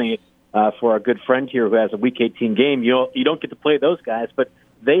unfortunately for our good friend here who has a Week 18 game, you don't get to play those guys, but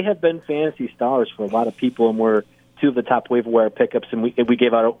they have been fantasy stars for a lot of people, and we're two of the top waiver wire pickups, and we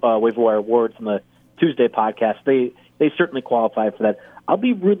gave out waiver wire awards on the Tuesday podcast. They certainly qualify for that. I'll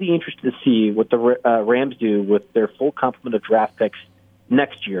be really interested to see what the Rams do with their full complement of draft picks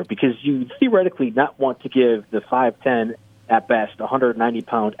next year, because you theoretically not want to give the 5'10" at best,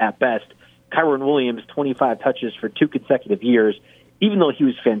 190-pound at best, Kyren Williams 25 touches for 2 consecutive years, even though he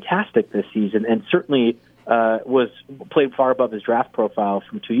was fantastic this season and certainly was played far above his draft profile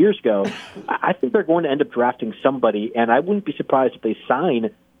from 2 years ago. I think they're going to end up drafting somebody, and I wouldn't be surprised if they sign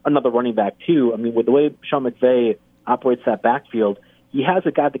another running back too. I mean, with the way Sean McVay operates that backfield, he has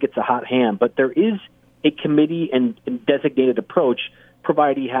a guy that gets a hot hand, but there is a committee and designated approach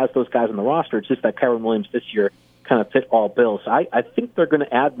provided he has those guys on the roster. It's just that Kyren Williams this year kind of fit all bills. So I think they're going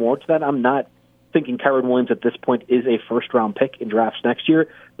to add more to that. I'm not thinking Kyren Williams at this point is a first-round pick in drafts next year,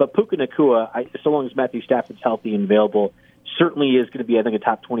 but Puka Nacua, so long as Matthew Stafford's healthy and available, certainly is going to be, I think, a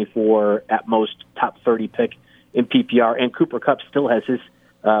top 24, at most top 30 pick in PPR, and Cooper Kupp still has his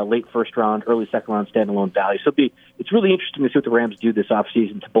late first-round, early second-round standalone value. So it's really interesting to see what the Rams do this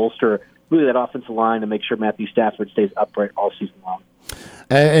offseason to bolster really that offensive line and make sure Matthew Stafford stays upright all season long.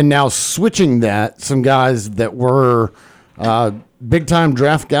 And now switching that, some guys that were big-time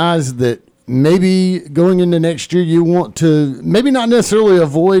draft guys that maybe going into next year you want to maybe not necessarily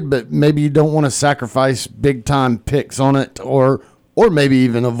avoid, but maybe you don't want to sacrifice big-time picks on it, or maybe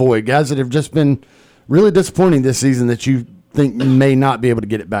even avoid guys that have just been really disappointing this season that you think may not be able to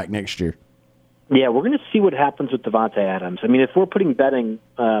get it back next year. Yeah, we're going to see what happens with Davante Adams. I mean, if we're putting betting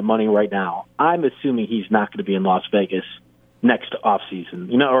money right now, I'm assuming he's not going to be in Las Vegas next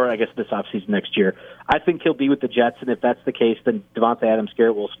offseason, or I guess this offseason next year. I think he'll be with the Jets, and if that's the case, then Davante Adams,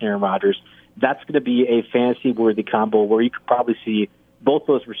 Garrett Wilson, Aaron Rodgers, that's going to be a fantasy-worthy combo where you could probably see both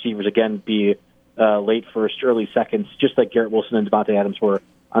those receivers, again, be late first, early seconds, just like Garrett Wilson and Davante Adams were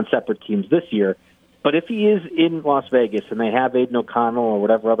on separate teams this year. But if he is in Las Vegas and they have Aiden O'Connell or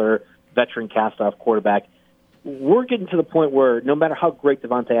whatever other veteran cast-off quarterback, we're getting to the point where no matter how great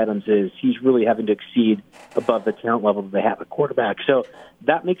Davante Adams is, he's really having to exceed above the talent level that they have at quarterback. So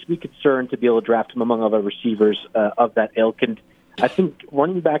that makes me concerned to be able to draft him among other receivers of that ilk. And I think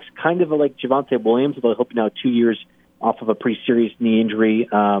running backs kind of like Javonte Williams, although I hope now 2 years off of a pretty serious knee injury,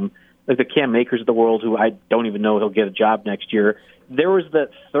 like the Cam Akers of the world, who I don't even know he'll get a job next year. There was the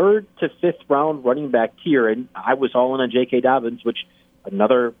 3rd to 5th round running back tier, and I was all in on J.K. Dobbins, which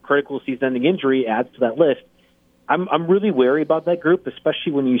another critical season-ending injury adds to that list. I'm really wary about that group,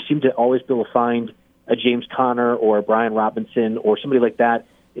 especially when you seem to always be able to find a James Conner or a Brian Robinson or somebody like that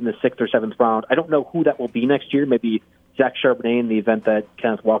in the 6th or 7th round. I don't know who that will be next year. Maybe Zach Charbonnet in the event that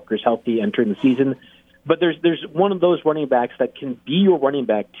Kenneth Walker is healthy entering the season. But there's one of those running backs that can be your running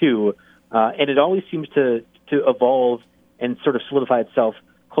back too, and it always seems to evolve and sort of solidify itself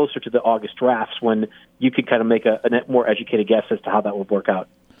closer to the August drafts when you could kind of make a more educated guess as to how that would work out.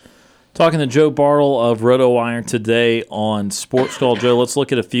 Talking to Joe Bartle of RotoWire today on SportsCall. Joe, let's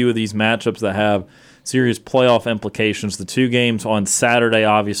look at a few of these matchups that have serious playoff implications. The 2 games on Saturday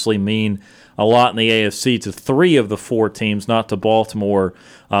obviously mean a lot in the AFC to 3 of the 4 teams, not to Baltimore,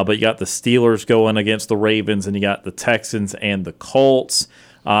 but you got the Steelers going against the Ravens, and you got the Texans and the Colts.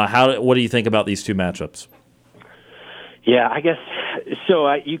 What do you think about these 2 matchups? Yeah, I guess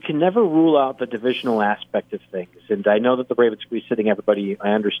so. You can never rule out the divisional aspect of things, and I know that the Ravens will be sitting everybody. I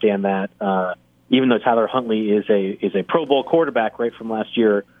understand that, even though Tyler Huntley is a Pro Bowl quarterback right from last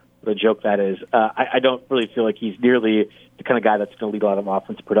year. What a joke that is. I don't really feel like he's nearly the kind of guy that's going to lead a lot of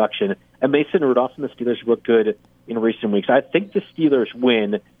offensive production. And Mason Rudolph and the Steelers have looked good in recent weeks. I think the Steelers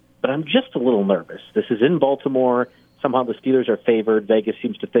win, but I'm just a little nervous. This is in Baltimore. Somehow the Steelers are favored. Vegas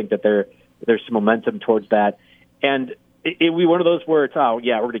seems to think that there's some momentum towards that. And it will be one of those where it's, we're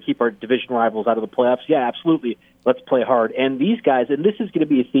going to keep our division rivals out of the playoffs. Yeah, absolutely. Let's play hard. And these guys, and this is going to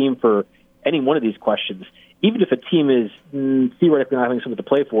be a theme for any one of these questions, even if a team is theoretically not having something to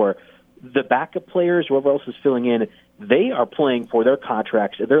play for, the backup players, whoever else is filling in, they are playing for their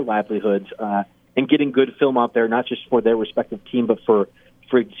contracts, their livelihoods, and getting good film out there, not just for their respective team, but for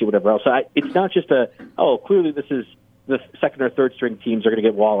free to see whatever else. So it's not just clearly this is the 2nd or 3rd string teams are going to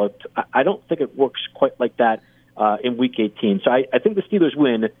get walloped. I don't think it works quite like that in Week 18. So I think the Steelers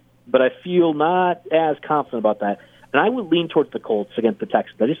win, but I feel not as confident about that. And I would lean towards the Colts against the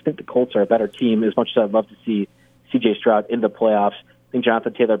Texans. I just think the Colts are a better team, as much as I'd love to see C.J. Stroud in the playoffs. I think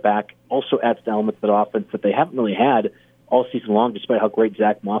Jonathan Taylor back also adds the elements of the offense that they haven't really had all season long, despite how great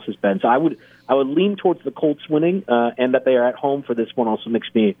Zach Moss has been. So I would lean towards the Colts winning, and that they are at home for this one also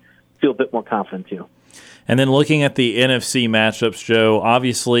makes me feel a bit more confident too. And then looking at the NFC matchups, Joe,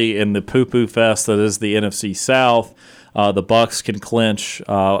 obviously in the poo-poo fest that is the NFC South, the Bucs can clinch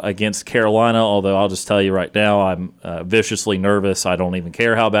against Carolina, although I'll just tell you right now I'm viciously nervous. I don't even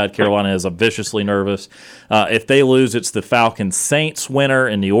care how bad Carolina is. I'm viciously nervous. If they lose, it's the Falcons-Saints winner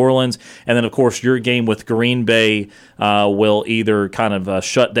in New Orleans. And then, of course, your game with Green Bay will either kind of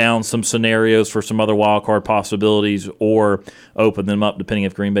shut down some scenarios for some other wild card possibilities or open them up depending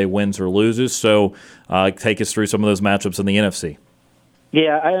if Green Bay wins or loses. So take us through some of those matchups in the NFC.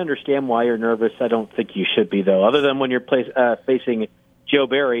 Yeah, I understand why you're nervous. I don't think you should be, though. Other than when you're facing Joe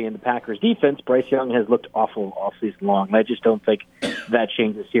Barry and the Packers defense, Bryce Young has looked awful all season long. And I just don't think that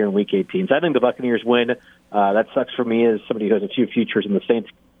changes here in Week 18. So I think the Buccaneers win. That sucks for me as somebody who has a few futures in the Saints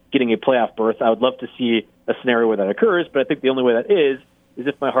getting a playoff berth. I would love to see a scenario where that occurs, but I think the only way that is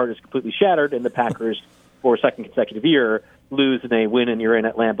if my heart is completely shattered and the Packers, for a second consecutive year, lose in a win and you're in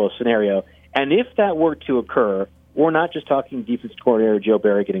at Lambeau scenario. And if that were to occur, we're not just talking defense coordinator Joe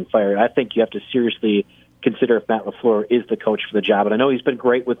Barry getting fired. I think you have to seriously consider if Matt LaFleur is the coach for the job. And I know he's been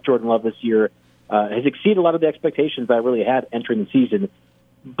great with Jordan Love this year, has exceeded a lot of the expectations that I really had entering the season.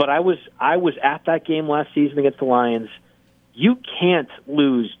 But I was at that game last season against the Lions. You can't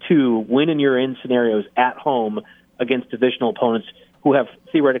lose 2 win-and-you're-in scenarios at home against divisional opponents who have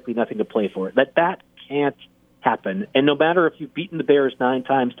theoretically nothing to play for. That can't happen. And no matter if you've beaten the Bears 9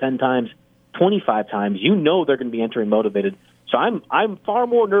 times, 10 times, 25 times, you know they're going to be entering motivated. So I'm far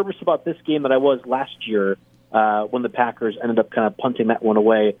more nervous about this game than I was last year when the Packers ended up kind of punting that one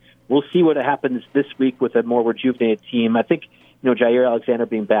away. We'll see what happens this week with a more rejuvenated team. I think, Jair Alexander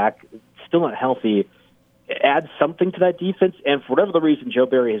being back still not healthy, adds something to that defense. And for whatever the reason, Joe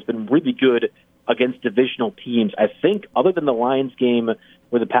Barry has been really good against divisional teams. I think other than the Lions game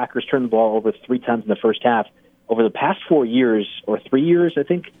where the Packers turned the ball over 3 times in the first half, over the past 4 years, or 3 years, I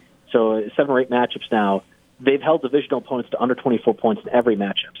think, so 7 or 8 matchups now, they've held divisional opponents to under 24 points in every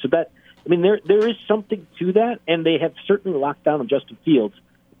matchup. So that, I mean, there is something to that, and they have certainly locked down on Justin Fields.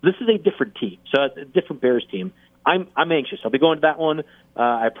 This is a different team, so a different Bears team. I'm anxious. I'll be going to that one.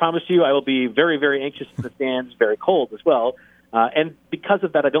 I promise you I will be very, very anxious in the stands, very cold as well. And because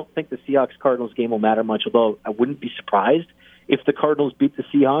of that, I don't think the Seahawks-Cardinals game will matter much, although I wouldn't be surprised if the Cardinals beat the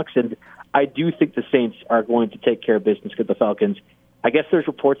Seahawks. And I do think the Saints are going to take care of business against the Falcons. I guess there's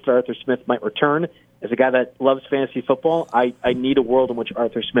reports that Arthur Smith might return. As a guy that loves fantasy football, I need a world in which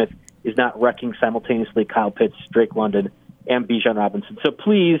Arthur Smith is not wrecking simultaneously Kyle Pitts, Drake London, and Bijan Robinson. So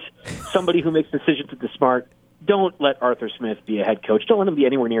please, somebody who makes decisions with the smart, don't let Arthur Smith be a head coach. Don't let him be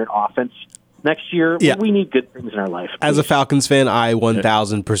anywhere near an offense. Next year, we need good things in our life. As a Falcons fan, I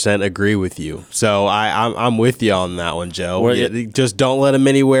 1,000% agree with you. So I'm with you on that one, Joe. Well, just don't let him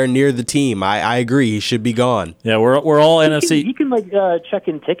anywhere near the team. I agree. He should be gone. Yeah, we're all NFC. He can check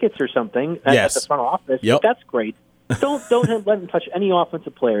in tickets or something at the front office. Yep. That's great. Don't let him touch any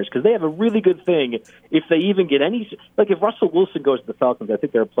offensive players because they have a really good thing if they even get any. Like if Russell Wilson goes to the Falcons, I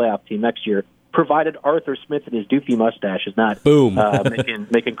think they're a playoff team next year, provided Arthur Smith and his doofy mustache is not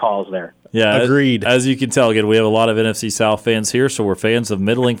making calls there. Yeah, agreed. As you can tell, again, we have a lot of NFC South fans here, so we're fans of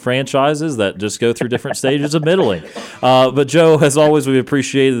middling franchises that just go through different stages of middling. But, Joe, as always, we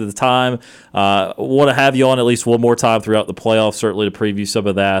appreciated the time. Want to have you on at least one more time throughout the playoffs, certainly to preview some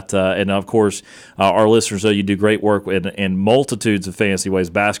of that. And, of course, our listeners know you do great work in multitudes of fantasy ways,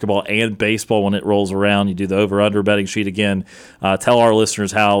 basketball and baseball when it rolls around. You do the over-under betting sheet again. Tell our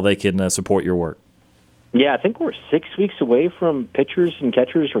listeners how they can support your work. Yeah, I think we're 6 weeks away from pitchers and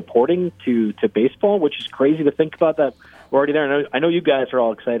catchers reporting to baseball, which is crazy to think about that we're already there. I know you guys are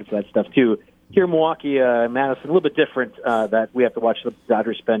all excited for that stuff, too. Here in Milwaukee, Madison, a little bit different that we have to watch the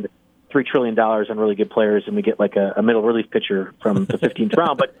Dodgers spend $3 trillion on really good players, and we get like a middle relief pitcher from the 15th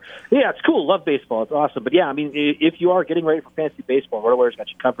round. But, yeah, it's cool. Love baseball. It's awesome. But, yeah, I mean, if you are getting ready for fantasy baseball, RotoWire's got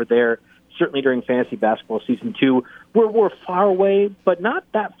you covered there. Certainly during fantasy basketball season 2, we're far away, but not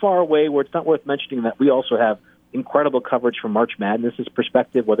that far away where it's not worth mentioning that we also have incredible coverage from March Madness's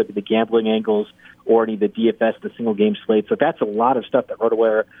perspective, whether it be the gambling angles or any of the DFS, the single game slate. So that's a lot of stuff that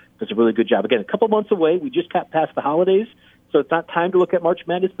RotoWire does a really good job. Again, a couple months away. We just got past the holidays, so it's not time to look at March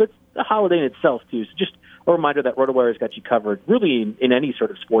Madness, but it's a holiday in itself, too. So just a reminder that RotoWire has got you covered really in any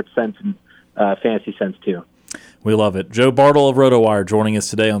sort of sports sense and fantasy sense, too. We love it. Joe Bartle of RotoWire joining us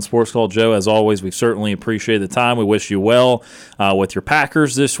today on Sports Call. Joe, as always, we certainly appreciate the time. We wish you well with your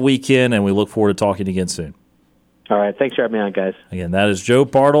Packers this weekend, and we look forward to talking again soon. All right. Thanks for having me on, guys. Again, that is Joe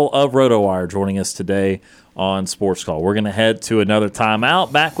Bartle of RotoWire joining us today on Sports Call. We're going to head to another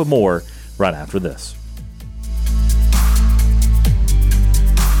timeout. Back with more right after this.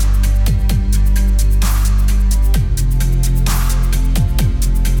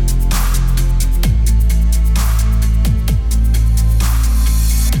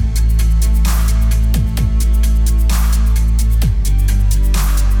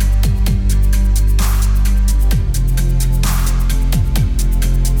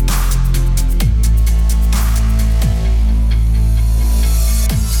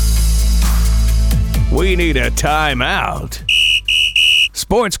 We need a timeout.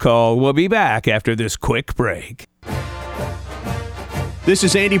 Sports Call will be back after this quick break. This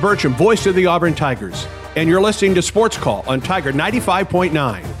is Andy Burcham, voice of the Auburn Tigers, and you're listening to Sports Call on Tiger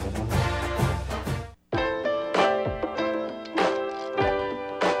 95.9.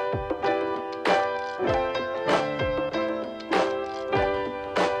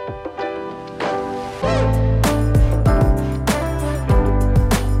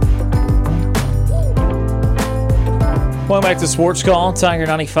 Welcome back to Sports Call, Tiger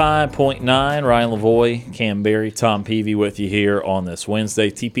 95.9. Ryan Lavoie, Kam Berry, Tom Peavy with you here on this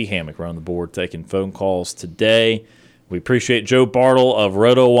Wednesday. TP Hammock around the board taking phone calls today. We appreciate Joe Bartle of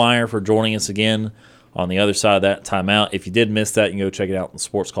RotoWire for joining us again on the other side of that timeout. If you did miss that, you can go check it out on the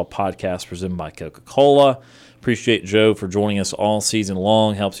Sports Call podcast presented by Coca-Cola. Appreciate Joe for joining us all season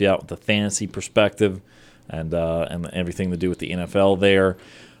long. Helps you out with the fantasy perspective and everything to do with the NFL there.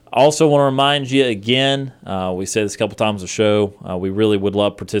 Also want to remind you again, we said this a couple times a show, we really would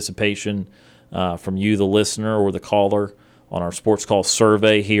love participation from you, the listener or the caller, on our Sports Call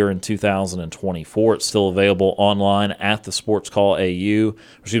survey here in 2024. It's still available online at the Sports Call AU,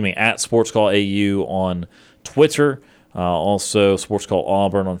 at Sports Call AU on Twitter. Also, Sports Call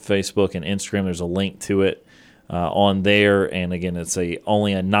Auburn on Facebook and Instagram. There's a link to it on there. And again, it's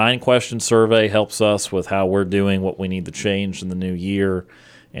only a 9-question survey. Helps us with how we're doing, what we need to change in the new year,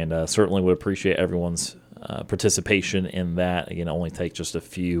 and certainly would appreciate everyone's participation in that. Again, it only takes just a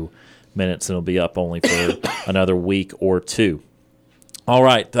few minutes, and it'll be up only for another week or two. All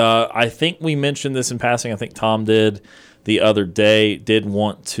right, I think we mentioned this in passing. I think Tom did the other day. Did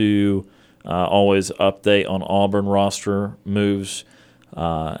want to always update on Auburn roster moves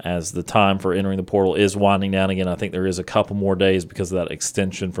as the time for entering the portal is winding down again. I think there is a couple more days because of that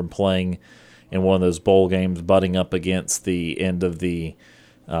extension from playing in one of those bowl games, butting up against the end of the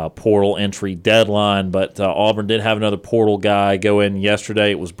portal entry deadline. But Auburn did have another portal guy go in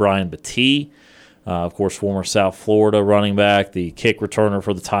yesterday. It was Brian Battie, of course, former South Florida running back, the kick returner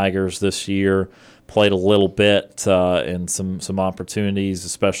for the Tigers this year. Played a little bit in some opportunities,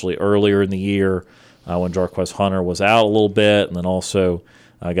 especially earlier in the year when Jarquez Hunter was out a little bit, and then also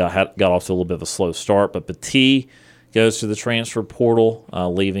got off to a little bit of a slow start. But Battie goes to the transfer portal,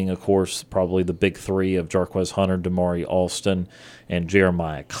 leaving, of course, probably the big three of Jarquez Hunter, Damari Alston, and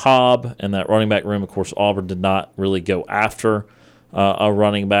Jeremiah Cobb. In that running back room, of course, Auburn did not really go after a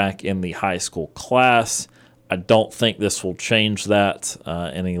running back in the high school class. I don't think this will change that.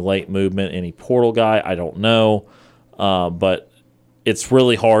 Any late movement, any portal guy, I don't know. But it's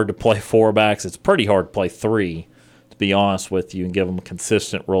really hard to play 4 backs. It's pretty hard to play 3, to be honest with you, and give them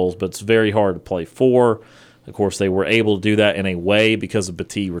consistent roles. But it's very hard to play 4. Of course, they were able to do that in a way because of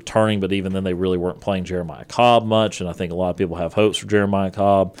Battie returning, but even then they really weren't playing Jeremiah Cobb much, and I think a lot of people have hopes for Jeremiah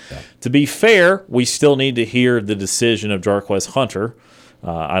Cobb. Yeah. To be fair, we still need to hear the decision of Jarquez Hunter.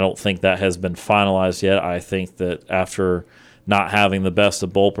 I don't think that has been finalized yet. I think that after not having the best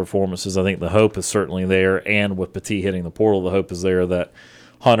of bowl performances, I think the hope is certainly there, and with Battie hitting the portal, the hope is there that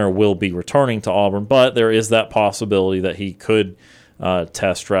Hunter will be returning to Auburn, but there is that possibility that he could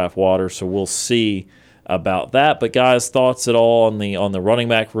test draft water, so we'll see about that. But guys, thoughts at all on the running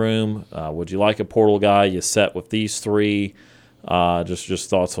back room? Would you like a portal guy? You set with these 3?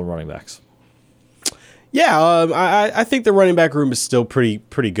 Just thoughts on running backs. Yeah, I think the running back room is still pretty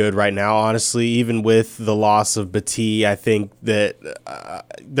good right now, honestly. Even with the loss of Battie, I think that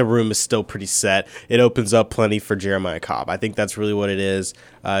the room is still pretty set. It opens up plenty for Jeremiah Cobb. I think that's really what it is.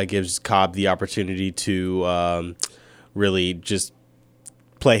 It gives Cobb the opportunity to really just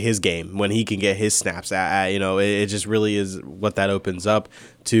play his game when he can get his snaps. It just really is what that opens up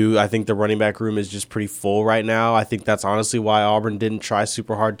to. I think the running back room is just pretty full right now. I think that's honestly why Auburn didn't try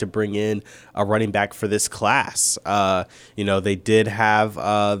super hard to bring in a running back for this class. They did have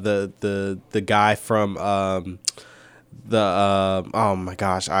the guy from oh my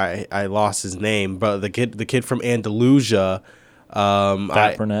gosh, I lost his name, but the kid from Andalusia,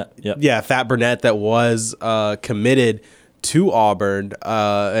 Fat Burnett. Yep. Yeah, Fat Burnett, that was committed to Auburn,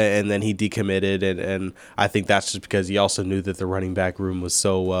 and then he decommitted, and I think that's just because he also knew that the running back room was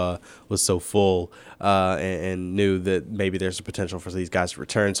so full, and knew that maybe there's a potential for these guys to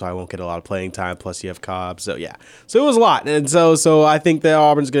return, so I won't get a lot of playing time. Plus, you have Cobb, so yeah, so it was a lot, and so I think that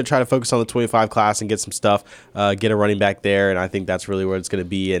Auburn's going to try to focus on the 25 class and get some stuff, get a running back there, and I think that's really where it's going to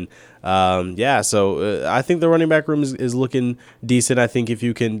be. And so I think the running back room is looking decent. I think if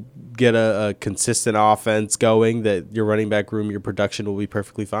you can get a consistent offense going, that your running back room, your production will be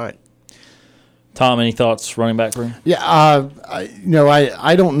perfectly fine. Tom, any thoughts running back room? Yeah,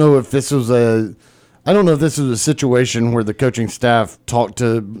 I don't know if this was a situation where the coaching staff talked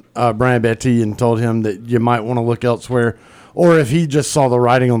to Brian Battie and told him that you might want to look elsewhere, or if he just saw the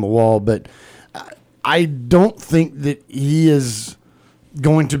writing on the wall. But I don't think that he is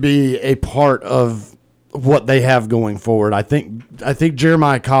going to be a part of what they have going forward. I think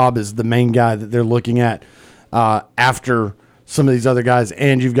Jeremiah Cobb is the main guy that they're looking at after some of these other guys,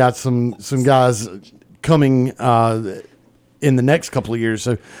 and you've got some guys coming in the next couple of years.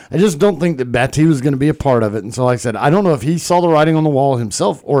 So I just don't think that Battie was going to be a part of it. And so, like I said, I don't know if he saw the writing on the wall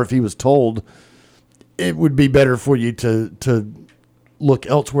himself or if he was told it would be better for you to look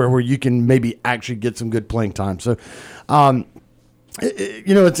elsewhere where you can maybe actually get some good playing time. So,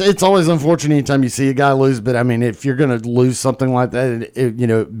 it's always unfortunate anytime you see a guy lose, but I mean, if you're going to lose something like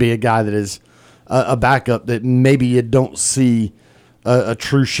that, be a guy that is a backup that maybe you don't see a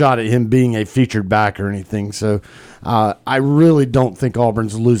true shot at him being a featured back or anything. So I really don't think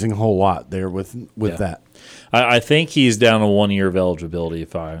Auburn's losing a whole lot there with that. I think he's down to 1 year of eligibility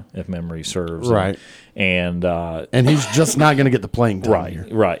if memory serves. Right. And he's just not going to get the playing time here.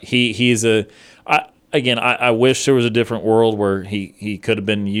 Right. He's I wish there was a different world where he could have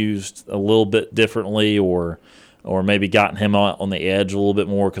been used a little bit differently, or maybe gotten him on the edge a little bit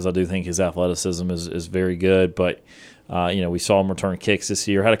more, because I do think his athleticism is very good. But we saw him return kicks this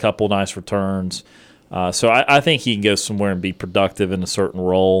year, had a couple nice returns. So I think he can go somewhere and be productive in a certain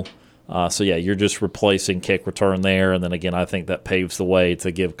role. So, yeah, you're just replacing kick return there. And then, again, I think that paves the way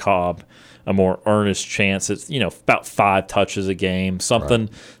to give Cobb a more earnest chance. It's, about 5 touches a game, something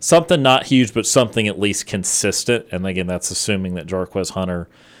not huge, but something at least consistent. And, again, that's assuming that Jarquez Hunter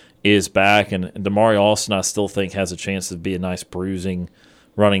is back. And Damari Alston, I still think, has a chance to be a nice bruising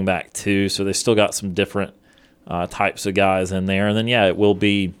running back too. So they still got some different types of guys in there. And then, yeah, it will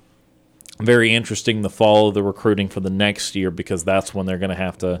be very interesting to follow the recruiting for the next year because that's when they're going to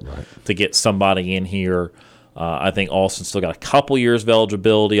have to get somebody in here. I think Alston still got a couple years of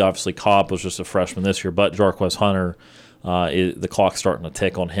eligibility. Obviously, Cobb was just a freshman this year, but Jarquez Hunter, the clock's starting to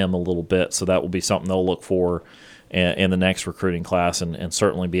tick on him a little bit, so that will be something they'll look for in the next recruiting class and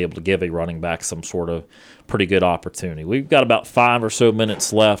certainly be able to give a running back some sort of pretty good opportunity. We've got about 5 or so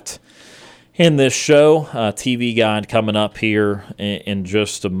minutes left in this show. TV guide coming up here in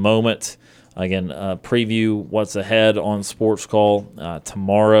just a moment. Again, preview what's ahead on Sports Call.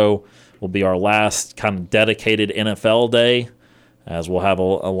 Tomorrow will be our last kind of dedicated NFL day, as we'll have a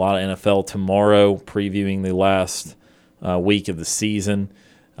lot of NFL tomorrow, previewing the last week of the season.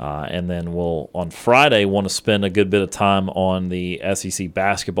 And then we'll, on Friday, want to spend a good bit of time on the SEC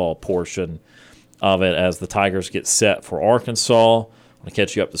basketball portion of it as the Tigers get set for Arkansas. I want to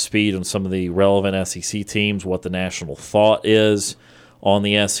catch you up to speed on some of the relevant SEC teams, what the national thought is on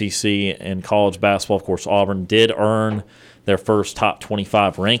the SEC and college basketball. Of course, Auburn did earn their first top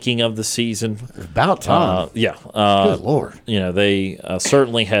 25 ranking of the season. About time. Good Lord. They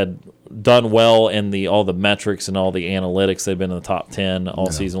certainly had done well in all the metrics and all the analytics. They've been in the top 10 all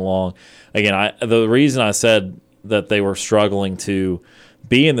season long. Again, the reason I said that they were struggling to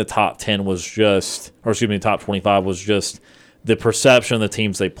be in the top 10 was just, or excuse me, top 25 was just the perception of the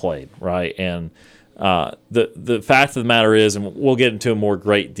teams they played, right? And the fact of the matter is, and we'll get into more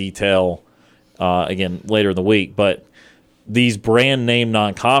great detail again later in the week, but these brand name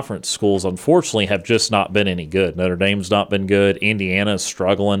non-conference schools unfortunately have just not been any good. Notre Dame's not been good. Indiana is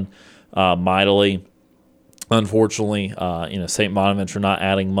struggling mightily. Unfortunately, St. Bonaventure not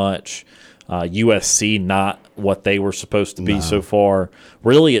adding much. USC not what they were supposed to be so far.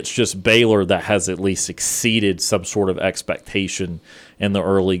 Really, it's just Baylor that has at least exceeded some sort of expectation in the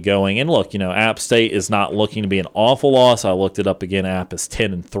early going. And look, App State is not looking to be an awful loss. I looked it up again. App is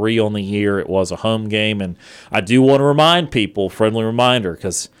 10-3 on the year. It was a home game, and I do want to remind people, friendly reminder,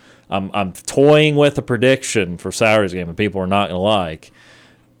 because I'm toying with a prediction for Saturday's game, and people are not going to like.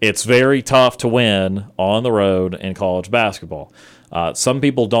 It's very tough to win on the road in college basketball. Some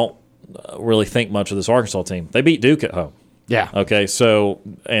people don't really think much of this Arkansas team. They beat Duke at home. Yeah. Okay,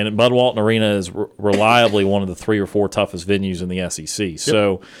 and Bud Walton Arena is reliably one of the 3 or 4 toughest venues in the SEC. Yep.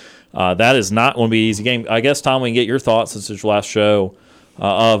 So that is not going to be an easy game. I guess, Tom, we can get your thoughts since it's your last show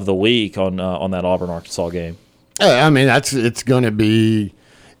of the week on that Auburn-Arkansas game. I mean, it's going to be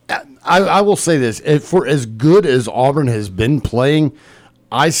 – I will say this. For as good as Auburn has been playing,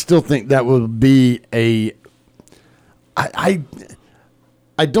 I still think that would be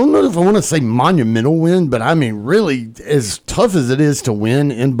I don't know if I want to say monumental win, but I mean, really, as tough as it is to win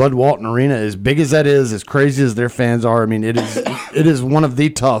in Bud Walton Arena, as big as that is, as crazy as their fans are, I mean, it is one of the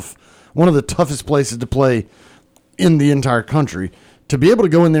toughest places to play in the entire country. To be able to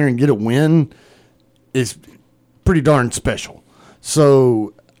go in there and get a win is pretty darn special.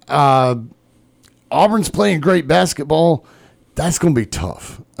 So, Auburn's playing great basketball. That's going to be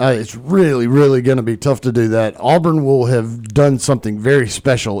tough. It's really, really going to be tough to do that. Auburn will have done something very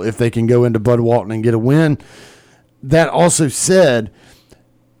special if they can go into Bud Walton and get a win. That also said,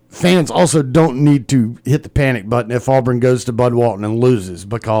 fans also don't need to hit the panic button if Auburn goes to Bud Walton and loses,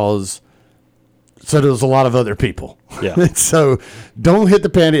 because so does a lot of other people. Yeah. So don't hit the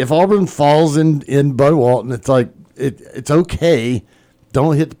panic. If Auburn falls in Bud Walton, it's like it's okay.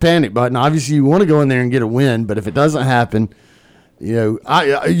 Don't hit the panic button. Obviously, you want to go in there and get a win, but if it doesn't happen, you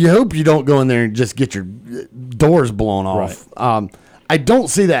hope you don't go in there and just get your doors blown off. Right. I don't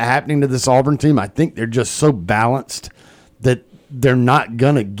see that happening to this Auburn team. I think they're just so balanced that they're not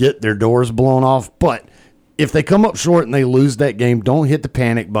going to get their doors blown off. But if they come up short and they lose that game, don't hit the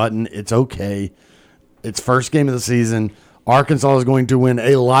panic button. It's okay. It's first game of the season. Arkansas is going to win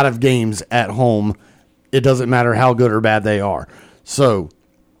a lot of games at home. It doesn't matter how good or bad they are. So,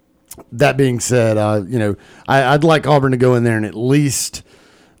 that being said, I'd like Auburn to go in there and at least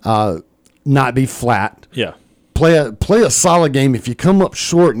not be flat. Yeah. Play a solid game. If you come up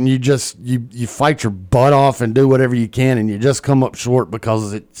short and you fight your butt off and do whatever you can and you just come up short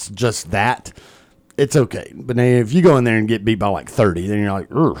because it's just that, it's okay. But if you go in there and get beat by like 30, then you're like,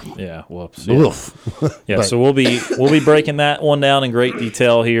 ugh. Yeah, whoops. Yeah. Yeah, so we'll be breaking that one down in great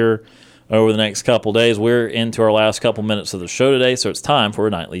detail here over the next couple days. We're into our last couple minutes of the show today, so it's time for a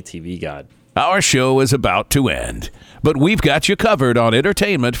nightly TV guide. Our show is about to end, but we've got you covered on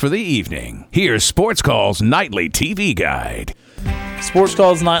entertainment for the evening. Here's SportsCall's Nightly TV Guide.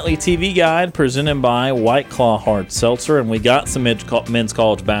 SportsCall's Nightly TV Guide presented by White Claw Hard Seltzer, and we got some men's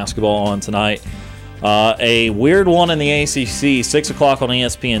college basketball on tonight. A weird one in the ACC, 6 o'clock on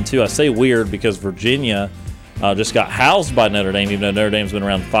ESPN2. I say weird because Virginia just got housed by Notre Dame, even though Notre Dame's been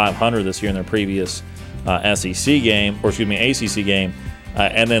around 500 this year in their previous ACC game.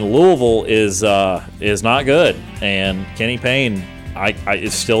 And then Louisville is not good, and Kenny Payne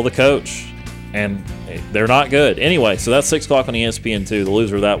is still the coach, and they're not good. Anyway, so that's 6 o'clock on ESPN2. The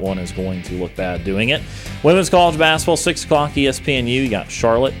loser of that one is going to look bad doing it. Women's college basketball, 6 o'clock ESPNU. You got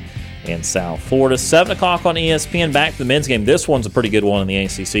Charlotte and South Florida. 7 o'clock on ESPN. Back to the men's game. This one's a pretty good one in the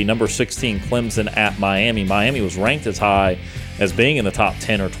ACC. Number 16, Clemson at Miami. Miami was ranked as high as being in the top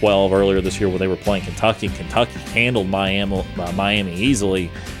 10 or 12 earlier this year where they were playing Kentucky. Kentucky handled Miami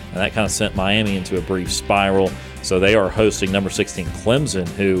easily, and that kind of sent Miami into a brief spiral. So they are hosting number 16, Clemson,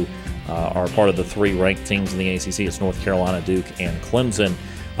 who are part of the 3 ranked teams in the ACC. It's North Carolina, Duke, and Clemson.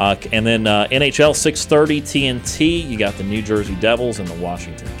 And then NHL 6:30 TNT, you got the New Jersey Devils and the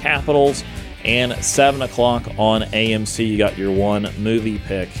Washington Capitals. And 7 o'clock on AMC, you got your one movie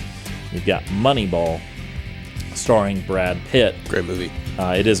pick. You've got Moneyball, starring Brad Pitt. Great movie.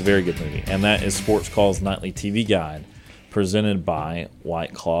 It is a very good movie. And that is SportsCall's Nightly TV Guide, presented by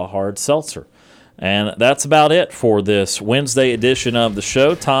White Claw Hard Seltzer. And that's about it for this Wednesday edition of the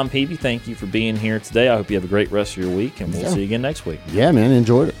show. Tom Peavy, thank you for being here today. I hope you have a great rest of your week, and we'll see you again next week. Yeah, man,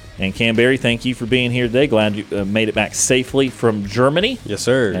 enjoyed it. And Kam Berry, thank you for being here today. Glad you made it back safely from Germany. Yes,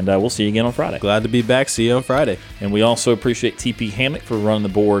 sir. And we'll see you again on Friday. Glad to be back. See you on Friday. And we also appreciate TP Hammock for running the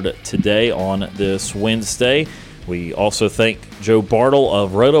board today on this Wednesday. We also thank Joe Bartle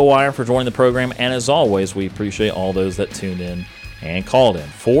of RotoWire for joining the program. And as always, we appreciate all those that tuned in and called in.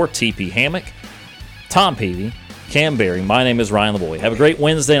 For TP Hammock, Tom Peavy, Kam Berry, my name is Ryan Lavoie. Have a great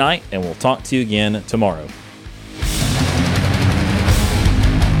Wednesday night, and we'll talk to you again tomorrow.